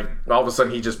have, like, all of a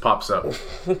sudden he just pops up.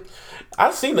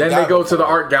 I've seen the Then guy they go to the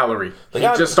before. art gallery. He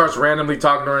guy- just starts randomly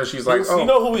talking to her, and she's like, You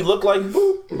know who he looked like?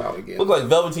 Out again. Look like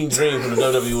Velveteen Dream from the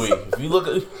WWE. If you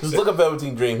just look at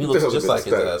Velveteen Dream, he looks just like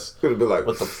his ass. Could have been like,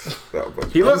 What the?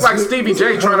 He looks like Stevie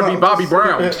J trying to be Bobby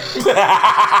Brown. What the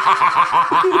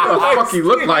fuck he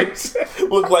looked like?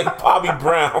 Look like Bobby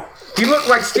Brown. He looked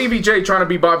like Stevie J trying to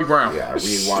be Bobby Brown. Yeah,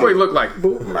 That's what he looked like.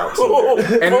 Out.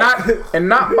 And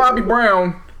not Bobby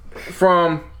Brown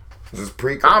from This is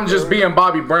pre. I'm Just Being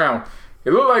Bobby Brown.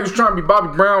 It looked like he was trying to be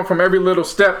Bobby Brown from Every Little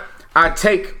Step I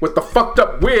Take with the fucked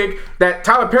up wig that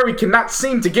Tyler Perry cannot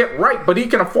seem to get right, but he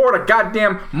can afford a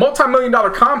goddamn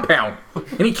multi-million-dollar compound.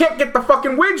 And he can't get the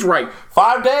fucking wigs right.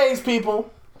 5 days,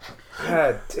 people.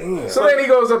 God damn. So then he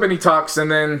goes up and he talks, and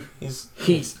then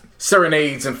he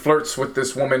serenades and flirts with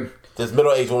this woman. This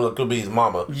middle-aged woman could be his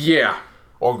mama Yeah.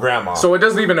 or grandma. So it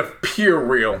doesn't even appear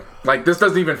real. Like, this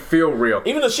doesn't even feel real.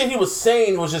 Even the shit he was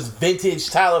saying was just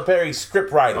vintage Tyler Perry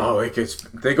script writing. Oh, it gets.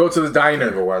 They go to the diner.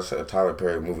 Never watched a Tyler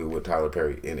Perry movie with Tyler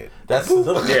Perry in it. That's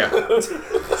Yeah.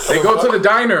 They go to the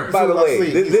diner. By the way,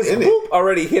 this boop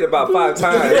already hit about 5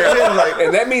 times.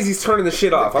 And that means he's turning the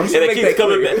shit off. I'm just and gonna it make keeps that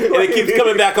coming clear. back. And it keeps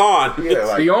coming back on. Yeah,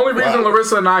 like, The only reason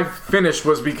Larissa and I finished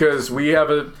was because we have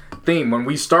a theme. When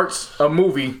we start a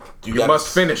movie, you gotta-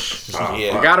 must finish.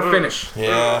 Yeah. You gotta finish.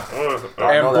 Yeah.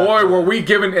 And boy, were we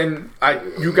given, and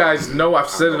you guys know I've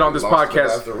said it on this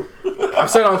podcast. I've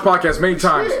said it on this podcast many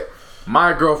times.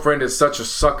 My girlfriend is such a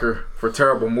sucker for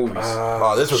terrible movies.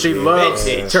 Oh, this was She loves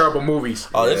vintage. terrible movies.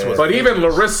 Oh, this was But even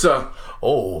Larissa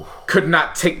Oh. could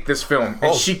not take this film.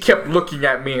 And she kept looking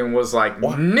at me and was like,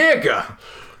 nigga,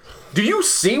 do you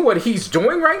see what he's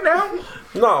doing right now?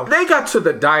 No. They got to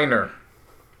the diner.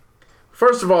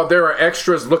 First of all, there are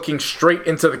extras looking straight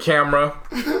into the camera.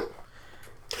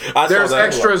 I saw There's that.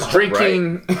 extras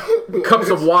drinking cups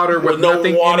of water with no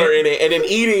nothing water in it. in it, and then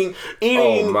eating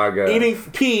Oh my God. eating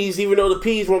peas, even though the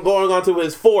peas weren't going onto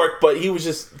his fork, but he was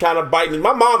just kind of biting.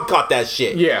 My mom caught that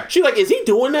shit. Yeah. She's like, "Is he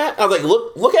doing that?" I was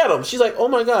like, "Look at him." She's like, "Oh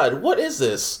my God, what is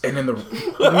this?" And in the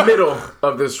middle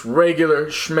of this regular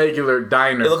schmegular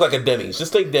diner. It looked like a Denny's.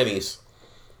 Just think Denny's.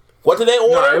 What did they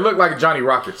No, order? it looked like Johnny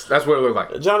Rockets. That's what it looked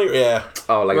like. Johnny, yeah.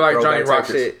 Oh, like, It looked like throwback Johnny type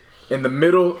Rockets. shit. In the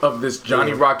middle of this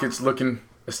Johnny Rockets looking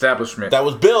establishment, That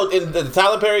was built in the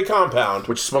Tyler Perry compound.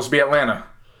 which is supposed to be Atlanta.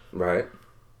 Right.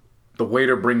 The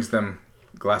waiter brings them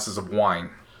glasses of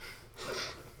wine.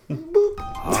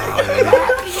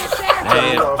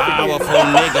 Powerful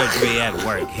niggas be at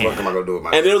work What here. am I gonna do with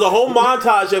my? And there was a whole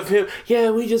montage of him. Yeah,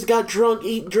 we just got drunk,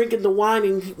 drinking the wine,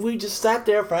 and we just sat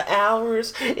there for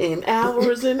hours and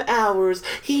hours and hours.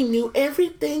 He knew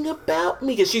everything about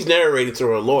me, because she's narrating to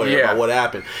her lawyer about what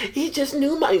happened. He just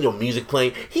knew my, music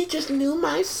playing. He just knew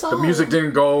my song. The music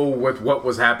didn't go with what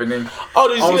was happening. Oh,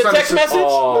 did you All see of a the sudden text it's just-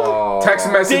 message?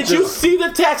 Text message. Did you see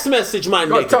the text message, my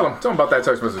nigga? Tell him about that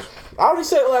text message. I already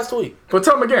said it last week. But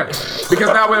tell him again, because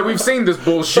now that we've seen this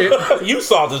bullshit, You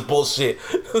saw this bullshit.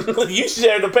 You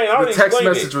shared the pain. I already the text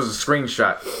explained message it. was a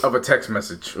screenshot of a text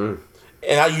message.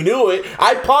 And how you knew it,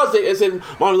 I paused it and said,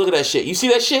 "Mommy, look at that shit. You see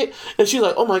that shit?" And she's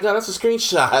like, "Oh my God, that's a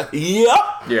screenshot." Yep.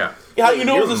 Yeah. How you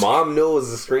know Your it was a mom knew it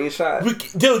was a screenshot?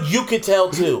 Dude, you could tell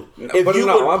too. If But you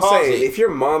no, would I'm pause saying, it. if your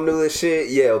mom knew this shit,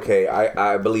 yeah, okay,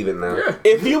 I believe it now. Yeah.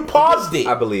 If you paused it,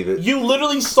 I believe it. You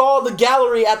literally saw the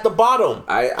gallery at the bottom.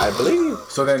 I believe.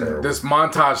 So then this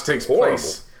montage takes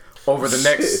place over the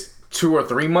next 2 or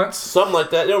 3 months, Something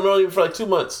like that. They don't really for like 2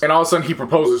 months. and all of a sudden he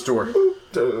proposes to her.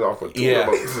 Turn it off with Yeah.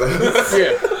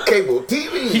 Yeah. Cable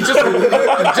TV. He just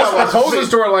proposes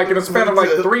to her like in a span of like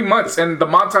 3 months, and the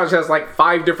montage has like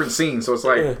 5 different scenes. So it's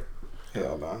like,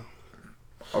 Hell no.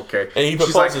 okay. And he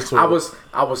She's like, proposes to her.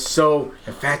 I was so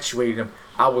infatuated with him.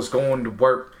 I was going to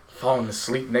work, falling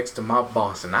asleep next to my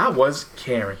boss, and I was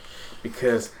caring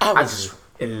because I was- just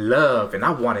in love, and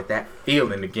I wanted that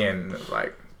feeling again. And it was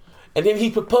like, And then he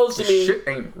proposed to me. shit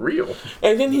ain't real.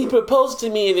 And then he proposed to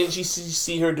me, and then you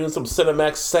see her doing some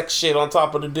Cinemax sex shit on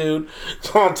top of the dude,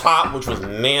 on top, which was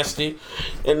nasty.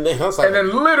 And then I was like, And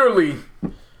then literally,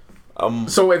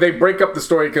 so they break up the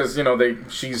story because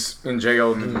she's in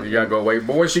jail and you gotta go away.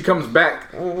 But when she comes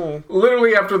back,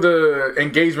 literally after the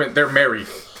engagement, they're married.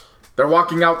 They're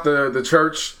walking out the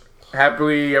church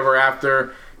happily ever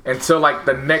after until like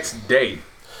the next day.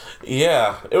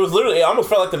 yeah, it was literally. It almost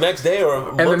felt like the next day, or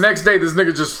And the next day, this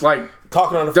nigga just like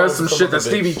talking on the phone does some with shit that other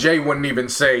Stevie bitch. J wouldn't even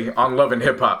say on Love and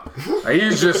Hip Hop. Like,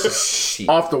 he's just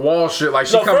off the wall shit. Like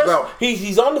she No, comes first, out.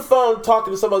 he's on the phone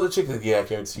talking to some other chick. Like, yeah, I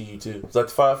can't see you too. It's like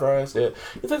the Five Fries. Yeah.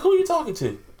 He's like, who are you talking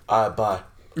to? Bye.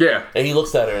 Yeah. And he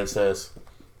looks at her and says,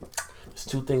 "There's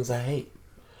 2 things I hate.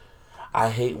 I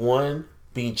hate one,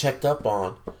 being checked up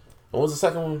on. And what was the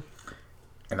second one?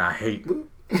 And I hate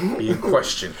Being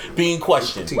questioned. Being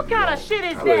questioned. What kind of shit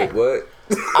is Wait, that? what?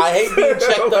 I hate being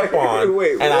checked up on,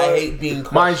 Wait, and I what? hate being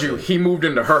questioned. Mind you, he moved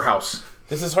into her house.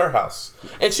 This is her house.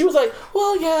 And she was like,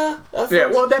 well, yeah. Yeah,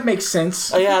 well, that makes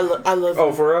sense. Oh, yeah, I love Oh,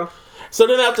 you. for real? So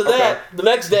then after that, the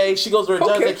next day, she goes to her judge,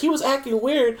 Okay. like, he was acting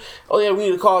weird. Oh, yeah, we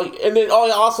need to call you. And then,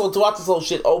 also, throughout this whole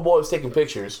shit, old boy was taking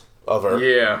pictures of her.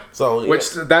 Yeah. So,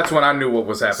 Which, that's when I knew what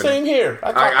was happening. Same here.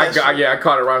 I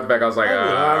caught it right off the back. I was like, I don't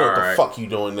know what the alright. fuck you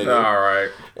doing, nigga. Alright.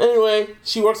 Anyway,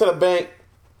 she works at a bank.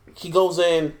 He goes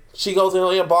in. She goes in.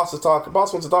 Oh, yeah, boss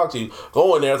wants to talk to you.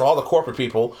 Go in there. It's all the corporate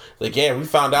people. Like, yeah, we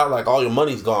found out, like, all your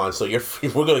money's gone, so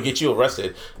we're going to get you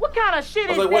arrested. What kind of shit I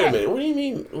was is like, wait a that? minute. What do you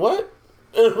mean? What?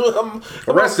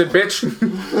 Arrested, bitch.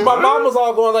 My mom was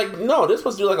all going like, no, they're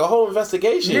supposed to do like a whole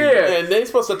investigation. Yeah. And they're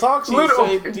supposed to talk to you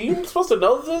and say, do you supposed to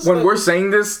know this? When Like, we're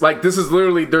saying this, like, this is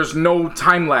literally, there's no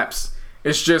time lapse.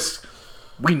 It's just,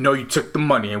 we know you took the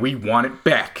money and we want it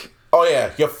back. oh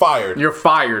yeah, you're fired. You're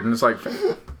fired. And it's like,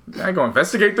 I ain't gonna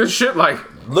investigate this shit. Like,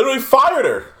 Literally fired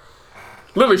her.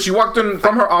 literally, she walked in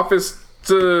from her office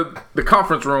to the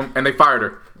conference room and they fired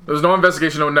her. There was no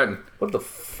investigation, no nothing. What the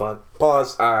fuck?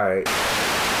 Pause. Alright.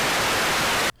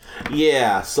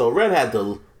 Yeah, so Red had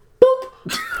to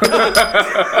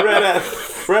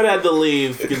Red had to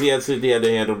leave because he had to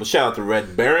handle. But shout out to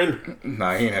Red Baron.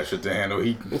 Nah, he ain't had shit to handle.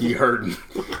 He hurt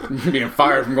being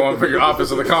fired from going from your office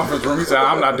to the conference room. He said,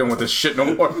 I'm not doing with this shit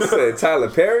no more. He said Tyler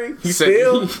Perry? He said-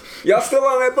 Still? Y'all still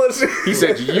on that bullshit? He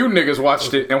said, you niggas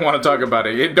watched it and want to talk about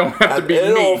it. It don't have to be It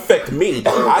don't me. affect me.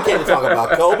 I can't talk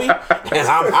about Kobe, and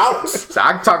I'm out. So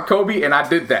I talked Kobe and I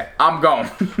did that. I'm gone.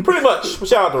 Pretty much. But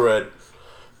shout out to Red.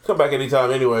 Come back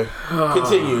anytime. Anyway,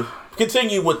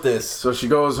 continue with this. So she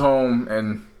goes home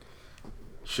and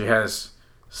she has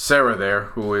Sarah there,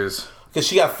 who is Because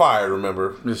she got fired,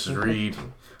 remember? Mrs. Reed.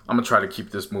 I'm gonna try to keep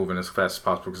this moving as fast as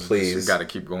possible because Please. it's got to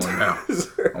keep going now.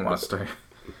 I want to stay.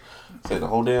 Say the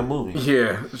whole damn movie.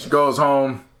 Yeah, she goes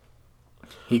home.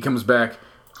 He comes back.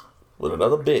 With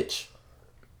another bitch.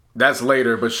 That's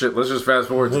later, but shit, let's just fast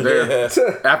forward to there.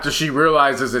 Yeah. After she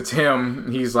realizes it's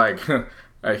him, he's like,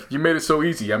 hey, you made it so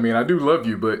easy. I mean, I do love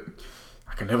you, but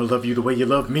I can never love you the way you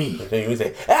love me. Then we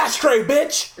say, ashtray,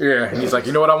 bitch! Yeah, and he's like,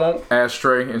 you know what I want?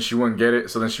 Ashtray. And she wouldn't get it,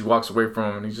 so then she walks away from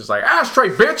him, and he's just like, ashtray,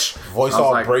 bitch! Voice I was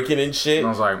all like, breaking and shit. And I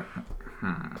was like,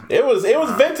 It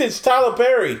was vintage Tyler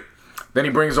Perry. then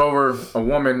he brings over a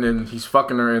woman, and he's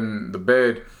fucking her in the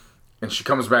bed, and she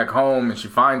comes back home, and she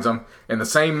finds him. In the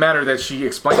same manner that she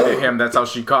explained to him, that's how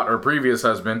she caught her previous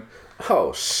husband.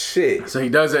 Oh, shit. So he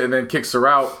does it and then kicks her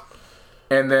out.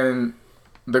 And then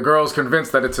the girl's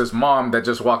convinced that it's his mom that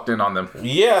just walked in on them.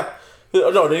 Yeah.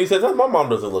 No, then he says, my mom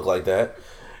doesn't look like that.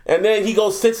 And then he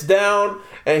goes, sits down,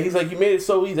 and he's like, you made it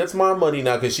so easy. That's my money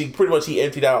now. Because he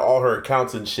emptied out all her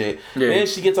accounts and shit. Yeah. And then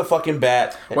she gets a fucking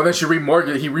bat. Well, then he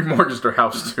remortgaged her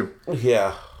house too.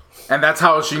 Yeah. And that's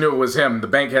how she knew it was him. The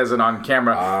bank has it on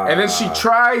camera. And then she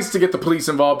tries to get the police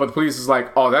involved, but the police is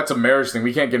like, oh, that's a marriage thing.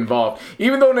 We can't get involved.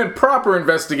 Even though in a proper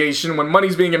investigation, when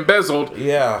money's being embezzled,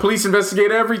 Yeah. police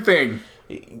investigate everything.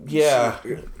 Yeah.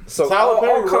 So Tyler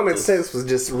Perry all wrote common this. sense was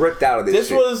just ripped out of this This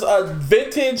shit. was a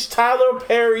vintage Tyler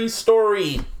Perry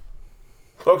story.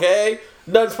 Okay?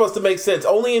 Nothing's supposed to make sense.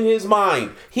 Only in his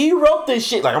mind. He wrote this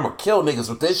shit. Like, I'm gonna kill niggas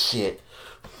with this shit.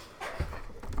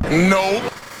 No.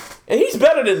 And he's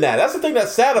better than that. That's the thing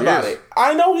that's sad about Yes. it.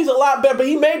 I know he's a lot better, but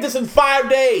he made this in 5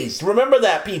 days. Remember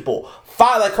that, people.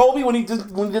 5, like Kobe when he did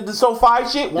the SoFi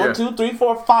shit. 1, Yeah. 2, 3,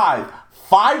 4, 5.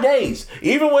 5 days.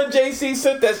 Even when JC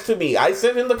sent that to me, I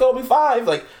sent him the Kobe 5.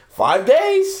 Like 5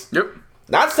 days. Yep.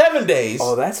 Not 7 days.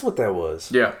 Oh, that's what that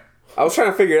was. Yeah. I was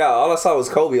trying to figure it out. All I saw was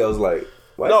Kobe. I was like,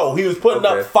 what? No, he was putting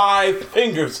Okay. up 5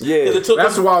 fingers. Yeah. 'Cause it took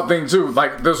That's him- the wild thing too.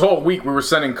 Like this whole week, we were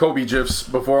sending Kobe gifs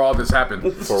before all this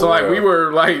happened. So like real. we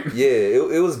were like, Yeah,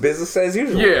 it was business as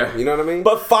usual. Yeah. You know what I mean?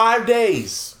 But 5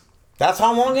 days. That's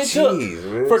how long it took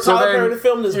man. for so Tyler then, Perry to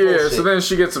film this bullshit. So then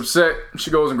she gets upset. She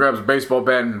goes and grabs a baseball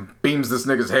bat and beams this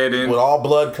nigga's head in. With all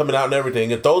blood coming out and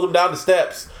everything, and throws him down the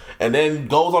steps, and then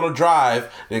goes on a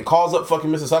drive, and calls up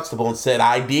fucking Mrs. Huxtable and said,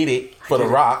 I did it for The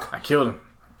Rock. I killed him.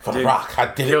 For The Rock. I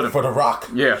did Killed it him. for The Rock.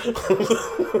 Yeah.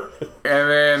 And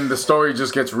then the story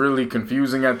just gets really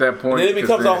confusing at that point. Then it 'cause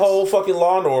becomes then a whole fucking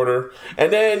Law and Order.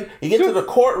 And then you get to the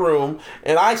courtroom,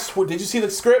 and I swear, did you see the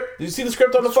script? Did you see the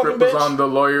script on the fucking script bench? was on the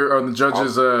lawyer or the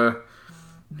judge's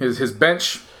his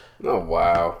bench. Oh,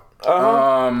 wow.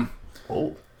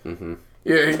 Oh.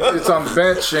 Yeah, it's on the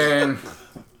bench and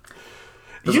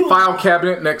there's a file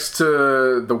cabinet next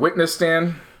to the witness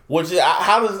stand. Which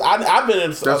how does I've been in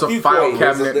There's a a few file courts.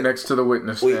 cabinet next to the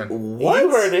witness stand. What? You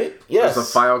heard it? Yes. There's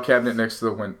a file cabinet next to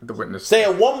the witness Say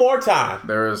stand. it one more time.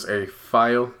 There is a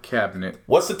file cabinet.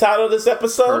 What's the title of this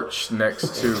episode? Perched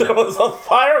next to. There was a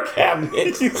fire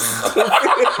cabinet.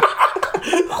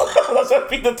 Let's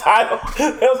repeat the title.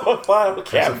 There's a file There's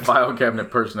a cabinet. file cabinet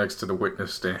perched next to the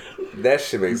witness stand. That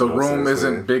shit makes The no room sense,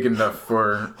 isn't man. big enough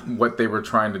for what they were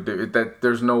trying to do.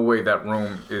 There's no way that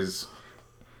room is.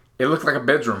 It looked like a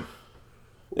bedroom.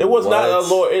 It was not a What?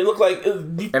 lord. It looked like.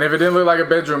 And if it didn't look like a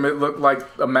bedroom, it looked like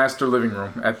a master living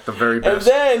room at the very best.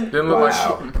 then- didn't look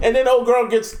Wow. like. And then old girl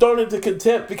gets thrown into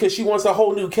contempt because she wants a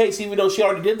whole new case, even though she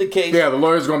already did the case. Yeah, the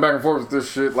lawyer's going back and forth with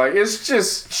this shit. Like it's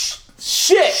just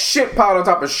Shit. piled on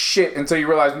top of shit until you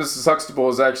realize Mrs. Huxtable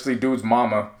is actually dude's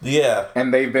mama, Yeah.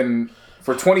 and they've been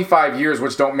for 25 years,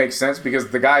 which don't make sense because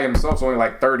the guy himself's only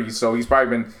like 30, so he's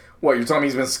probably been. What, you're telling me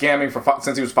he's been scamming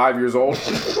since he was 5 years old?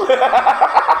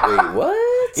 Wait,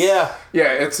 what? Yeah.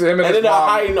 Yeah, it's him and And his then they're mom.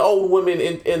 hiding old women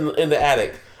in the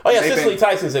attic. Oh yeah, They've Cicely been-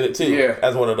 Tyson's in it too. Yeah.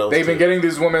 As one of those. They've been two. getting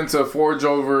these women to forge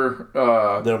over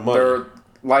Their money. their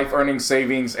life earning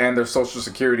savings and their social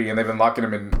security, and they've been locking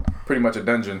them in pretty much a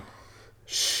dungeon.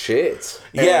 Shit.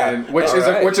 Yeah. And, which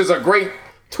Alright. is a great.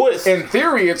 twist. In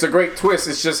theory, it's a great twist.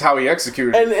 It's just how he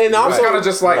executed it. And also- it's kind of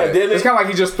just like Right. Then it's it- kind of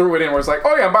like he just threw it in, where it's like,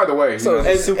 oh yeah, by the way, So you know.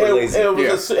 it's super lazy. it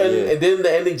was Yeah. and then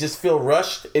the ending just feel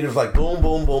rushed. It was like boom,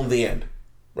 boom, boom, the end.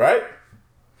 Right?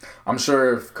 I'm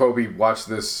sure if Kobe watched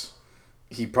this,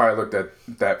 he probably looked at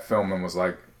that film and was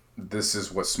like, this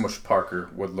is what Smush Parker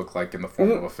would look like in the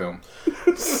form of a film.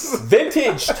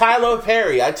 Vintage Tyler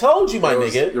Perry. I told you, my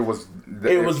nigga.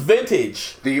 It was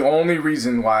vintage. The only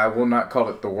reason why I will not call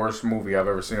it the worst movie I've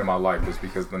ever seen in my life is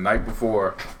because the night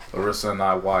before, Larissa and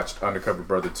I watched Undercover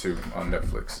Brother 2 on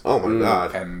Netflix. Oh my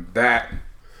god. And that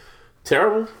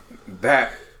Terrible?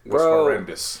 was Bro.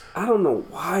 horrendous. I don't know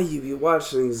why you be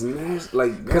watching these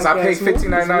Because I pay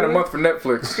 $15.99 a month for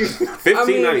Netflix.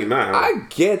 $15.99. I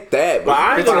get that, but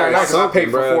I ain't $15.99 gonna because I paid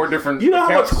for bro. 4 different You know how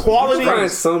much accounts. quality find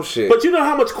some shit. But you know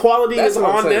how much quality That's is what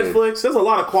I'm on saying. Netflix? There's a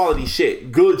lot of quality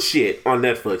shit. Good shit on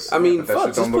Netflix. I mean, but that fuck,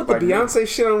 shit just don't put the look like me. Beyonce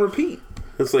shit on repeat.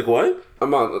 It's like what?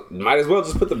 Might as well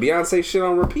just put the Beyonce shit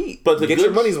on repeat. But the get good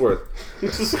your money's worth.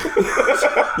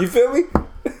 You feel me?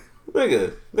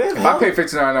 Nigga. Man, If I pay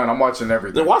 $15.99, I'm watching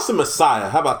everything. then watch The Messiah.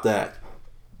 How about that?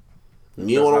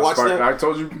 You want to watch that? I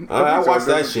told you. I watched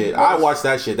that shit. I watched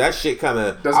that shit. That shit kind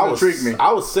of Doesn't intrigue me.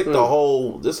 I was sick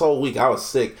this whole week. I was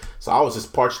sick, so I was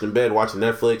just parched in bed watching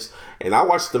Netflix, and I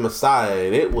watched The Messiah,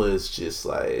 and it was just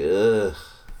like, ugh.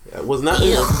 It was not.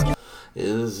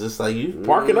 It was just like you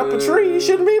barking up a tree. You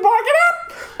shouldn't be barking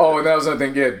up. Oh, and that was another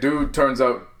thing. Yeah, dude, turns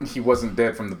out he wasn't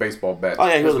dead from the baseball bat. Oh,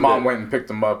 yeah, he his wasn't mom dead. went and picked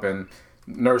him up and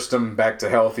nursed him back to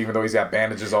health, even though he's got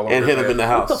bandages all over And his hit him head. in the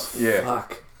house. Yeah.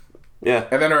 Fuck. Yeah.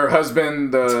 And then her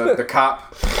husband, the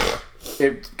cop,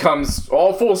 it comes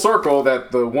all full circle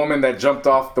that the woman that jumped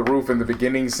off the roof in the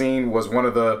beginning scene was one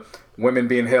of the women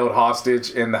being held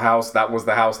hostage in the house. That was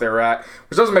the house they were at,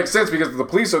 which doesn't make sense because if the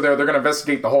police are there, they're going to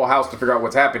investigate the whole house to figure out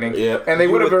what's happening. Yep. And they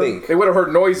You would have would think. they would have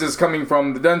heard noises coming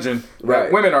from the dungeon. Right.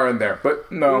 That women are in there,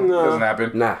 but no, it doesn't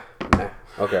happen. Nah.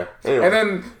 Okay. Anyway, And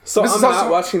then So I'm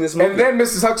not watching this movie. And then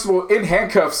Mrs. Huxtable in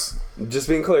handcuffs Just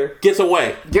being clear. gets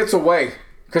away. gets away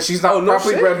because she's not Oh, no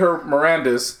properly shit? read her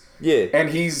Mirandas. Yeah. And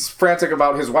he's frantic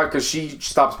about his wife because she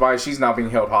stops by. She's now being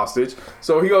held hostage.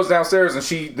 So he goes downstairs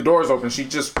and the door's open. She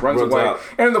just runs away. out.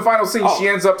 And in the final scene, Oh. she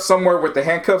ends up somewhere with the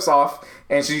handcuffs off,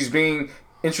 and she's being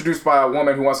introduced by a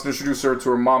woman who wants to introduce her to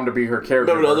her mom to be her caregiver.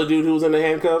 Remember the other dude who was in the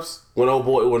handcuffs? When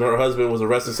her husband was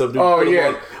arresting some dude. Oh, put him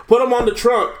yeah. put him on the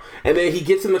trunk, and then he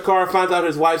gets in the car, finds out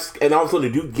his wife's, and all of a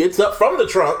sudden the dude gets up from the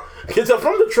trunk,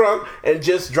 and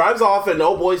just drives off, and the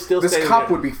old boy's still This standing cop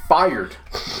there. would be fired.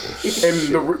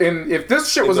 and if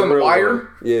this shit was The on The real Wire, world.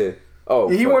 Yeah. Oh.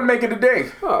 he fuck. wouldn't make it a day.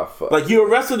 Oh fuck. Like, you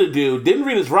arrested a dude, didn't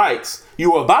read his rights,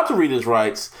 you were about to read his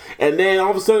rights, and then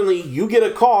all of a sudden you get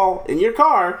a call in your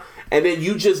car, and then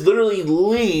you just literally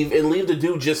leave the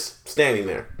dude just standing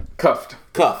there. Cuffed.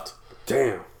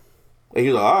 Damn. And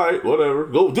you're like, alright, whatever.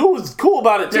 Dude was cool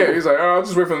about it too. Yeah, he's like, oh, I'll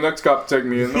just wait for the next cop to take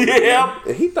me in. Yeah.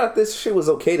 And he thought this shit was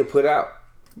okay to put out.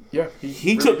 Yeah, He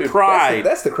really took did. pride.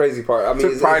 That's the crazy part. I mean,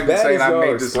 Took as pride in bad saying as I y'all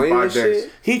made this in explaining 5 this days.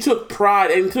 shit, He took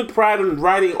pride in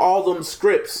writing all them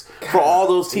scripts for all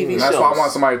those TV That's shows. why I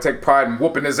want somebody to take pride in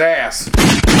whooping his ass.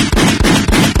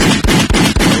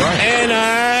 And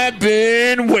I've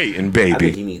been waiting, I think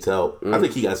baby. he needs help. I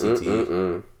think he got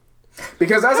CTE.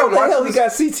 Because as How I'm the hell watching he this,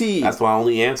 got CTE? That's my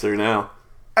only answer now.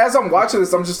 as I'm watching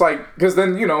this, I'm just like, because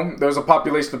then there's a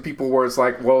population of people where it's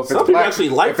like, well, if Some it's people black, actually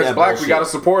like if it's that black, bullshit. we gotta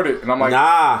support it. And I'm like,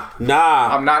 Nah.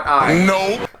 I'm not I.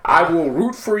 No. I will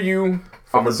root for you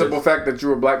off the simple fact that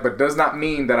you are black, but does not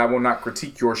mean that I will not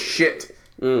critique your shit.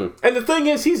 And the thing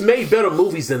is, he's made better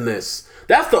movies than this.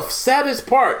 That's the saddest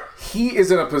part. He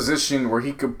is in a position where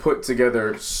he could put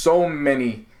together so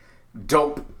many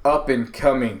dope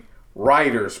up-and-coming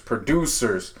writers,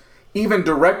 producers, even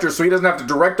directors, so he doesn't have to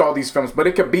direct all these films, but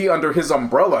it could be under his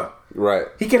umbrella. Right.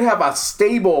 He could have a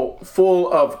stable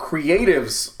full of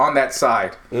creatives on that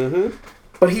side. Mm-hmm.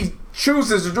 But he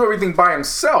chooses to do everything by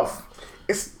himself.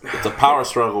 It's a power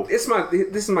struggle. This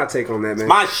is my take on that, man.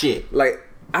 My shit. Like,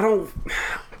 I don't...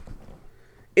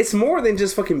 It's more than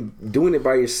just fucking doing it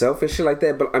by yourself and shit like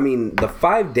that. But I mean, the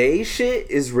 5 days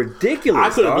shit is ridiculous. I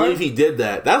couldn't believe he did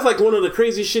that. That's like one of the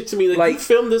craziest shit to me. Like you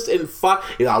filmed this in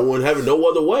 5. I wouldn't have it no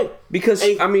other way. Because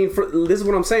I mean, this is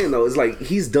what I'm saying though. It's like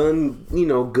he's done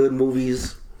good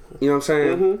movies. You know what I'm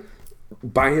saying? Mm-hmm.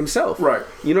 By himself, right?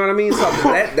 You know what I mean? So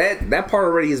that part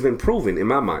already has been proven in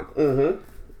my mind. Mm-hmm.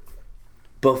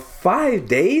 But 5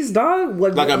 days, dog?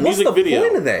 Like a music video. What's the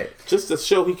point of that? Just to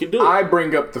show he can do it. I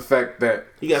bring up the fact that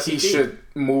he should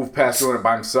move past doing it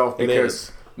by himself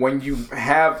because when you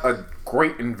have a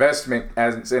great investment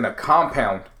as in a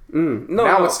compound,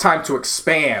 now it's time to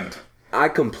expand. I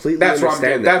completely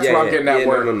understand that. That's what I'm getting at.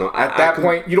 No. At that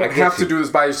point, you don't have to do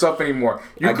this by yourself anymore.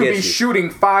 You could be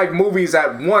shooting 5 movies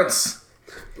at once.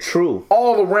 True.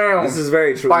 All around. This is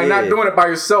very true. By not doing it by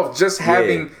yourself, just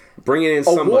having bringing in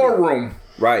a war room.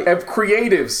 Right. Of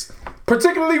creatives,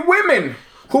 particularly women,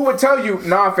 who would tell you,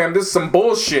 nah, fam, this is some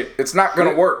bullshit. It's not going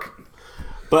to work.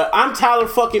 But I'm Tyler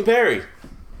fucking Perry.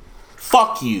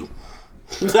 Fuck you.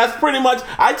 That's pretty much,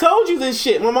 I told you this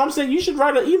shit. My mom said you should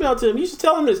write an email to him. You should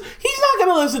tell him this. He's not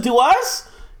going to listen to us.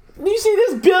 You see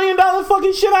this $1 billion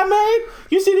fucking shit I made?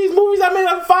 You see these movies I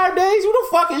made in 5 days? Who the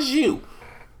fuck is you?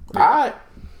 All right.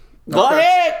 Go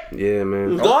ahead. Yeah,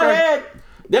 man. Go ahead.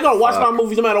 They're going to watch my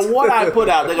movies no matter what I put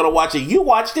out. They're going to watch it. You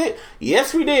watched it.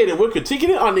 Yes, we did. And we're critiquing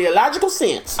it on the illogical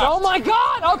sense. Oh, my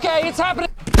God. Okay, it's happening.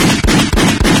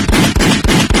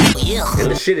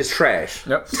 And the shit is trash.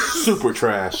 Yep. Super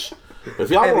trash. If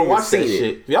y'all want to watch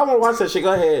that shit,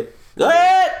 go ahead. Go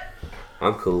ahead.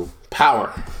 I'm cool.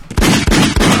 Power.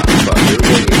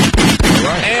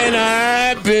 And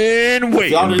I've been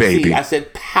waiting, baby. I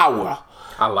said power.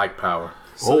 I like Power.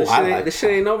 So this shit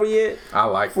ain't over yet? I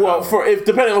like Power. Well,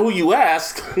 depending on who you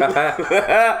ask.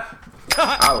 I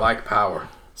like Power.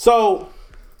 So,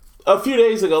 a few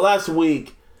days ago, last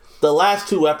week, the last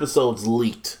 2 episodes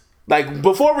leaked. Like,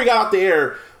 before we got out the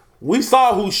air, we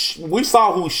saw who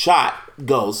shot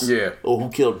Ghost. Yeah. Or who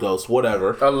killed Ghost,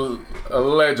 whatever.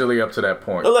 Allegedly up to that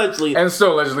point. Allegedly. And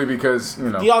still allegedly because,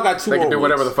 y'all got 2 they more can do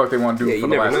whatever weeks. the fuck they want to do for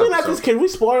the last episode. Can we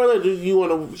spoil it,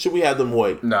 or should we have them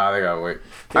wait? Nah, they gotta wait.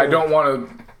 I don't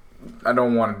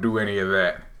want to do any of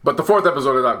that. But the 4th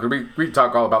episode is out, because we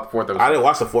talk all about the 4th episode. I didn't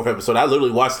watch the 4th episode. I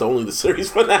literally watched only the series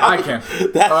for now. I can.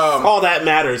 That's all that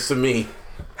matters to me.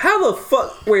 How the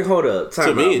fuck? Wait, hold up. Time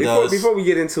to me, before we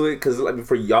get into it, because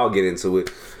before y'all get into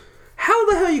it, how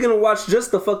the hell are you gonna watch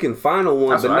just the fucking final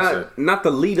one, but not the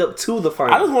lead up to the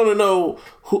final? I just want to know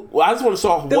I just want to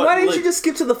saw. Then why didn't you just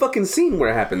skip to the fucking scene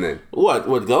where it happened then? What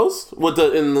Ghost?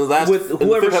 In the last with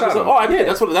whoever shot him? Oh, I did.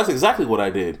 Yeah. That's exactly what I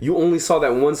did. You only saw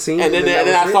that one scene, and then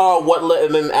I saw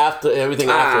and then after everything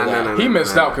after that. He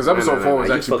missed out because episode 4 was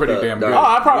actually pretty damn good. Oh,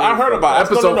 I heard about it.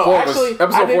 Episode 4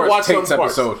 is Tate's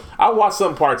episode. I watched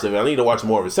some parts of it. I need to watch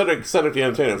more of it. Cedric the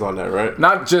Entertainer's on that, right?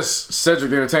 Not just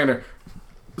Cedric the Entertainer.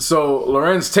 So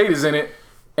Lorenz Tate is in it,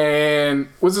 and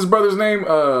what's his brother's name?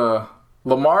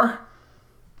 Lamar.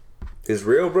 His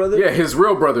real brother? Yeah, his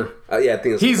real brother. Yeah, I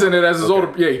think he's in it as his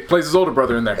older. Yeah, he plays his older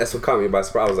brother in there. That's what caught me by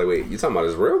surprise. I was like, wait, you talking about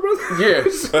his real brother? Yeah.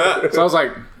 So I was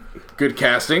like, good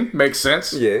casting, makes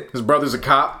sense. Yeah. His brother's a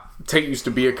cop. Tate used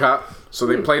to be a cop, so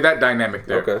they play that dynamic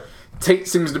there. Okay. Tate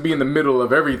seems to be in the middle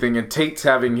of everything, and Tate's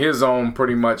having his own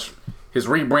pretty much his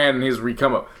rebrand and his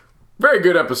recome up. Very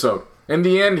good episode. In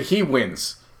the end, he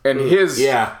wins. And his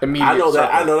immediate I know that.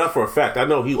 circle. I know that for a fact.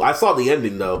 I saw the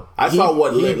ending though.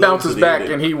 He bounces back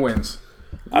and he wins.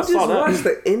 I just watched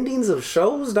the endings of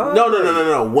shows, dog.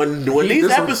 No. When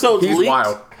these episodes he's leaked,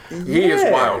 wild. He is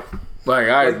wild.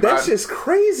 Like that's just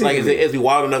crazy. Like is he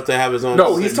wild enough to have his own?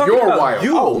 No, he's talking about wild.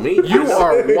 You. Oh, me. You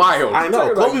are wild. I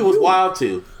know. Kobe was wild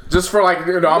too. Just for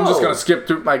I'm just gonna skip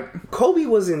through Kobe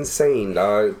was insane,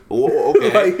 dog. Oh,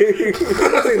 okay. He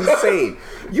was insane.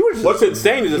 You were just what's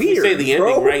insane is if you say the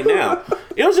ending right now.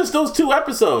 It was just those 2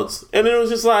 episodes, and it was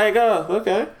just like,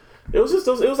 okay. It was just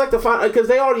those. It was like the final because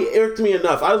they already irked me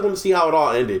enough. I just want to see how it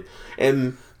all ended,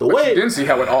 and The But way you didn't see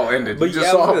how it all ended. But You just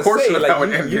yeah, saw a portion of how it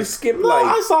you ended. skipped no, like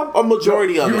I saw a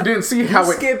majority of You it. didn't see how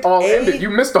it skipped all A ended.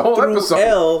 You missed the whole through episode.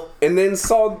 L and then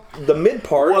saw the mid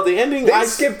part. Well, the ending. Then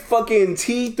skipped fucking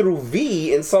T through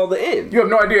V and saw the end. You have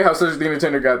no idea how Cedric the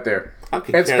Entertainer got there.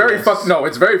 It's care very less.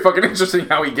 it's very fucking interesting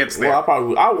how he gets there.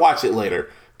 Well, I'll watch it later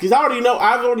because I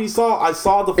already saw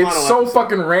the final. It's so episode.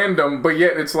 fucking random, but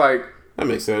yet it's like That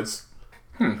makes sense.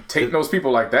 take those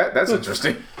people like that. That's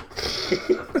interesting.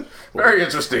 Very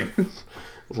interesting.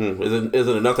 Is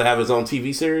it enough to have his own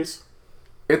TV series?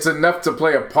 It's enough to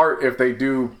play a part if they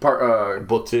do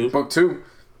Book 2. Book 2.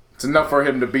 It's enough for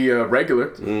him to be a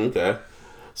regular. Okay.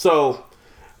 So,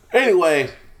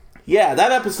 anyway, yeah,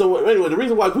 that episode. Anyway, the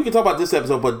reason why we can talk about this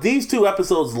episode, but these 2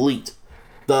 episodes leaked,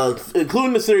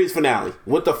 including the series finale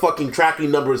with the fucking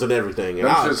tracking numbers and everything. And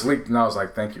It was just leaked, and I was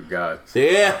like, "Thank you, God." I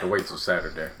yeah, have to wait till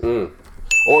Saturday.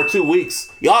 or 2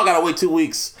 weeks. Y'all gotta wait 2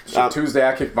 weeks. Tuesday,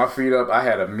 I kicked my feet up. I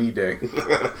had a me day.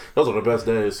 Those are the best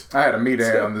days. I had a me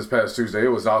day on this past Tuesday. It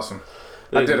was awesome.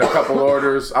 I did a couple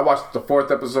orders. I watched the 4th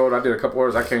episode. I did a couple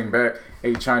orders. I came back,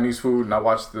 ate Chinese food, and I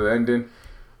watched the ending.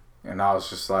 And I was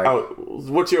just like,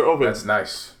 what's your open? "That's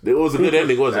nice. It was a good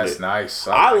ending, wasn't That's it? nice.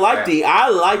 I like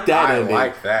that ending. I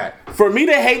like that." For me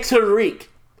to hate Tariq,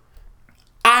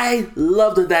 I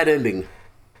loved that ending.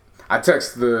 I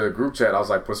texted the group chat. I was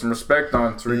like, "Put some respect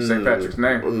on Tariq St. Patrick's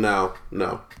name." No.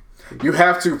 You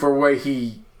have to for way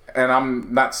he. And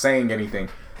I'm not saying anything,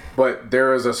 but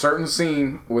there is a certain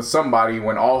scene with somebody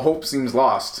when all hope seems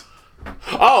lost.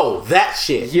 Oh, that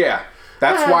shit. Yeah.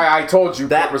 That's why I told you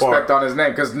That put respect part. on his name,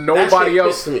 because nobody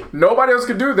else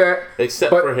could do that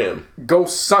Except but for him.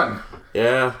 Ghost's son,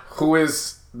 Yeah. who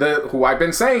I've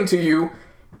been saying to you,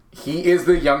 he is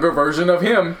the younger version of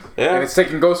him, Yeah. and it's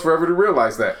taken Ghost forever to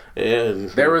realize that.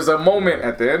 And There is a moment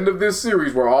at the end of this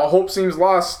series where all hope seems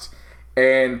lost,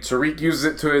 and Tariq uses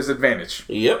it to his advantage,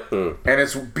 yep. and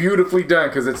it's beautifully done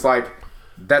because it's like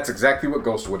that's exactly what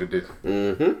Ghost would have did.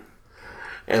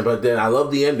 But then I love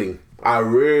the ending. I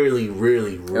really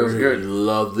good.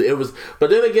 loved it. It was, but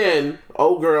then again,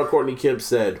 old girl Courtney Kemp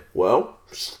said, "Well,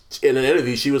 in an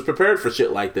interview, she was prepared for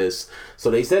shit like this." So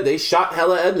they said they shot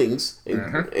hella endings,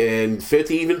 and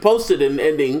 50 even posted an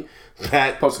ending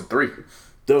that Posted 3.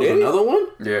 there was another one.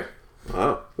 Yeah.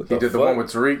 Oh, He did the one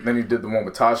with Tariq, then he did the one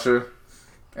with Tasha,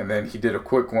 and then he did a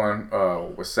quick one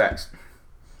with Sax,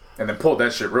 and then pulled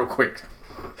that shit real quick.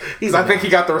 I think he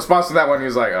got the response to that one. He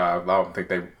was like, "I don't think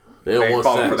they don't want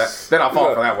falling for that. Sax. They're not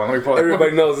falling for that one. Let me pull that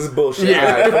Everybody one." knows this bullshit.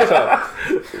 Yeah.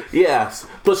 Yeah,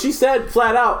 but she said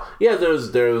flat out, yeah,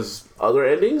 there's other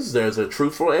endings, there's a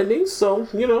truthful ending, so,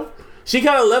 she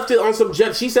kind of left it on some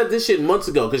Jedi. She said this shit months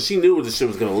ago because she knew this shit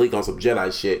was going to leak on some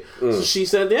Jedi shit. So she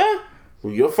said, yeah,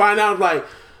 you'll find out,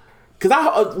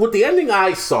 because with the ending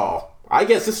I saw, I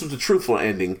guess this was the truthful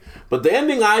ending, but the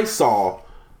ending I saw,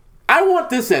 I want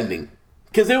this ending,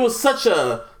 because it was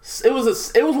it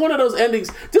was one of those endings.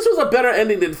 This was a better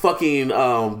ending than fucking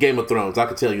Game of Thrones. I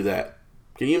can tell you that.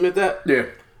 Can you admit that? Yeah.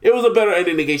 It was a better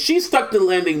ending than Game. She stuck the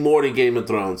landing more than Game of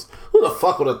Thrones. Who the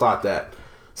fuck would have thought that?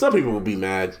 Some people would be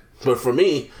mad, but for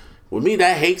me,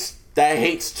 that hates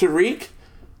Tariq.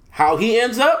 How he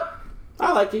ends up,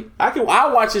 I like it.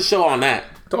 I'll watch his show on that.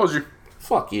 Told you.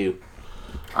 Fuck you.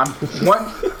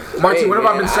 Marty, what have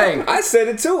I been saying? I said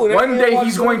it too. One day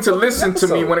he's going to listen to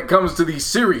me when it comes to these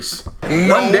series.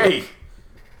 One day.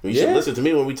 You should listen to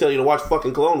me when we tell you to watch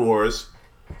fucking Clone Wars.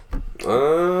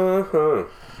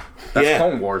 That's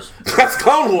Clone Wars. That's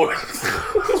Clone Wars.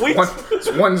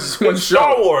 It's one show.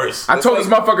 Star Wars. I told this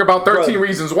motherfucker about 13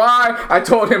 reasons why. I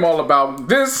told him all about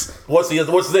this. What's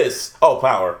this? Oh,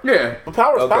 power. Yeah. But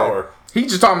power's power. He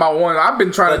just talking about one. I've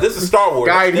been trying to this is Star Wars.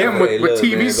 guide him with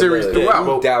TV series throughout.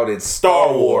 You doubted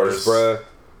Star Wars, bruh.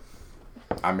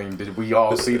 I mean, did we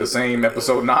all see the same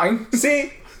episode 9?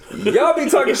 See? Y'all be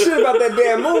talking shit about that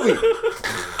damn movie.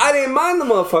 I didn't mind the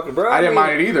motherfucker, bro. I didn't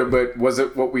mind it either, but was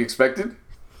it what we expected?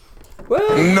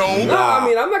 Well, no. I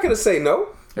mean, I'm not gonna say no.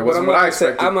 It wasn't what I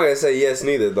expected. I'm not gonna say yes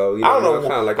neither, though. I don't know.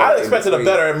 Kinda like I expected a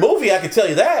better movie. I can tell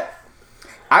you that.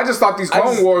 I just thought these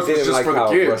Clone Wars was just for the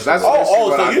kids. That's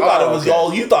so you thought it was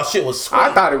you thought shit was sweet.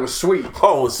 I thought it was sweet.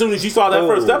 Oh, as soon as you saw that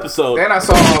first episode, then my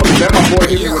boy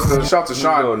hit me with the shout to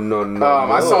Sean. No.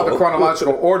 I saw the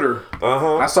chronological order.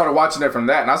 I started watching it from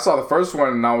that, and I saw the first one,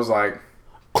 and I was like,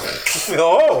 this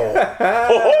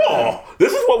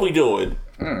is what we doing.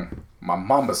 My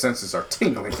mamba senses are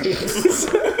tingling.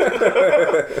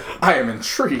 I am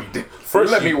intrigued.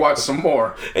 First, let me watch some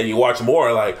more. And you watch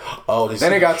more, like,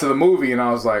 Then it got to the movie, and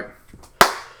I was like,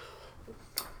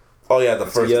 Oh yeah, the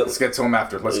first. Let's get to him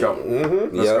after. Let's go.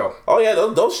 Mm-hmm. Let's go. Oh yeah,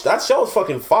 that show is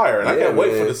fucking fire, and I can't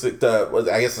wait for this.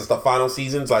 I guess it's the final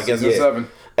season, so I guess Season 7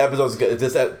 episodes.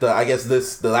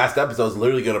 The last episode is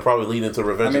literally going to probably lead into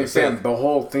Revenge. I mean, Sam, the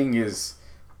whole thing is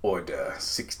Order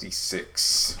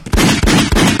 66.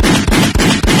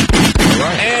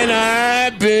 And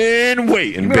I've been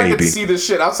waiting, I get to baby. see this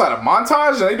shit outside of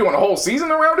montage, and they doing a whole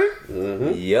season around it.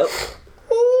 Mm-hmm. Yep.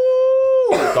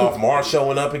 Ooh, Dolph Mars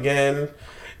showing up again.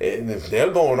 And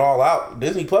they're going all out.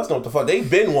 Disney Plus know what the fuck. They've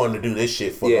been wanting to do this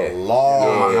shit for a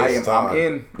long time. I'm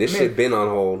in. This shit been on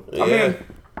hold. Yeah.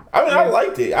 I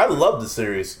liked it. I loved the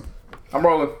series. I'm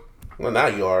rolling. Well, now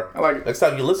you are. I like it. Next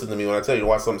time you listen to me when I tell you to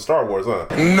watch some Star Wars, huh?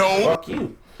 No. Fuck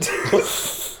you.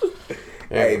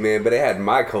 Hey man, but they had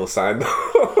my cosign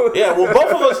though. Yeah, well,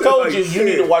 both of us told you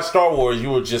need to watch Star Wars.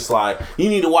 You were just like, you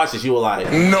need to watch this. You were like,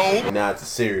 no. Nah, it's a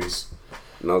series.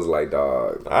 And I was like,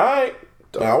 dog. All right.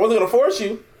 Now, I wasn't gonna force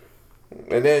you.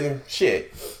 And then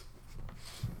shit.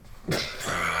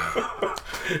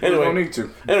 Anyway, don't need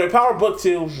to. Anyway, Power Book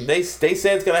 2. They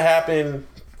said it's gonna happen.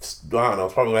 I don't know.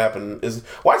 It's probably gonna happen.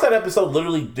 Watch that episode.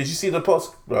 Literally, did you see the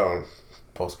post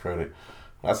credit?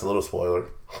 That's a little spoiler.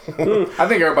 I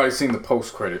think everybody's seen the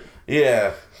post credit.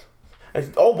 Yeah.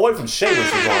 And old boy from Shameless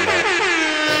was on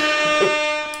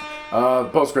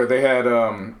that. Post credit. They had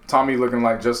Tommy looking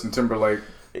like Justin Timberlake.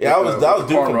 Yeah, that was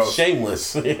dude from cornrows.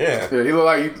 Shameless. Yeah. Yeah, he looked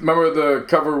like. Remember the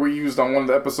cover we used on one of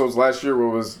the episodes last year, where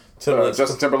it was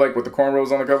Justin Timberlake with the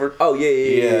cornrows on the cover? Oh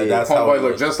yeah. That's how Homeboy it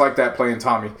looked just like that playing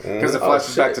Tommy, because it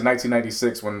flashes back to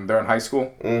 1996 when they're in high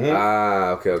school.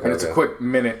 Okay. And it's a quick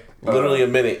minute. Literally a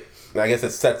minute. I guess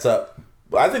it sets up.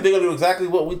 I think they're gonna do exactly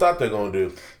what we thought they're gonna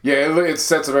do. Yeah, it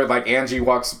sets it like Angie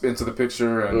walks into the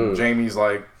picture and Jamie's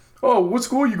like, "Oh, what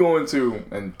school are you going to?"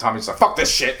 And Tommy's like, "Fuck this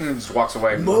shit," and just walks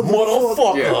away.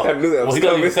 Motherfucker. Yeah. I knew that was Well, he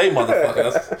doesn't even coming. say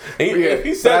motherfucker. He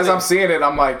But said as I'm seeing it,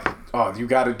 I'm like, "Oh, you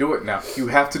got to do it now. You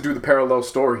have to do the parallel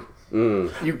story.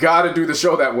 You got to do the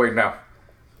show that way now."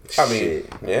 I mean,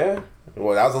 yeah.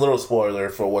 Well, that was a little spoiler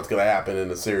for what's gonna happen in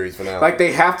the series finale. Like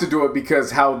they have to do it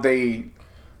because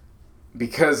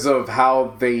before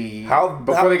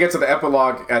they get to the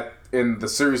epilogue in the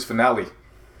series finale,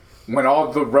 when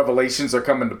all the revelations are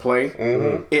coming to play,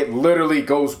 it literally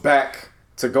goes back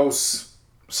to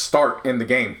start in the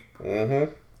game.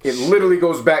 It literally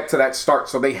goes back to that start,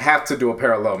 so they have to do a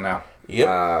parallel now. Yep.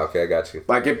 Okay, I got you.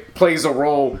 Like it plays a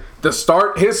role. His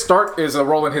start is a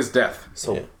role in his death.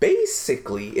 So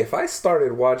basically, if I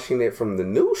started watching it from the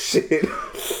new shit,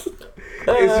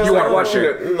 You want to watch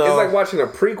it? It's like watching a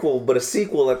prequel but a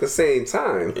sequel at the same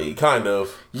time. Kind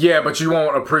of. Yeah, but you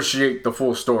won't appreciate the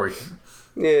full story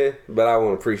Yeah, but I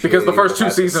won't appreciate because the it first if two I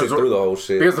have to sit seasons through the whole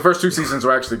shit. Because the first 2 seasons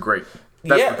were actually great.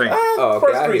 That's the thing.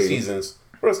 First I 3 hear you. seasons.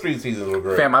 First 3 seasons were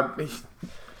great. Fam,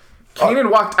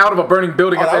 Kanan walked out of a burning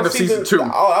building at the end of season 2.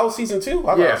 Oh, that was season 2?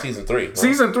 I thought it was season 3.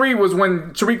 Season 3 was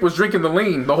when Tariq was drinking the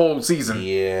lean the whole season.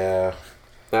 Yeah.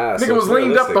 Nigga was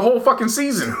leaned up the whole fucking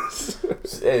season.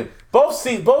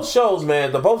 Both shows,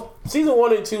 man. Season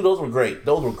 1 and 2, those were great.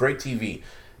 Those were great TV.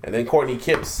 And then Courtney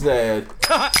Kemp said,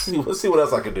 "Let's see what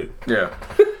else I can do." Yeah.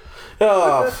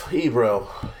 Ebro.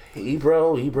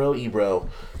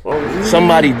 Well,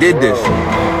 Somebody did this.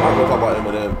 I'm gonna talk about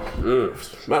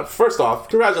Eminem. First off,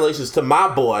 congratulations to my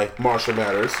boy Marshall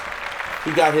Mathers.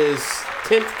 He got his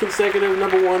 10th consecutive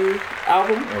 #1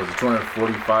 album. What was it,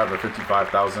 245 or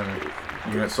 55,000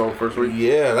 units sold first week?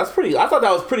 Yeah, that's pretty. I thought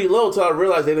that was pretty low until I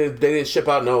realized they didn't ship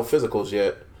out no physicals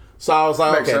yet. So I was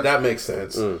like, Makes okay, sense. that makes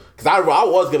sense. Because I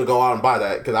was gonna go out and buy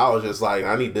that because I was just like,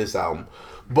 I need this album.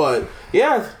 But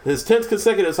yeah, his 10th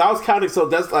consecutive. So I was counting. So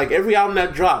that's like every album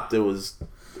that dropped.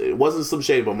 It wasn't some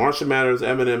shade, but Marshall Mathers,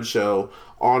 Eminem Show,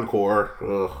 Encore,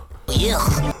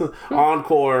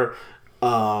 Encore,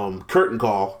 Curtain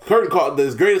Call,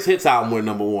 his greatest hits album went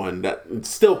 #1. That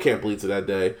still can't believe to that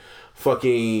day.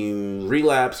 Fucking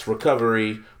Relapse,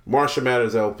 Recovery, Marshall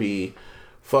Mathers LP,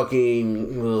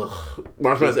 fucking Marshall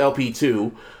Mathers LP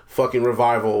 2, fucking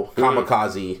Revival,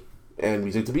 Kamikaze, and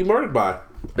Music to Be Murdered By.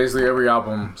 Basically every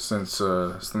album since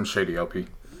Slim Shady LP.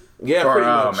 Yeah, Or, pretty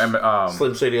much.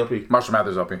 Slim Shady LP. Marshall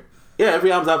Mathers LP. Yeah,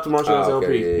 every album's out to Marshall Mathers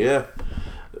okay, LP.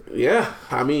 Yeah.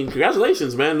 I mean,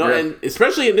 congratulations, man. Yeah. And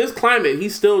especially in this climate,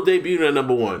 he's still debuting at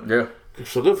 #1. Yeah.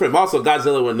 So good for him. Also,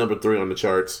 Godzilla went #3 on the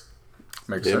charts.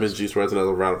 Makes Him sense. and Juice WRLD,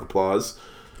 another round of applause.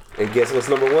 And guess what's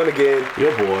 #1 again?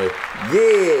 Your boy.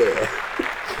 Yeah.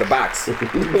 The box.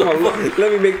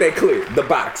 Let me make that clear. The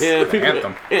box. Yeah, people,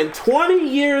 Anthem. and 20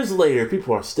 years later,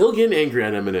 people are still getting angry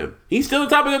at Eminem. He's still the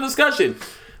topic of discussion,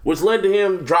 which led to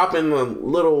him dropping a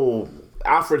little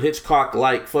Alfred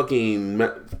Hitchcock-like fucking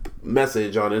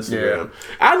message on Instagram.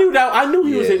 Yeah. I knew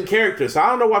he was in character, so I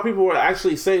don't know why people were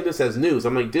actually saying this as news.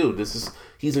 I'm like, dude,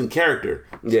 he's in character.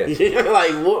 Yeah.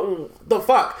 Like, what the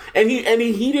fuck? And he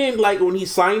didn't, like, when he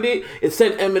signed it, it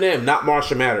said Eminem, not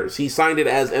Marshall Mathers. He signed it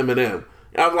as Eminem.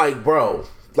 And I'm like, bro,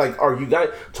 like, are you guys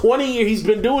 20 years? He's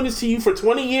been doing this to you for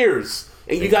 20 years,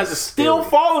 and you guys are still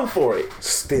falling for it.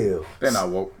 Still, they're not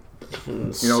woke.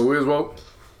 You know who is woke?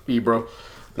 Ebro.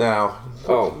 Now,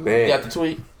 oh man, you got the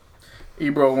tweet.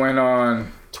 Ebro went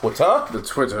on Twitter. The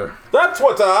Twitter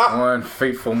one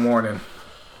fateful morning.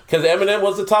 Because Eminem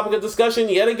was the topic of discussion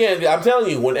yet again. I'm telling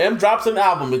you, when M drops an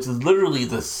album, it's literally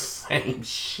the same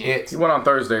shit. He went on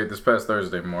this past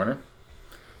Thursday morning.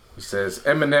 He says,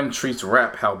 Eminem treats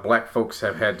rap how black folks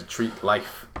have had to treat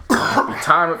life. Be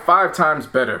 5 times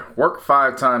better, work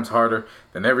 5 times harder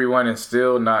than everyone, and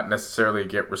still not necessarily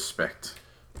get respect.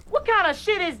 What kind of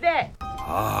shit is that?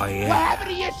 Oh, yeah. What happened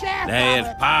to your shaft? That is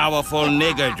powerful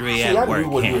niggardry at work. I knew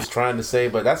what he was trying to say,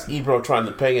 but that's Ebro trying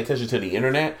to pay attention to the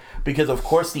internet. Because, of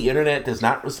course, the internet does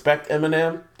not respect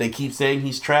Eminem. They keep saying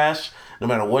he's trash, no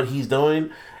matter what he's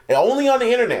doing. And only on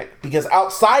the internet. Because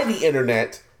outside the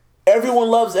internet, everyone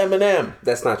loves Eminem.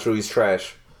 That's not true. He's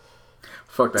trash.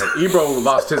 Fuck that. Ebro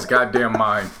lost his goddamn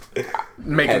mind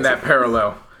making that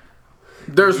parallel.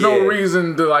 There's no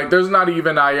reason to, like, there's not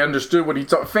even, I understood what he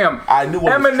talked. Fam, I knew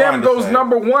what Eminem goes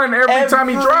number 1 every time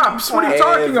he drops. What are you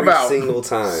talking about? Every single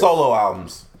time. Solo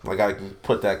albums. I gotta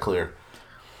put that clear.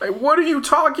 Like, what are you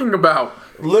talking about?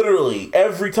 Literally,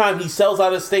 every time he sells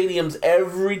out of stadiums,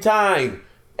 every time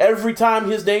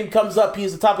his name comes up,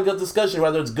 he's the topic of discussion,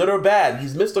 whether it's good or bad.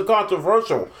 He's Mr.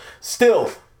 Controversial.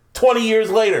 Still, 20 years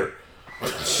later.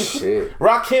 Shit.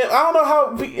 Rakim, I don't know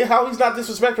how he's not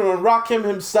disrespectful when Rakim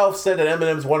himself said that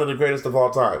Eminem's one of the greatest of all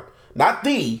time. Not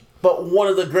but one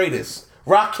of the greatest.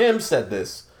 Rakim said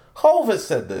this. Hov has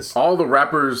said this. All the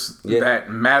rappers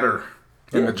that matter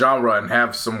in the genre and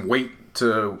have some weight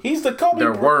to he's the Kobe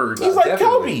their words. He's like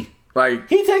Kobe. Like,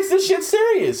 he takes this shit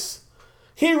serious.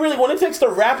 He really, when it takes to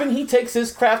rapping, he takes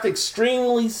his craft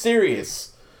extremely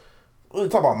serious. We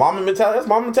talk about Mama mentality. That's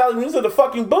Mama mentality when he's in the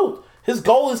fucking booth. His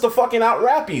goal is to fucking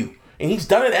out-rap you. And he's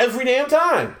done it every damn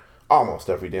time.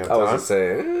 Almost every damn time. I was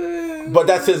saying. But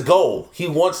that's his goal. He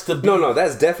wants to be... No,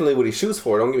 that's definitely what he shoots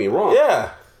for. Don't get me wrong.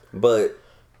 Yeah. But...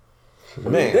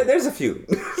 Man. There's a few.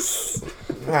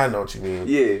 I know what you mean.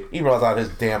 Yeah. Ebro's out of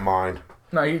his damn mind.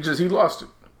 No, he lost it.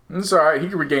 It's alright. He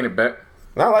can regain it back.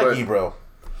 I like Ebro.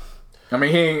 I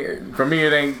mean, for me,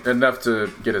 it ain't enough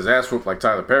to get his ass whooped like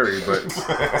Tyler Perry, but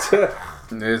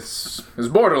it's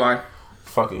borderline.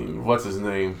 Fucking, what's his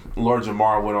name? Lord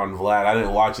Jamar went on Vlad. I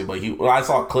didn't watch it, but I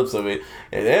saw clips of it.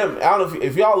 And I don't know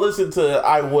if y'all listen to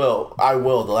I Will,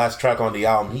 the last track on the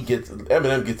album,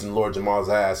 Eminem gets in Lord Jamar's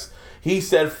ass. He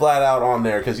said flat out on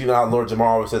there, because you know how Lord Jamar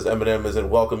always says Eminem isn't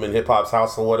welcome in hip-hop's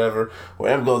house or whatever,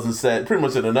 where M goes and said, pretty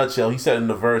much in a nutshell, he said in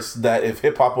the verse that if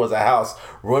hip-hop was a house,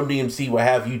 Run DMC would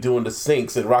have you doing the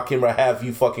sinks and Rakim would have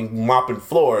you fucking mopping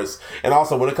floors. And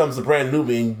also, when it comes to Brand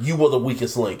Nubian, you were the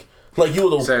weakest link. Like, you were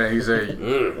the... He said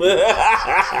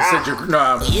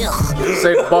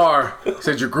the bar. He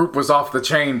said your group was off the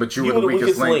chain, but you were the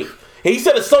weakest link. He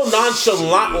said it so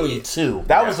nonchalantly, too.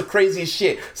 That was the craziest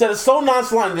shit. Said it so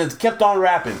nonchalantly that he kept on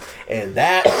rapping. And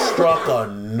that struck a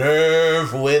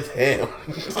nerve with him.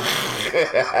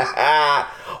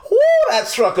 Woo, that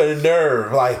struck a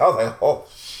nerve. Like, I was like, oh,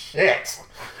 shit.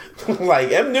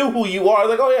 Like, M knew who you are.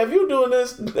 Like, oh, yeah, if you're doing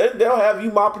this, they'll have you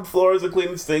mopping floors and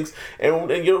cleaning sinks. And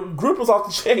your group was off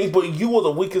the chain, but you were the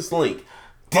weakest link.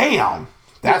 Damn.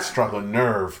 That struck a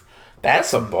nerve.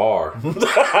 That's a bar.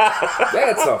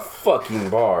 That's a fucking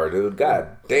bar, dude. God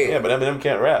damn. Yeah, but Eminem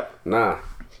can't rap. Nah.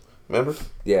 Remember?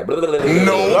 Yeah. No.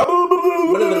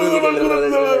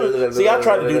 See, I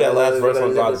tried to do that last verse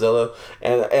on Godzilla,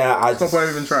 and I just... Don't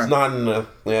even try.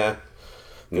 Yeah.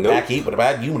 Nope. You could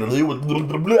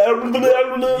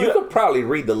probably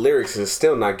read the lyrics and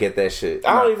still not get that shit.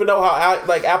 I don't even know how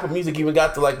Apple Music even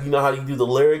got to how you do the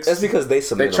lyrics. That's because they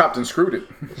chopped and screwed it.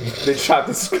 They chopped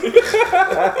and screwed it.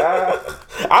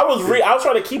 I was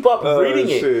trying to keep up reading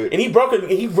it, and he broke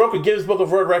a Guinness Book of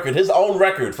World Record, his own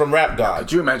record from Rap God.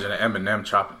 Could you imagine an Eminem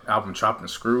album chopped and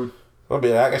screwed? It'd be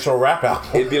like an actual rap album.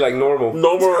 It'd be like normal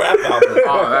rap album.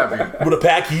 Oh, that'd be with a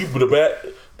pack heat, with a bat.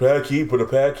 With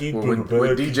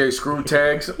DJ Screw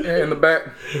tags in the back.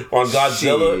 On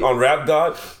Godzilla, on Rap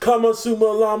God. Come assume a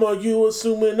llama, you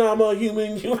assuming I'm a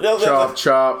human.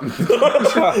 Chop.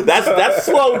 That's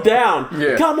slowed down.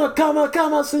 Yeah. Come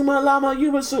assume a llama,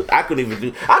 you assume. I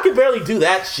could barely do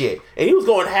that shit. And he was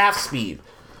going half speed.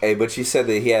 Hey, but you said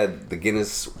that he had the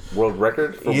Guinness World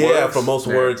Record for words? For most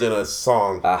words in a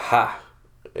song. Aha.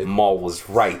 Maul was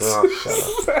right. Oh,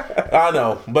 shut up. I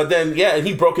know. But then, yeah,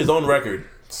 he broke his own record.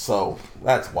 So,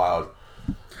 that's wild.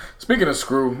 Speaking of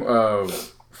Screw,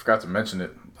 forgot to mention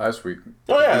it last week.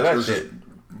 Oh, yeah, Which that was shit. just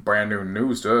brand new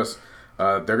news to us.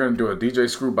 They're going to do a DJ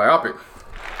Screw biopic.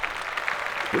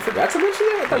 We forgot to mention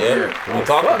that? Yeah, we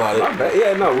talked about My it. bad.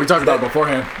 Yeah, no. We talked about it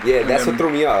beforehand. Yeah, that's what threw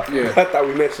me off. Yeah. I thought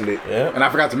we mentioned it. Yeah. And I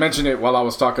forgot to mention it while I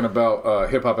was talking about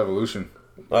Hip Hop Evolution.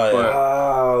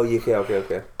 Oh, yeah,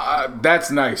 okay.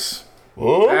 That's nice.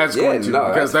 Oh, That's Yeah, going to, no,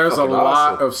 because that's there's a fucking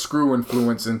lot awesome. of Screw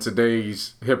influence in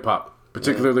today's hip hop,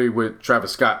 particularly with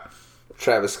Travis Scott.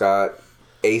 Travis Scott,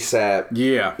 ASAP.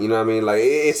 Yeah. You know what I mean? Like,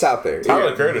 it's out there.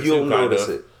 Tyler Curtis, You'll too, kind notice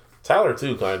of. it. Tyler,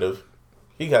 too, kind of.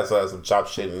 He has some chop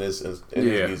shit in his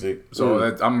music.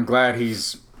 So I'm glad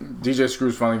DJ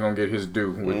Screw's finally gonna get his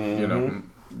due. With, You know,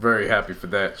 I'm very happy for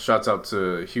that. Shouts out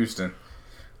to Houston.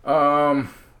 I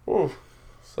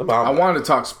wanted to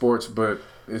talk sports, but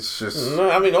it's just No,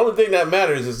 I mean, the only thing that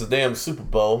matters is the damn Super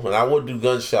Bowl, and I would do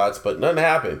gunshots, but nothing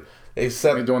happened.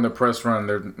 Except they're doing the press run.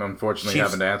 They're unfortunately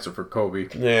Chiefs. having to answer for Kobe.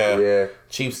 yeah,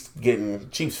 Chiefs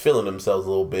feeling themselves a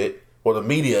little bit, or the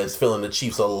media is feeling the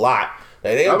Chiefs a lot.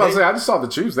 Like, I was about to say, I just saw the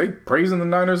Chiefs. They praising the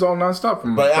Niners all nonstop.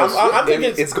 But I think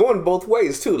And it's going both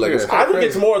ways, too. Like, it's I kinda think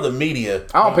it's crazy. more of the media.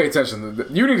 I don't pay attention.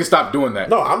 You need to stop doing that.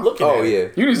 No, I'm looking at Oh, it. yeah.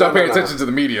 You need to stop paying attention to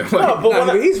the media. No, but when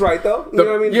Nah, he's right, though. You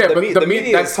know what I mean? Yeah, the, but me- the the media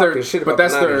media that's is talking their shit but about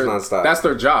that's the their Niners nonstop. that's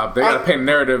their job. They gotta paint a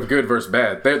narrative, good versus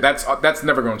bad. That's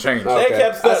never gonna change. Oh. They Okay,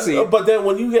 kept I see. but then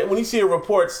when you see a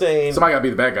report saying, Somebody gotta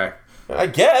be the bad guy. I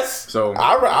guess, So-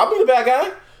 I'll be the bad guy.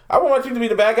 I want my team to be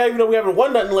the bad guy, even though we haven't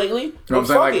won nothing lately. You know what I'm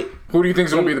saying? Like, who do you think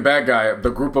is gonna be the bad guy? The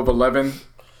group of 11,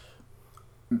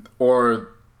 or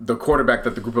the quarterback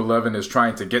that the group of 11 is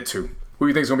trying to get to? Who do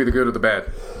you think is gonna be the good or the bad?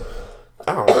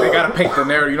 I don't know. They gotta paint the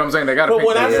narrative. You know what I'm saying? They gotta. But paint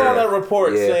when the I saw narrative. that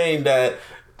report Yeah. saying that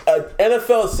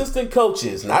NFL assistant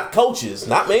coaches,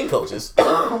 not main coaches,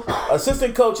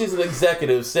 assistant coaches and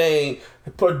executives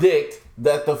predict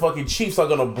that the fucking Chiefs are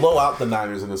gonna blow out the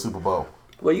Niners in the Super Bowl.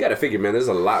 Well, you got to figure, man, there's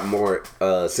a lot more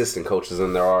assistant coaches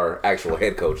than there are actual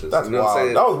head coaches. That's you know what I'm wild.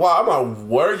 saying? That was wild. I'm not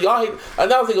worried. Y'all hate.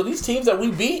 And I was thinking, these teams that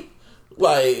we beat,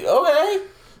 like, okay.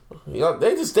 You know,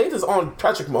 they just on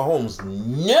Patrick Mahomes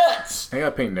nuts. They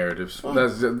gotta paint narratives.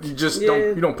 You just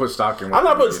don't put stock in. I'm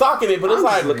not putting stock in it, but it's I'm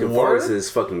like just looking forward word? to this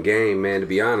fucking game, man, to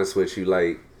be honest with you.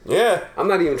 Like, Yeah. I'm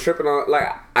not even tripping on, like,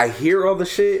 I hear all the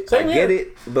shit, Same I get here.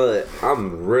 it, but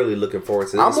I'm really looking forward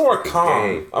to this I'm more fucking calm.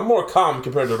 game. I'm more calm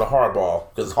compared to the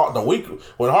Hardball. Because the week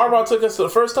when Hardball took us to the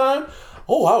first time,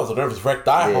 I was a nervous wreck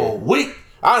that whole week.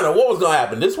 I didn't know what was going to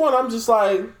happen. This one, I'm just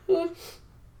like,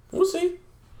 we'll see.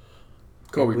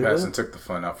 Kobe passing took the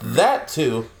fun out. From That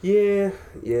too. Yeah.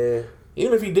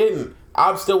 Even if he didn't,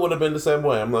 I still would have been the same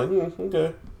way. I'm like,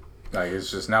 okay. Like,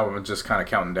 it's just now we're just kind of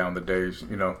counting down the days.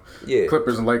 You know, Yeah.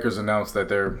 Clippers and Lakers announced that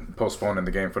they're postponing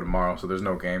the game for tomorrow, so there's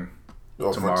no game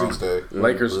Oh, tomorrow. for Tuesday.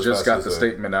 Lakers This just past got the Tuesday.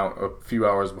 statement out a few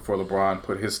hours before LeBron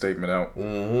put his statement out.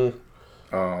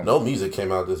 No music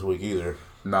came out this week either.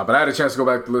 Nah, but I had a chance to go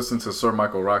back to listen to Sir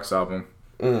Michael Rock's album.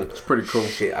 It's pretty cool.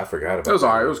 Shit, I forgot about It was that.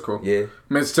 alright. It was cool. Yeah.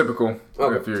 I mean, it's typical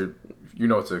Okay. if you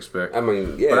know what to expect. I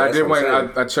mean, yeah. But I that's did what I'm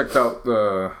went. saying. I checked out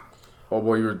the. Oh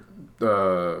boy, you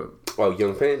were.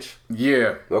 Young Pinch?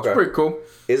 Yeah. Okay. It's pretty cool.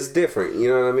 It's different, you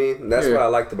know what I mean? That's Yeah. what I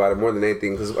liked about it more than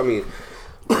anything, because, I mean,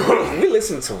 we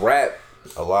listen to rap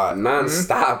A lot.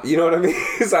 non-stop, you know what I mean?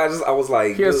 So I was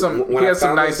like, He has dude, some. when He I has some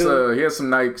found nice. this dude- He has some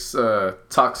nice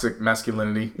toxic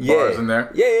masculinity bars in there.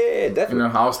 Yeah, You definitely.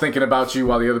 know, I was thinking about you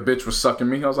while the other bitch was sucking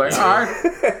me. I was like, all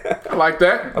right, I like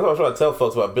that. That's what I was trying to tell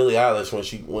folks about Billie Eilish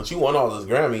when she won all those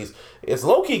Grammys. It's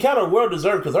low key kind of well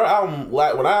deserved because her album,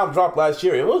 when her album dropped last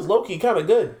year, it was low key kind of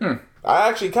good. I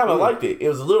actually kind of liked it. It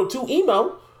was a little too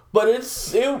emo, but it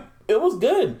was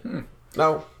good.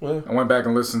 No, I went back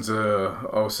and listened to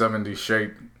 070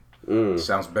 Shape.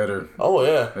 Sounds better. oh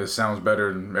yeah, It sounds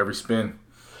better in every spin.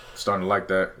 Starting to like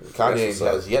that. Kanye That's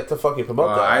what's has yet to fucking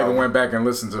promote that. I even album. went back and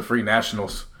listened to Free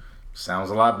Nationals. Sounds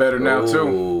a lot better now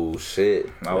too. Oh, shit.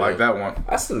 I like that one.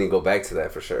 I still need to go back to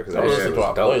that for sure, because I've that been shit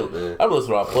listening to our was dope, playlist. man. I've been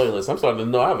listening to our playlist. I'm starting to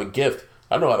know I have a gift.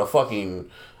 I know how to fucking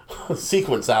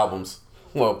sequence albums.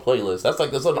 Well, playlist. That's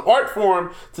like there's an art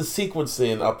form to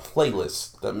sequencing a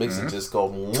playlist that makes it just go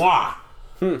mwah.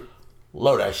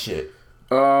 Love that shit.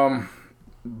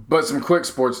 But some quick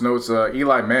sports notes.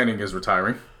 Eli Manning is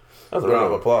retiring. That's a round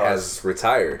of applause. Has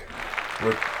retired.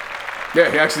 Yeah,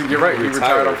 he actually, you're right. He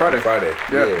retired on Friday.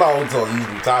 Yeah. Oh, so he's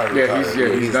retired.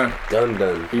 Yeah, he's done.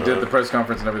 Done. He did the press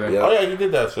conference and everything. Yeah. Oh yeah, he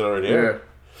did that shit already. Yeah.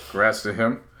 Congrats to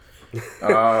him. Wait,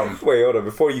 hold on.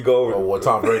 Before you go over What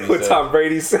Tom Brady what said. Tom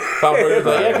Brady said. Tom Brady's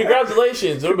like, yeah,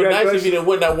 congratulations. It would be nice if you didn't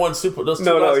win that one Super. Those two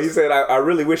No, last- he said, I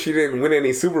really wish you didn't win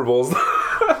any Super Bowls.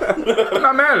 I'm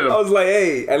not mad at him. I was like,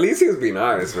 hey, at least he was being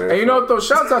honest, man. And you know what, though?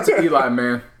 Shouts out to Eli,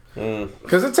 man.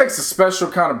 Because it takes a special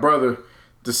kind of brother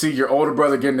to see your older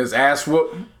brother getting his ass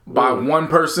whooped by one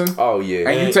person. Oh, yeah.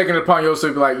 And you taking it upon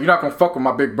yourself to be like, you're not going to fuck with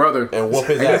my big brother. And whoop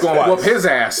his and ass you're going to twice. whoop his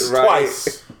ass. Right.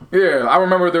 Twice. Yeah, I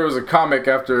remember there was a comic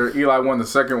after Eli won the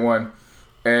second one.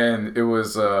 And it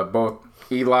was both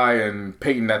Eli and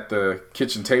Peyton at the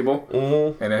kitchen table.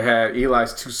 Mm-hmm. And it had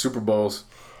Eli's 2 Super Bowls.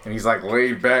 And he's like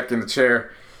laid back in the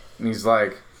chair. And he's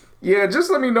like, yeah, just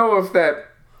let me know if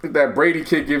that Brady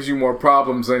kid gives you more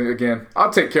problems. And again,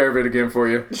 I'll take care of it again for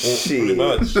you. Pretty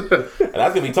much. And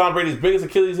that's gonna be Tom Brady's biggest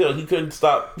Achilles heel. He couldn't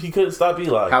stop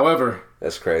Eli. However,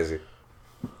 That's crazy.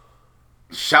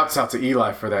 shouts out to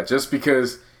Eli for that. Just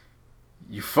because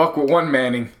you fuck with one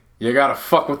Manning, you gotta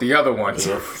fuck with the other one.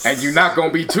 Yes. And you're not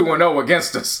gonna be 2-0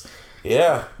 against us.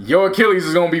 Yeah. Your Achilles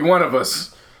is gonna be one of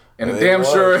us. And I'm It damn was.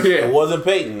 sure, yeah. It wasn't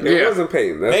Peyton. It Yeah. wasn't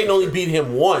Peyton. That's Peyton only beat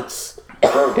him once.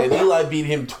 And Eli beat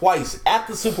him twice at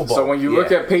the Super Bowl. So when you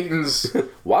look at Peyton's,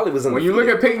 Wally was when you look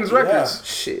at Peyton's records,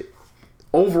 shit.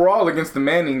 overall against the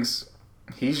Mannings,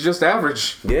 he's just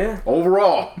average. Yeah.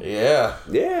 Overall. Yeah.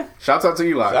 Yeah. Shouts out to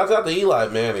Eli. Shouts out to Eli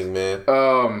Manning, man.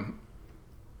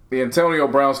 The Antonio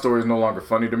Brown story is no longer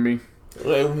funny to me. It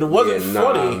wasn't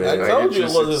funny. man. I told you it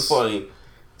It's wasn't funny.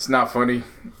 It's not funny.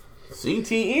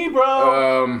 CTE,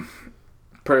 bro.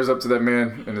 Prayers up to that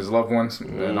man and his loved ones,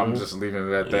 and I'm just leaving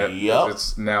it at that. Yup.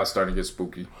 It's now starting to get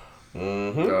spooky. I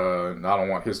don't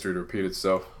want history to repeat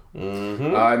itself.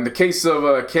 In the case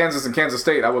of Kansas and Kansas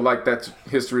State, I would like that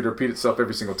history to repeat itself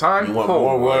every single time. You want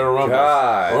more Royal Rumbles?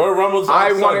 God. Royal Rumbles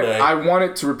on Sunday. I want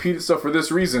it to repeat itself for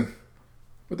this reason.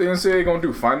 What the NCAA gonna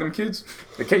do? Find them kids?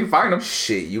 They can't find them.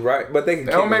 Shit, you right. But they can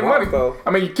They don't make money. though.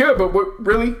 I mean, you could, but what?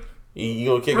 Really? You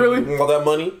gonna kick Really? all that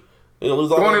money? You gonna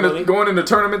lose all that money? Going into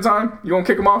tournament time, you gonna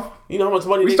kick them off? You know how much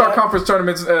money We they start got? conference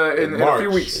tournaments in a few March.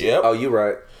 weeks. Yep. Oh, you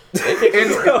right.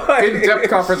 In-depth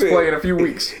conference play in a few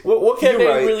weeks. What can they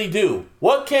right. really do?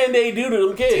 What can they do to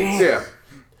them kids? Yeah.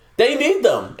 They need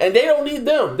them, and they don't need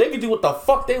them. They can do what the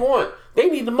fuck they want. They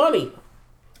need the money.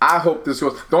 I hope this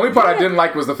goes. The only part I didn't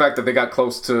like was the fact that they got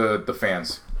close to the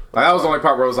fans. Like, that was the only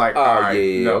part where I was like, all right,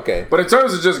 yeah, no. okay. But in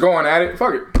terms of just going at it,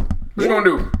 fuck it. What you gonna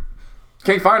do?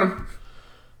 Can't find them.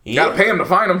 Yeah. Gotta pay them to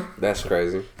find them. That's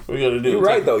crazy. What you gonna do? You're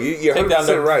right though. You're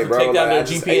 100% right, bro. Take down their I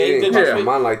just- GPAs. it didn't cross my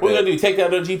mind like What you that. gonna do? Take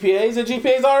down their GPAs? The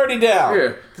GPA's already down.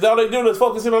 Yeah. Because all they do is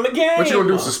focusing on the game. What you gonna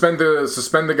do? Suspend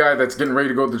the guy that's getting ready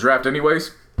to go to the draft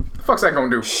anyways? The fuck's that gonna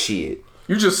do? Shit.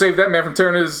 You just saved that man from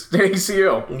tearing his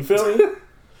ACL. You feel me?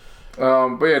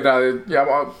 But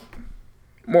yeah,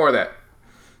 more of that.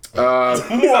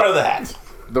 More of that.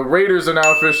 The Raiders are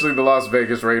now officially the Las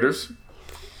Vegas Raiders.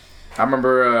 I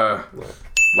remember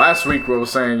last week we were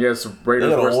saying, yes,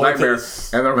 Raiders' worst nightmare.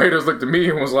 And the Raiders looked at me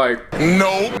and was like, No.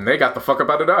 and they got the fuck up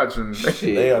out of Dodge. And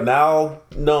They are now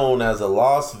known as the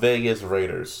Las Vegas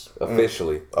Raiders.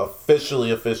 Officially.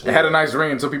 Officially. it had a nice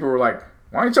ring, so people were like,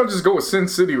 why don't y'all just go with Sin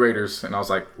City Raiders? And I was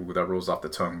like, ooh, that rolls off the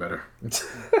tongue better.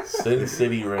 Sin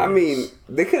City Raiders. I mean,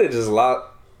 they could have just lost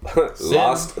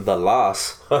the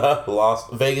loss. Las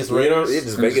Vegas Raiders. Yeah,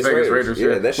 just And Vegas Raiders.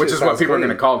 yeah. that shit Which is what sounds people are clean.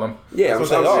 going to call them. Yeah,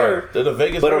 That's I'm what they are. sure. They're the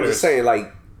Vegas But Raiders. I'm just saying,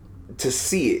 like, to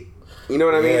see it. You know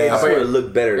what I mean? Yeah. It just But would have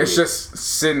looked better to It's me. just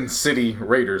Sin City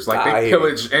Raiders. Like, I they hear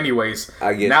pillage anyways.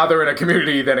 I get Now you. they're in a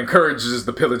community that encourages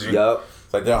the pillaging. Yup.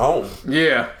 It's like they're home.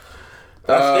 Yeah.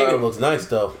 That stadium looks nice,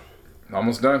 though.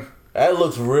 Almost done. That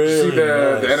looks really See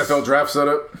the nice. NFL draft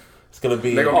setup? It's going to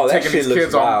be... They gonna- Oh, that Taking shit these looks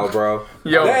kids on- wild, bro.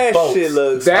 Yo, that folks, shit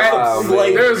looks That wild,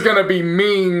 like- man. there's gonna be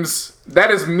memes.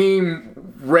 That is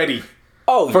meme ready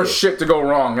Oh, for yeah. shit to go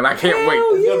wrong, and I can't Hell wait.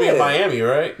 It's going to be in Yeah. Miami,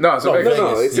 right? No, it's in Vegas.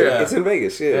 No, it's, Yeah. it's in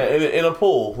Vegas, yeah. Yeah, in a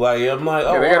pool. Like, I'm like,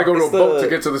 oh, Yeah, they gotta go to a It's boat the- to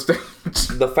get to the stage.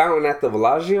 The fountain at the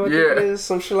Bellagio, I think Yeah. it is,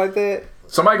 some shit like that.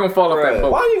 Somebody gonna fall off that Bruh.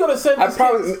 boat. Why are you going to send I this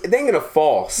probably they ain't gonna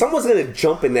fall. Someone's gonna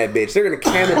jump in that bitch. They're gonna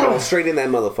cannonball straight in that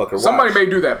motherfucker. Watch. Somebody may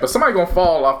do that, but somebody gonna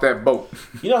fall off that boat.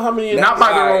 You know how many... Not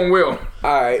by their Alright. own will.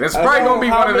 All right. It's probably gonna be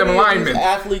how one of them many these linemen.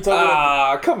 athletes are gonna...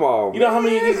 Ah, come on. You know how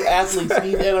many of these athletes,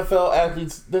 these NFL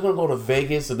athletes, they're going to go to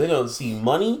Vegas and they're going to see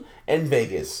money in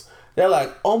Vegas. They're like,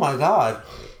 oh my God,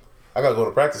 I got to go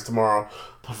to practice tomorrow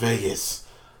to Vegas.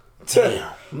 Damn.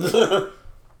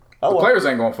 Oh, well, Players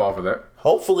ain't gonna fall for that.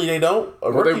 hopefully they don't. A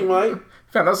Well, rookie they- might.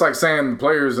 Fam, that's like saying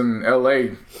players in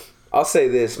LA. I'll say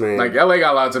this, man. Like LA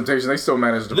got a lot of temptation. They still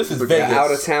managed to. This is the Vegas.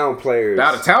 out of town players. The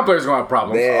out of town players gonna have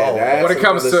problems. Yeah, Oh, that's When it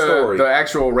comes to another story. the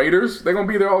actual Raiders, they're gonna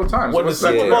be there all the time. So When the what's that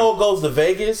Super for them? Bowl goes to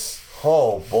Vegas,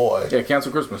 oh boy. Yeah,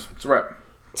 cancel Christmas. It's a wrap.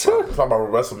 Talk about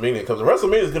WrestleMania, because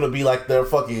WrestleMania is going to be like their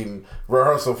fucking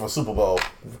rehearsal for Super Bowl.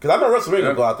 Because I know WrestleMania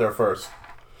will go out there first.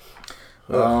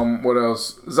 What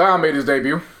else? Zion made his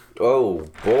debut. Oh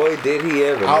boy, did he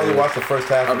ever! I only man. watched the first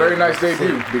half. A very nice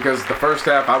debut because the first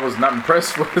half I was not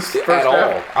impressed with. The first At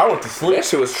half. all. I went to sleep. That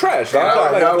shit was trash. I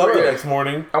Dog. woke up the yeah. next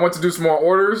morning. I went to do some more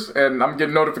orders and I'm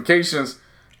getting notifications.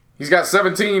 He's got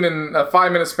 17 in a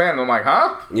 5-minute span. I'm like,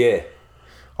 huh? Yeah,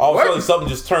 All of a What? sudden, something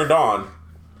just turned on,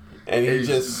 and he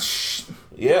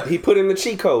yeah. he put in the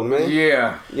cheat code, man. Yeah. You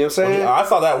know what I'm saying? I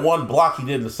saw that one block he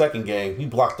did in the second game. He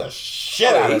blocked the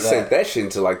shit out he of sent that. that shit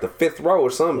into like the 5th row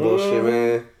or some bullshit,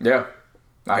 man. Yeah.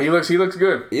 Nah, he looks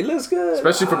good. He looks good,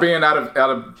 Especially for being out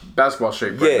of basketball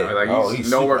shape right Yeah. now. Like he's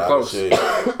nowhere super out of close. shape.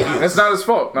 And it's not his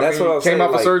fault. That's what I was came saying, off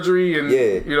of like, surgery and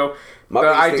yeah. My the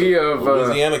biggest thing- idea of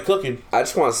Louisiana cooking. I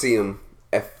just want to see him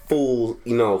at full,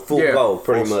 full Yeah, go,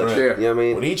 pretty full much. strength. Yeah. You know what I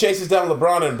mean? When he chases down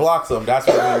LeBron and blocks him, that's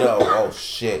when we know, oh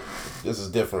shit, this is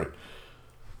different.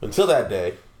 Until that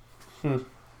day.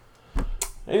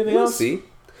 Anything We'll else? see.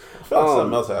 I feel like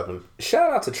something else happened.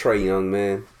 Shout out to Trae Young,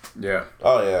 man. yeah.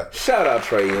 Oh yeah. Shout out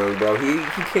Trae Young, bro.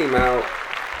 He came out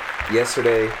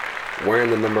yesterday wearing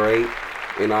the number 8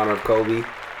 in honor of Kobe.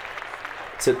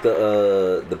 Took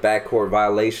the backcourt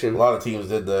violation. A lot of teams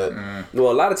did that.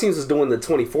 Well, a lot of teams was doing the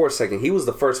 24-second. He was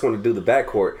the first one to do the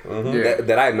backcourt Yeah.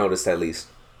 that I noticed at least.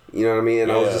 You know what I mean?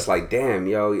 And I was Yeah. just like, damn,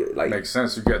 yo, like Makes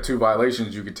sense. You got 2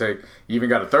 violations you could take. You even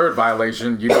got a 3rd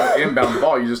violation. You don't inbound the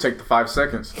ball. You just take the 5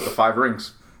 seconds, the 5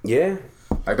 rings. yeah,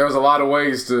 Like there was a lot of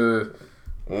ways to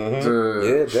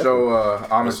Yeah, show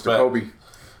homage Respect. to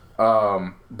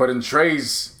Kobe. But in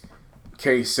Trey's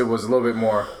case, it was a little bit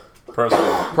more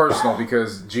personal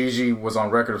because Gigi was on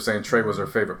record of saying Trey was her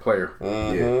favorite player.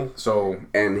 yeah. So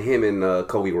And him and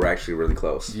Kobe were actually really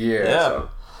close. yeah, Yeah. so-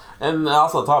 And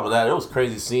also on top of that, it was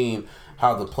crazy seeing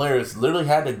how the players literally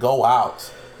had to go out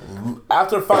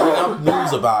after finding out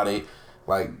news about it.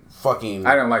 Like fucking,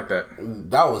 I didn't like that.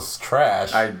 that was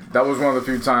trash. That was one of the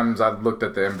few times I looked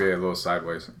at the NBA a little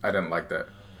sideways. I didn't like that.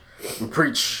 We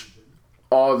preach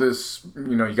all this,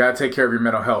 you gotta take care of your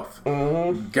mental health.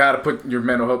 You gotta put your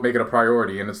mental health, make it a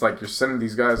priority. And it's like you're sending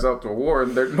these guys out to a war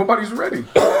and nobody's ready.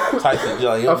 Tyson,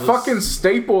 like, A fucking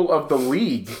staple of the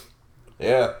league.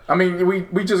 yeah. I mean,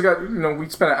 we just got, we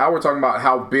spent an hour talking about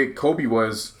how big Kobe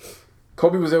was.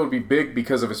 Kobe was able to be big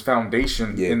because of his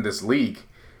foundation in this league.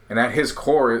 And at his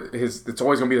core, it's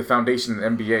always going to be the foundation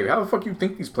in the NBA. How the fuck you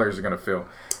think these players are going to feel?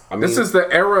 This is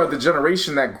the era of the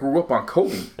generation that grew up on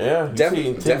Kobe. Yeah, you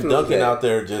seen Tim definitely Duncan that. out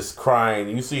there just crying.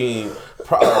 You seen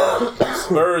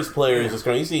Spurs players just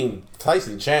crying. You seen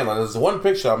Tyson Chandler. There's one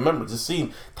picture I remember just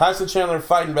seeing Tyson Chandler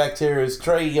fighting bacteria.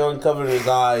 Trae Young covering his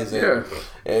eyes. And,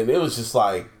 and it was just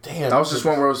like, damn. That was just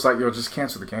one where it was like, yo, just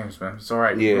cancel the games, man. It's all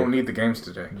right. Yeah. You don't need the games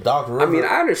today. Doc Rivers. I mean,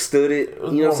 I understood it.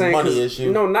 was You know what I'm more saying? money 'Cause,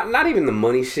 issue. No, not even the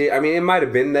money shit. I mean, it might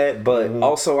have been that, but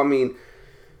also, I mean,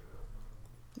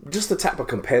 just the type of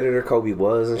competitor Kobe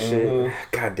was and shit.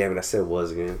 God damn it, I said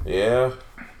was again. Yeah.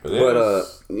 But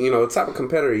the type of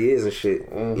competitor he is and shit.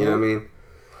 You know what I mean?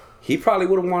 He probably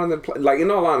would have wanted them to play. Like,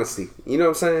 in all honesty, you know what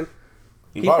I'm saying?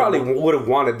 He probably would have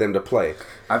wanted them to play.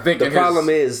 I think The problem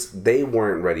is they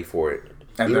weren't ready for it.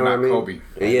 And you they're know not what I mean?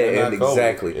 Kobe. Yeah, and Not Kobe.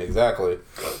 exactly. Exactly.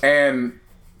 And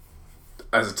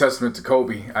as a testament to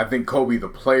Kobe, I think Kobe the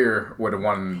player would have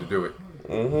wanted him to do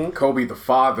it. Kobe the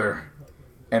father,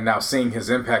 and now seeing his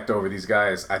impact over these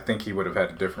guys, I think he would have had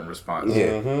a different response.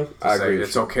 Yeah, To I say agree. with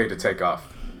it's you. okay to take off.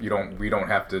 We don't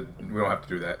have to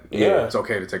do that. Yeah. It's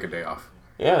okay to take a day off.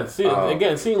 Yeah, seeing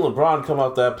LeBron come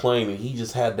out that plane and he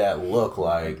just had that look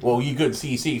like, well, you couldn't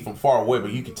see from far away,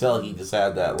 but you could tell he just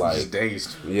had that like, Just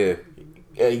dazed. Yeah.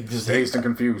 he just Dazed and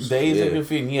confused. Dazed and Yeah.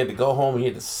 confused. And he had to go home and he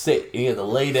had to sit and he had to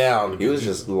lay down. He was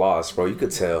just lost, bro. You could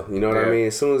tell. You know what I Yeah. mean?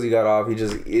 As soon as he got off,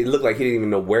 it looked like he didn't even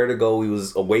know where to go. He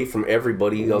was away from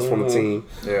everybody else from the team.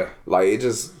 Yeah. Like, he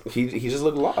just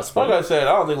looked lost, Like bro. I said,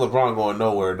 I don't think LeBron going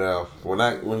nowhere now. When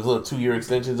his little 2-year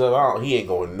extensions up, he ain't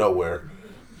going nowhere.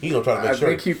 He gonna try to make I sure.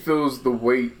 think he feels the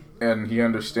weight and he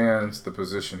understands the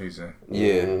position he's in.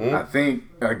 Yeah. I think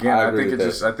again, I I agree think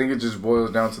with that. I think it just boils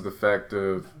down to the fact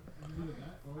of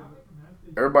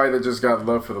everybody that just got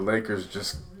love for the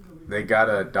Lakers, they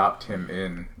gotta adopt him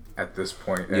in at this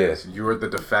point. As you're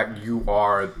you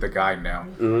are the guy now,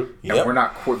 and Yep. we're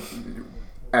not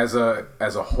as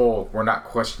a whole, we're not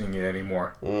questioning it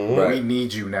anymore. Right. We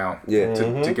need you now, Yeah.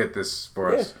 to get this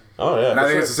for us. Oh yeah, And I for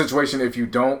think sure. it's a situation. If you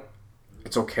don't,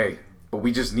 it's okay. But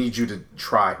we just need you to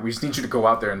try. We just need you to go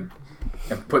out there and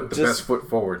put the best foot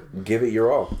forward. Give it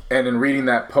your all. And in reading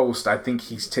that post, I think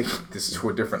he's taking this to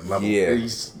a different level. Yeah.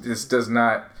 This does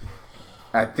not.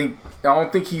 I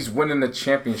don't think he's winning the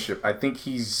championship. I think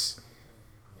he's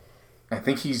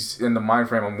in the mind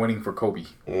frame of winning for Kobe.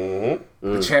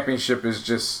 The championship is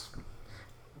just.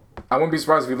 I wouldn't be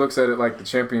surprised if he looks at it like the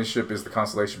championship is the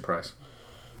consolation prize.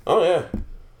 Oh yeah.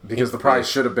 Because the prize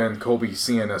should have been Kobe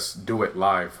seeing us do it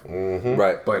live. Mm-hmm.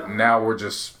 Right. But now we're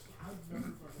just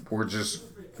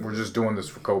doing this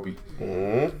for Kobe.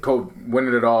 Mm-hmm. Kobe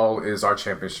winning it all is our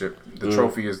championship. The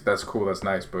trophy that's cool, that's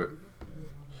nice, but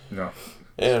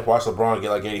And watch LeBron get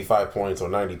like 85 points or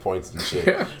 90 points and shit.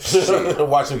 Yeah.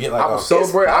 Watch him get like. I will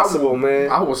celebrate.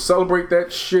 man. I will celebrate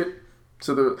that shit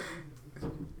to the.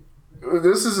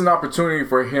 This is an opportunity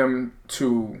for him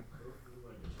to,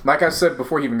 like I said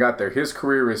before he even got there, his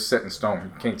career is set in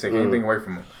stone. You can't take anything away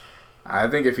from him. I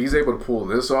think if he's able to pull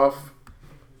this off,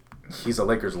 he's a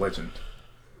Lakers legend.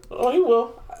 Oh, he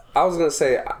will. I was gonna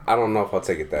say I don't know if I'll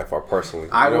take it that far personally.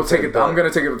 I will take it. I'm gonna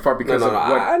take it far because of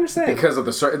what I understand. because of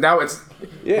the now it's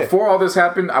before all this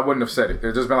happened. I wouldn't have said it.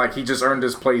 It's just been like he just earned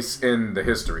his place in the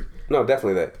history. No,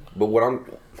 definitely that. But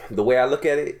the way I look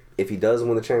at it, if he does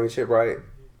win the championship, right,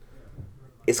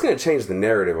 it's gonna change the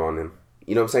narrative on him.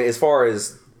 You know what I'm saying? As far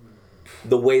as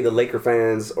the way the Laker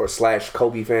fans or /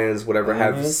 Kobe fans, whatever,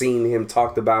 have seen him,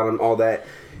 talked about him, all that,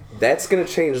 that's gonna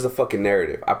change the fucking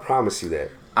narrative. I promise you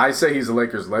that. I say he's a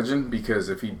Lakers legend because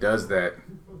if he does that,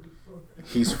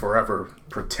 he's forever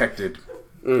protected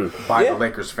by the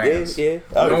Lakers fans. Yeah.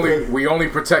 We only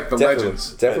protect the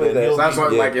legends. Definitely that. So that's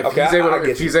what, like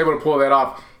if he's able to pull that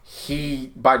off,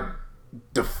 he by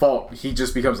default he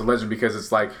just becomes a legend because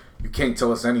it's like you can't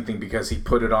tell us anything because he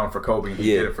put it on for Kobe and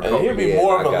he did it for Kobe. He'll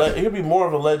be more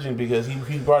of a legend because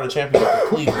he brought a championship to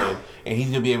Cleveland and he's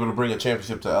gonna be able to bring a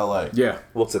championship to LA. Yeah.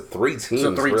 Well, to 3 teams.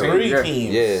 So three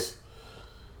teams. Yeah.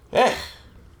 Yeah.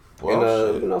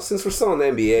 Well, and since we're still in the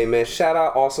NBA, man, shout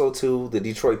out also to the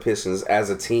Detroit Pistons as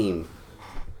a team.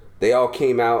 They all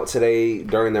came out today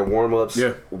during their warm-ups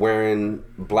wearing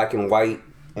black and white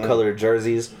colored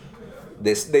jerseys.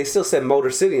 They still said Motor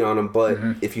City on them, but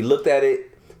if you looked at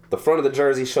it, the front of the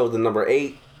jersey showed the number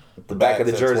 8, the back of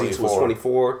the jersey was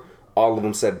 24. All of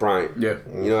them said Bryant. Yeah.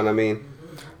 You know what I mean?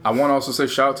 I want to also say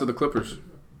shout out to the Clippers.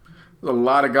 There's a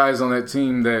lot of guys on that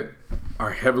team that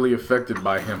are heavily affected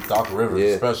by him. Doc Rivers,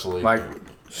 especially. Like,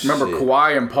 remember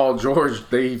Kawhi and Paul George,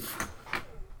 they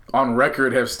on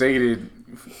record have stated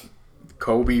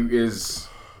Kobe is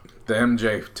the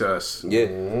MJ to us.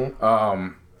 Yeah.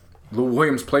 Lou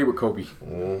Williams played with Kobe.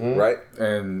 Right.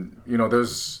 And,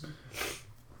 there's,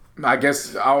 I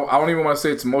guess, I don't even want to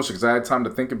say it's emotion because I had time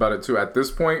to think about it too. At this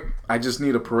point, I just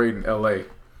need a parade in LA.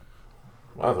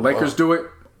 Lakers do it,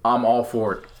 I'm all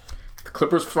for it. The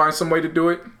Clippers find some way to do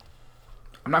it,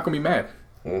 I'm not going to be mad.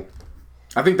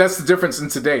 I think that's the difference in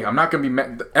today. I'm not going to be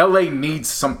mad. LA needs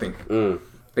something.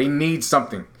 They need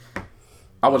something.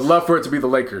 I would love for it to be the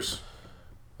Lakers.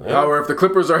 Yeah. However, if the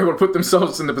Clippers are able to put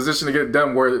themselves in the position to get it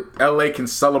done where LA can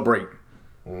celebrate,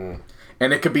 and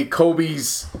it could be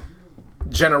Kobe's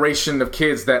generation of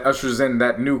kids that ushers in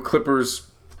that new Clippers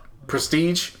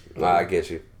prestige. I get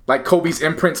you. Like Kobe's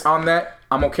imprints on that,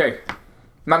 I'm okay.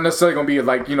 Not necessarily going to be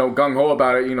like, gung-ho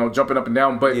about it, jumping up and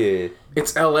down, but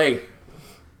it's LA.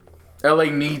 LA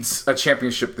needs a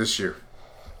championship this year.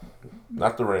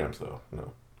 Not the Rams, though.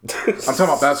 No. I'm talking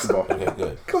about basketball. Okay,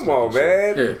 good. Come on,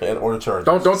 man. Yeah. And or the Chargers.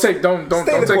 Don't take it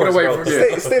away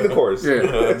from Stay the course.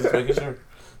 Yeah. Just making sure.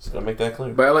 Just gotta make that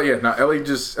clear. But LA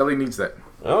needs that.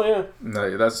 Oh yeah.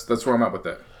 No, that's where I'm at with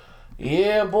that.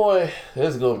 Yeah, boy,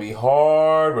 this is gonna be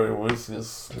hard, but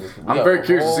I'm very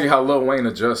curious to see how Lil Wayne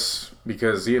adjusts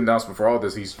because he announced before all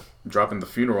this he's dropping The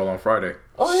Funeral on Friday.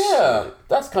 Oh yeah,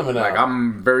 that's coming out. Like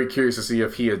I'm very curious to see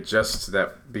if he adjusts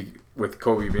that with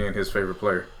Kobe being his favorite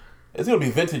player. It's gonna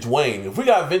be vintage Wayne. If we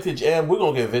got vintage M, we're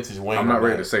gonna get vintage Wayne. I'm not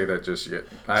ready to say that just yet.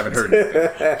 I haven't heard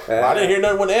anything. I didn't hear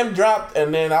nothing when M dropped,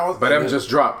 and then I was. But M just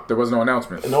dropped. There was no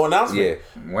announcement. No announcement. Yeah,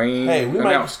 Wayne. Hey,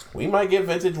 announced. We might get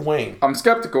vintage Wayne. I'm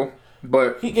skeptical,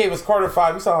 but he gave us Carter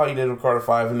 5. You saw how he did with Carter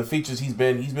 5 and the features he's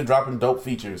been dropping dope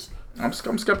features. I'm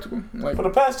skeptical. Like for the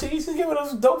past 2 years, he's giving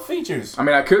us dope features. I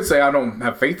mean, I could say I don't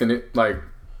have faith in it. Like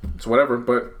it's whatever,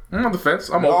 but I'm on the fence.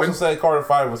 I'm open. Also said Carter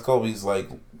 5 was Kobe's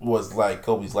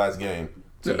last game.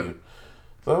 To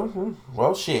so,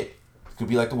 well, shit. It could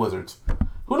be like the Wizards.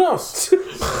 Who knows? It's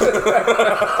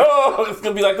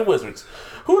gonna be like the Wizards.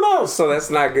 Who knows? So that's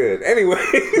not good. Anyway,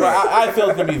 I feel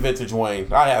it's gonna be vintage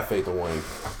Wayne. I have faith in Wayne.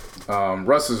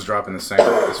 Russ is dropping the same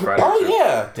this Friday. Oh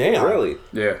yeah, damn. Really?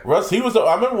 Yeah. Russ, he was.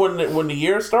 I remember when the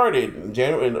year started,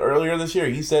 earlier this year.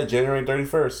 He said January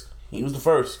 31st. He was the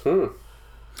first.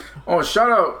 Oh,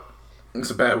 shout out. It's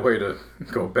a bad way to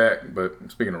go back, but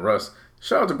speaking of Russ,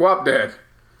 shout out to Guap Dad.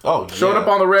 Oh, yeah. Showed up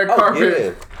on the red carpet.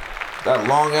 Yeah. That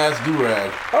long ass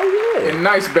do-rag. Oh yeah. In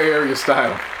nice Bay Area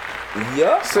style.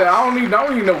 Yup. Said I don't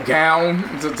need no gown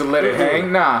to let it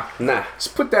hang. Nah.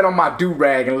 Just put that on my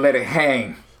do-rag and let it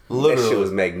hang. Literally. That shit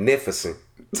was magnificent.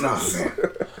 Oh man.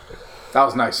 That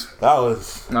was nice. That was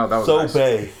so nice.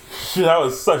 Bay. That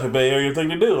was such a Bay Area thing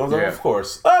to do. I was like, Yeah. of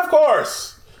course.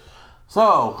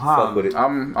 So, Fuck with it.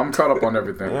 I'm caught up on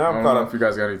everything. Yeah, I'm I don't caught know up. if you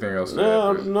guys got anything else.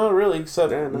 No, To add, not really,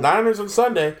 except Yeah, no. Niners on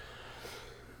Sunday.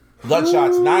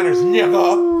 Gunshots, Niners,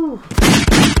 nigga.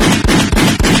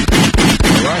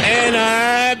 And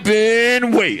I've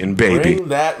been waiting, baby. Bring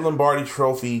that Lombardi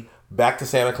trophy back to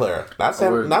Santa Clara. Not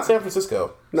San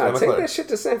Francisco. Nah, Santa take Clara. that shit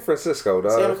to San Francisco,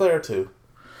 dog. Santa Clara too.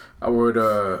 I would.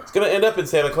 It's gonna end up in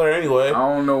Santa Clara anyway. I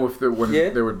don't know if there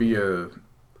Yeah. would be an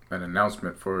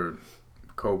announcement for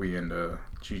Kobe and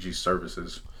Gigi's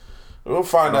services. We'll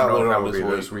find I out don't know later if on that this would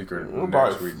be week. this week or We'll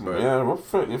next week, but yeah, we'll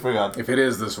figure out. if it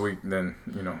is this week, then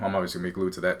I'm obviously gonna be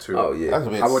glued to that too. Oh yeah. That's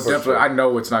gonna be I would for definitely. sure. I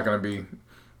know it's not gonna be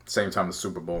the same time the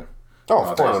Super Bowl. Oh,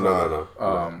 of course No.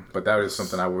 not. But that is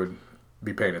something I would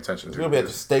be paying attention It's to. gonna be at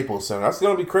the Staples Center. That's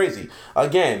gonna be crazy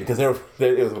again because it was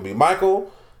gonna be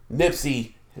Michael,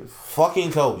 Nipsey, and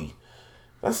fucking Kobe.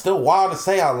 That's still wild to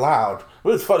say out loud.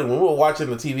 But it's funny when we were watching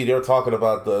the TV. They were talking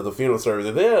about the funeral service.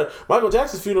 And then Michael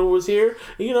Jackson's funeral was here,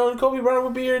 and Kobe Bryant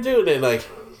would be here too. And then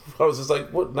I was just like,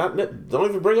 what? Don't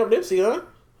even bring up Nipsey, huh?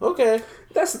 Okay.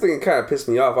 That's the thing that kind of pissed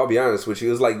me off. I'll be honest with you.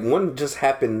 It was like one just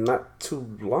happened not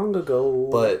too long ago.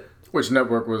 But Which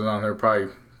network was on there? Probably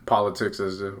Politics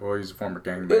he's a former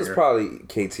gangbanger. it was probably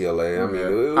KTLA. I mean, Yeah.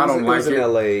 it was, I don't it was like in it.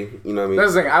 LA. You know what I mean?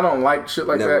 That's the thing. I don't like shit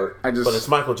like Network. that. I just. it's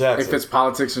Michael Jackson. If it's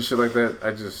politics and shit like that,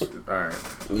 I just. All right.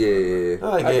 Yeah.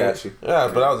 I got you. Yeah,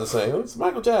 but I was just saying it's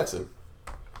Michael Jackson.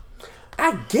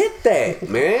 I get that,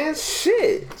 man.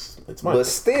 Shit. It's Michael. But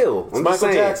still, I'm Michael just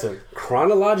saying, Jackson.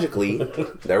 chronologically,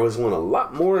 there was one a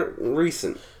lot more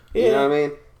recent. You Yeah. know what I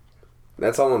mean?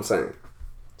 That's all I'm saying.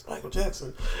 It's Michael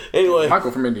Jackson. Anyway, Michael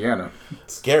from Indiana.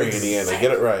 scary Indiana.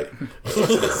 Get it right.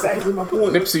 Exactly my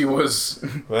point. Nipsey was.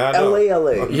 I know.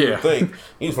 LA. Yeah. Think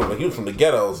he was from the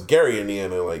ghettos, Gary,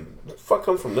 Indiana. Like, the fuck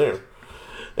comes from there.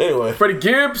 Anyway, Freddie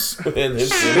Gibbs. and him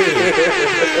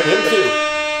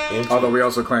too. Although we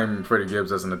also claim Freddie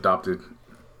Gibbs as an adopted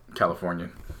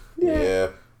Californian. Yeah.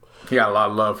 He got a lot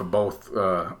of love for both.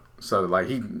 So like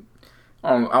I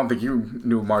don't think you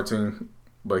knew Martin,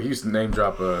 but he used to name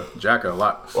drop Jacka a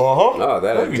lot. Oh,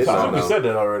 that I you did not know. said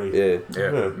that already. Yeah.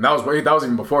 Yeah, that was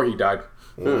even before he died.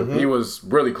 He was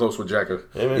really close with Jacka.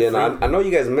 Yeah, no, I know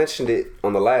you guys mentioned it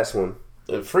on the last one.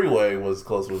 The Freeway was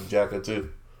close with Jacka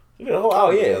too. You got a whole Oh,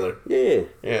 album yeah. together. Yeah.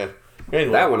 Yeah.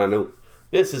 Anyway, That one I knew.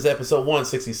 this is episode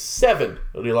 167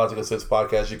 of the iLLogical Sense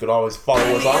podcast. You can always follow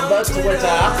us on the Twitter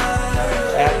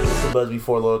at Mr.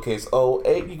 Busby4 lowercase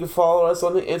 08. You can follow us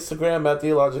on the Instagram at the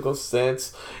iLLogical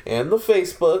Sense and the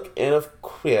Facebook and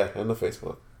the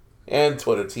Facebook and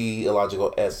Twitter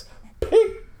iLLogical SP.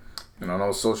 And on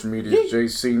all social media,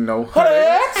 JC No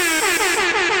Hey.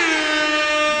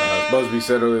 Busby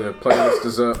said earlier, the playlist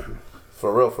is up.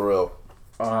 For real.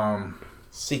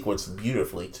 Sequenced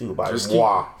beautifully too by Just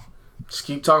moi. Just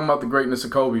keep talking about the greatness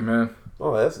of Kobe, man.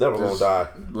 Oh, that's never gonna die.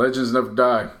 Legends never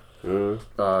die.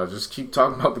 Just keep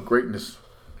talking about the greatness.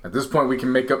 At this point, we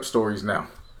can make up stories now.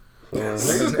 And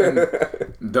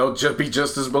they'll just be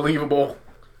just as believable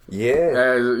Yeah.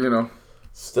 as,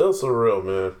 Still surreal,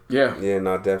 man. Yeah. Yeah,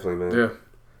 no, definitely, man. Yeah.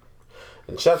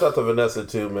 And shout out to Vanessa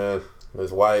too, man.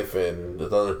 His wife and the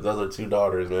other two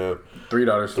daughters, man. Three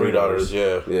daughters. Three daughters,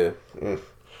 yeah. Yeah.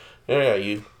 Yeah,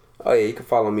 you. Oh, yeah, you can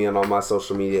follow me on all my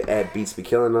social media at Beats Be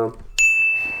Killing Them.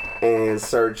 And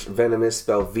search Venomous,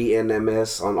 spelled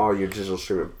VNMS, on all your digital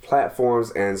streaming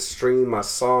platforms. And stream my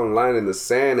song Line in the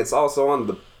Sand. It's also on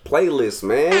the playlist,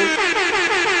 man.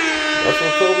 That's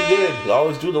what Kobe did. He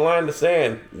always drew the line in the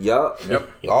sand. Yup. Yep.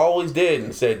 He always did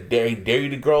and said, dare you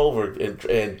to go over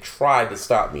and tried to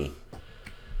stop me.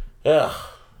 Yeah.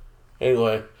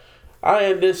 Anyway, I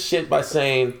end this shit by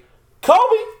saying,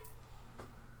 Kobe!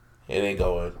 And then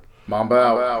going, Mamba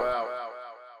out.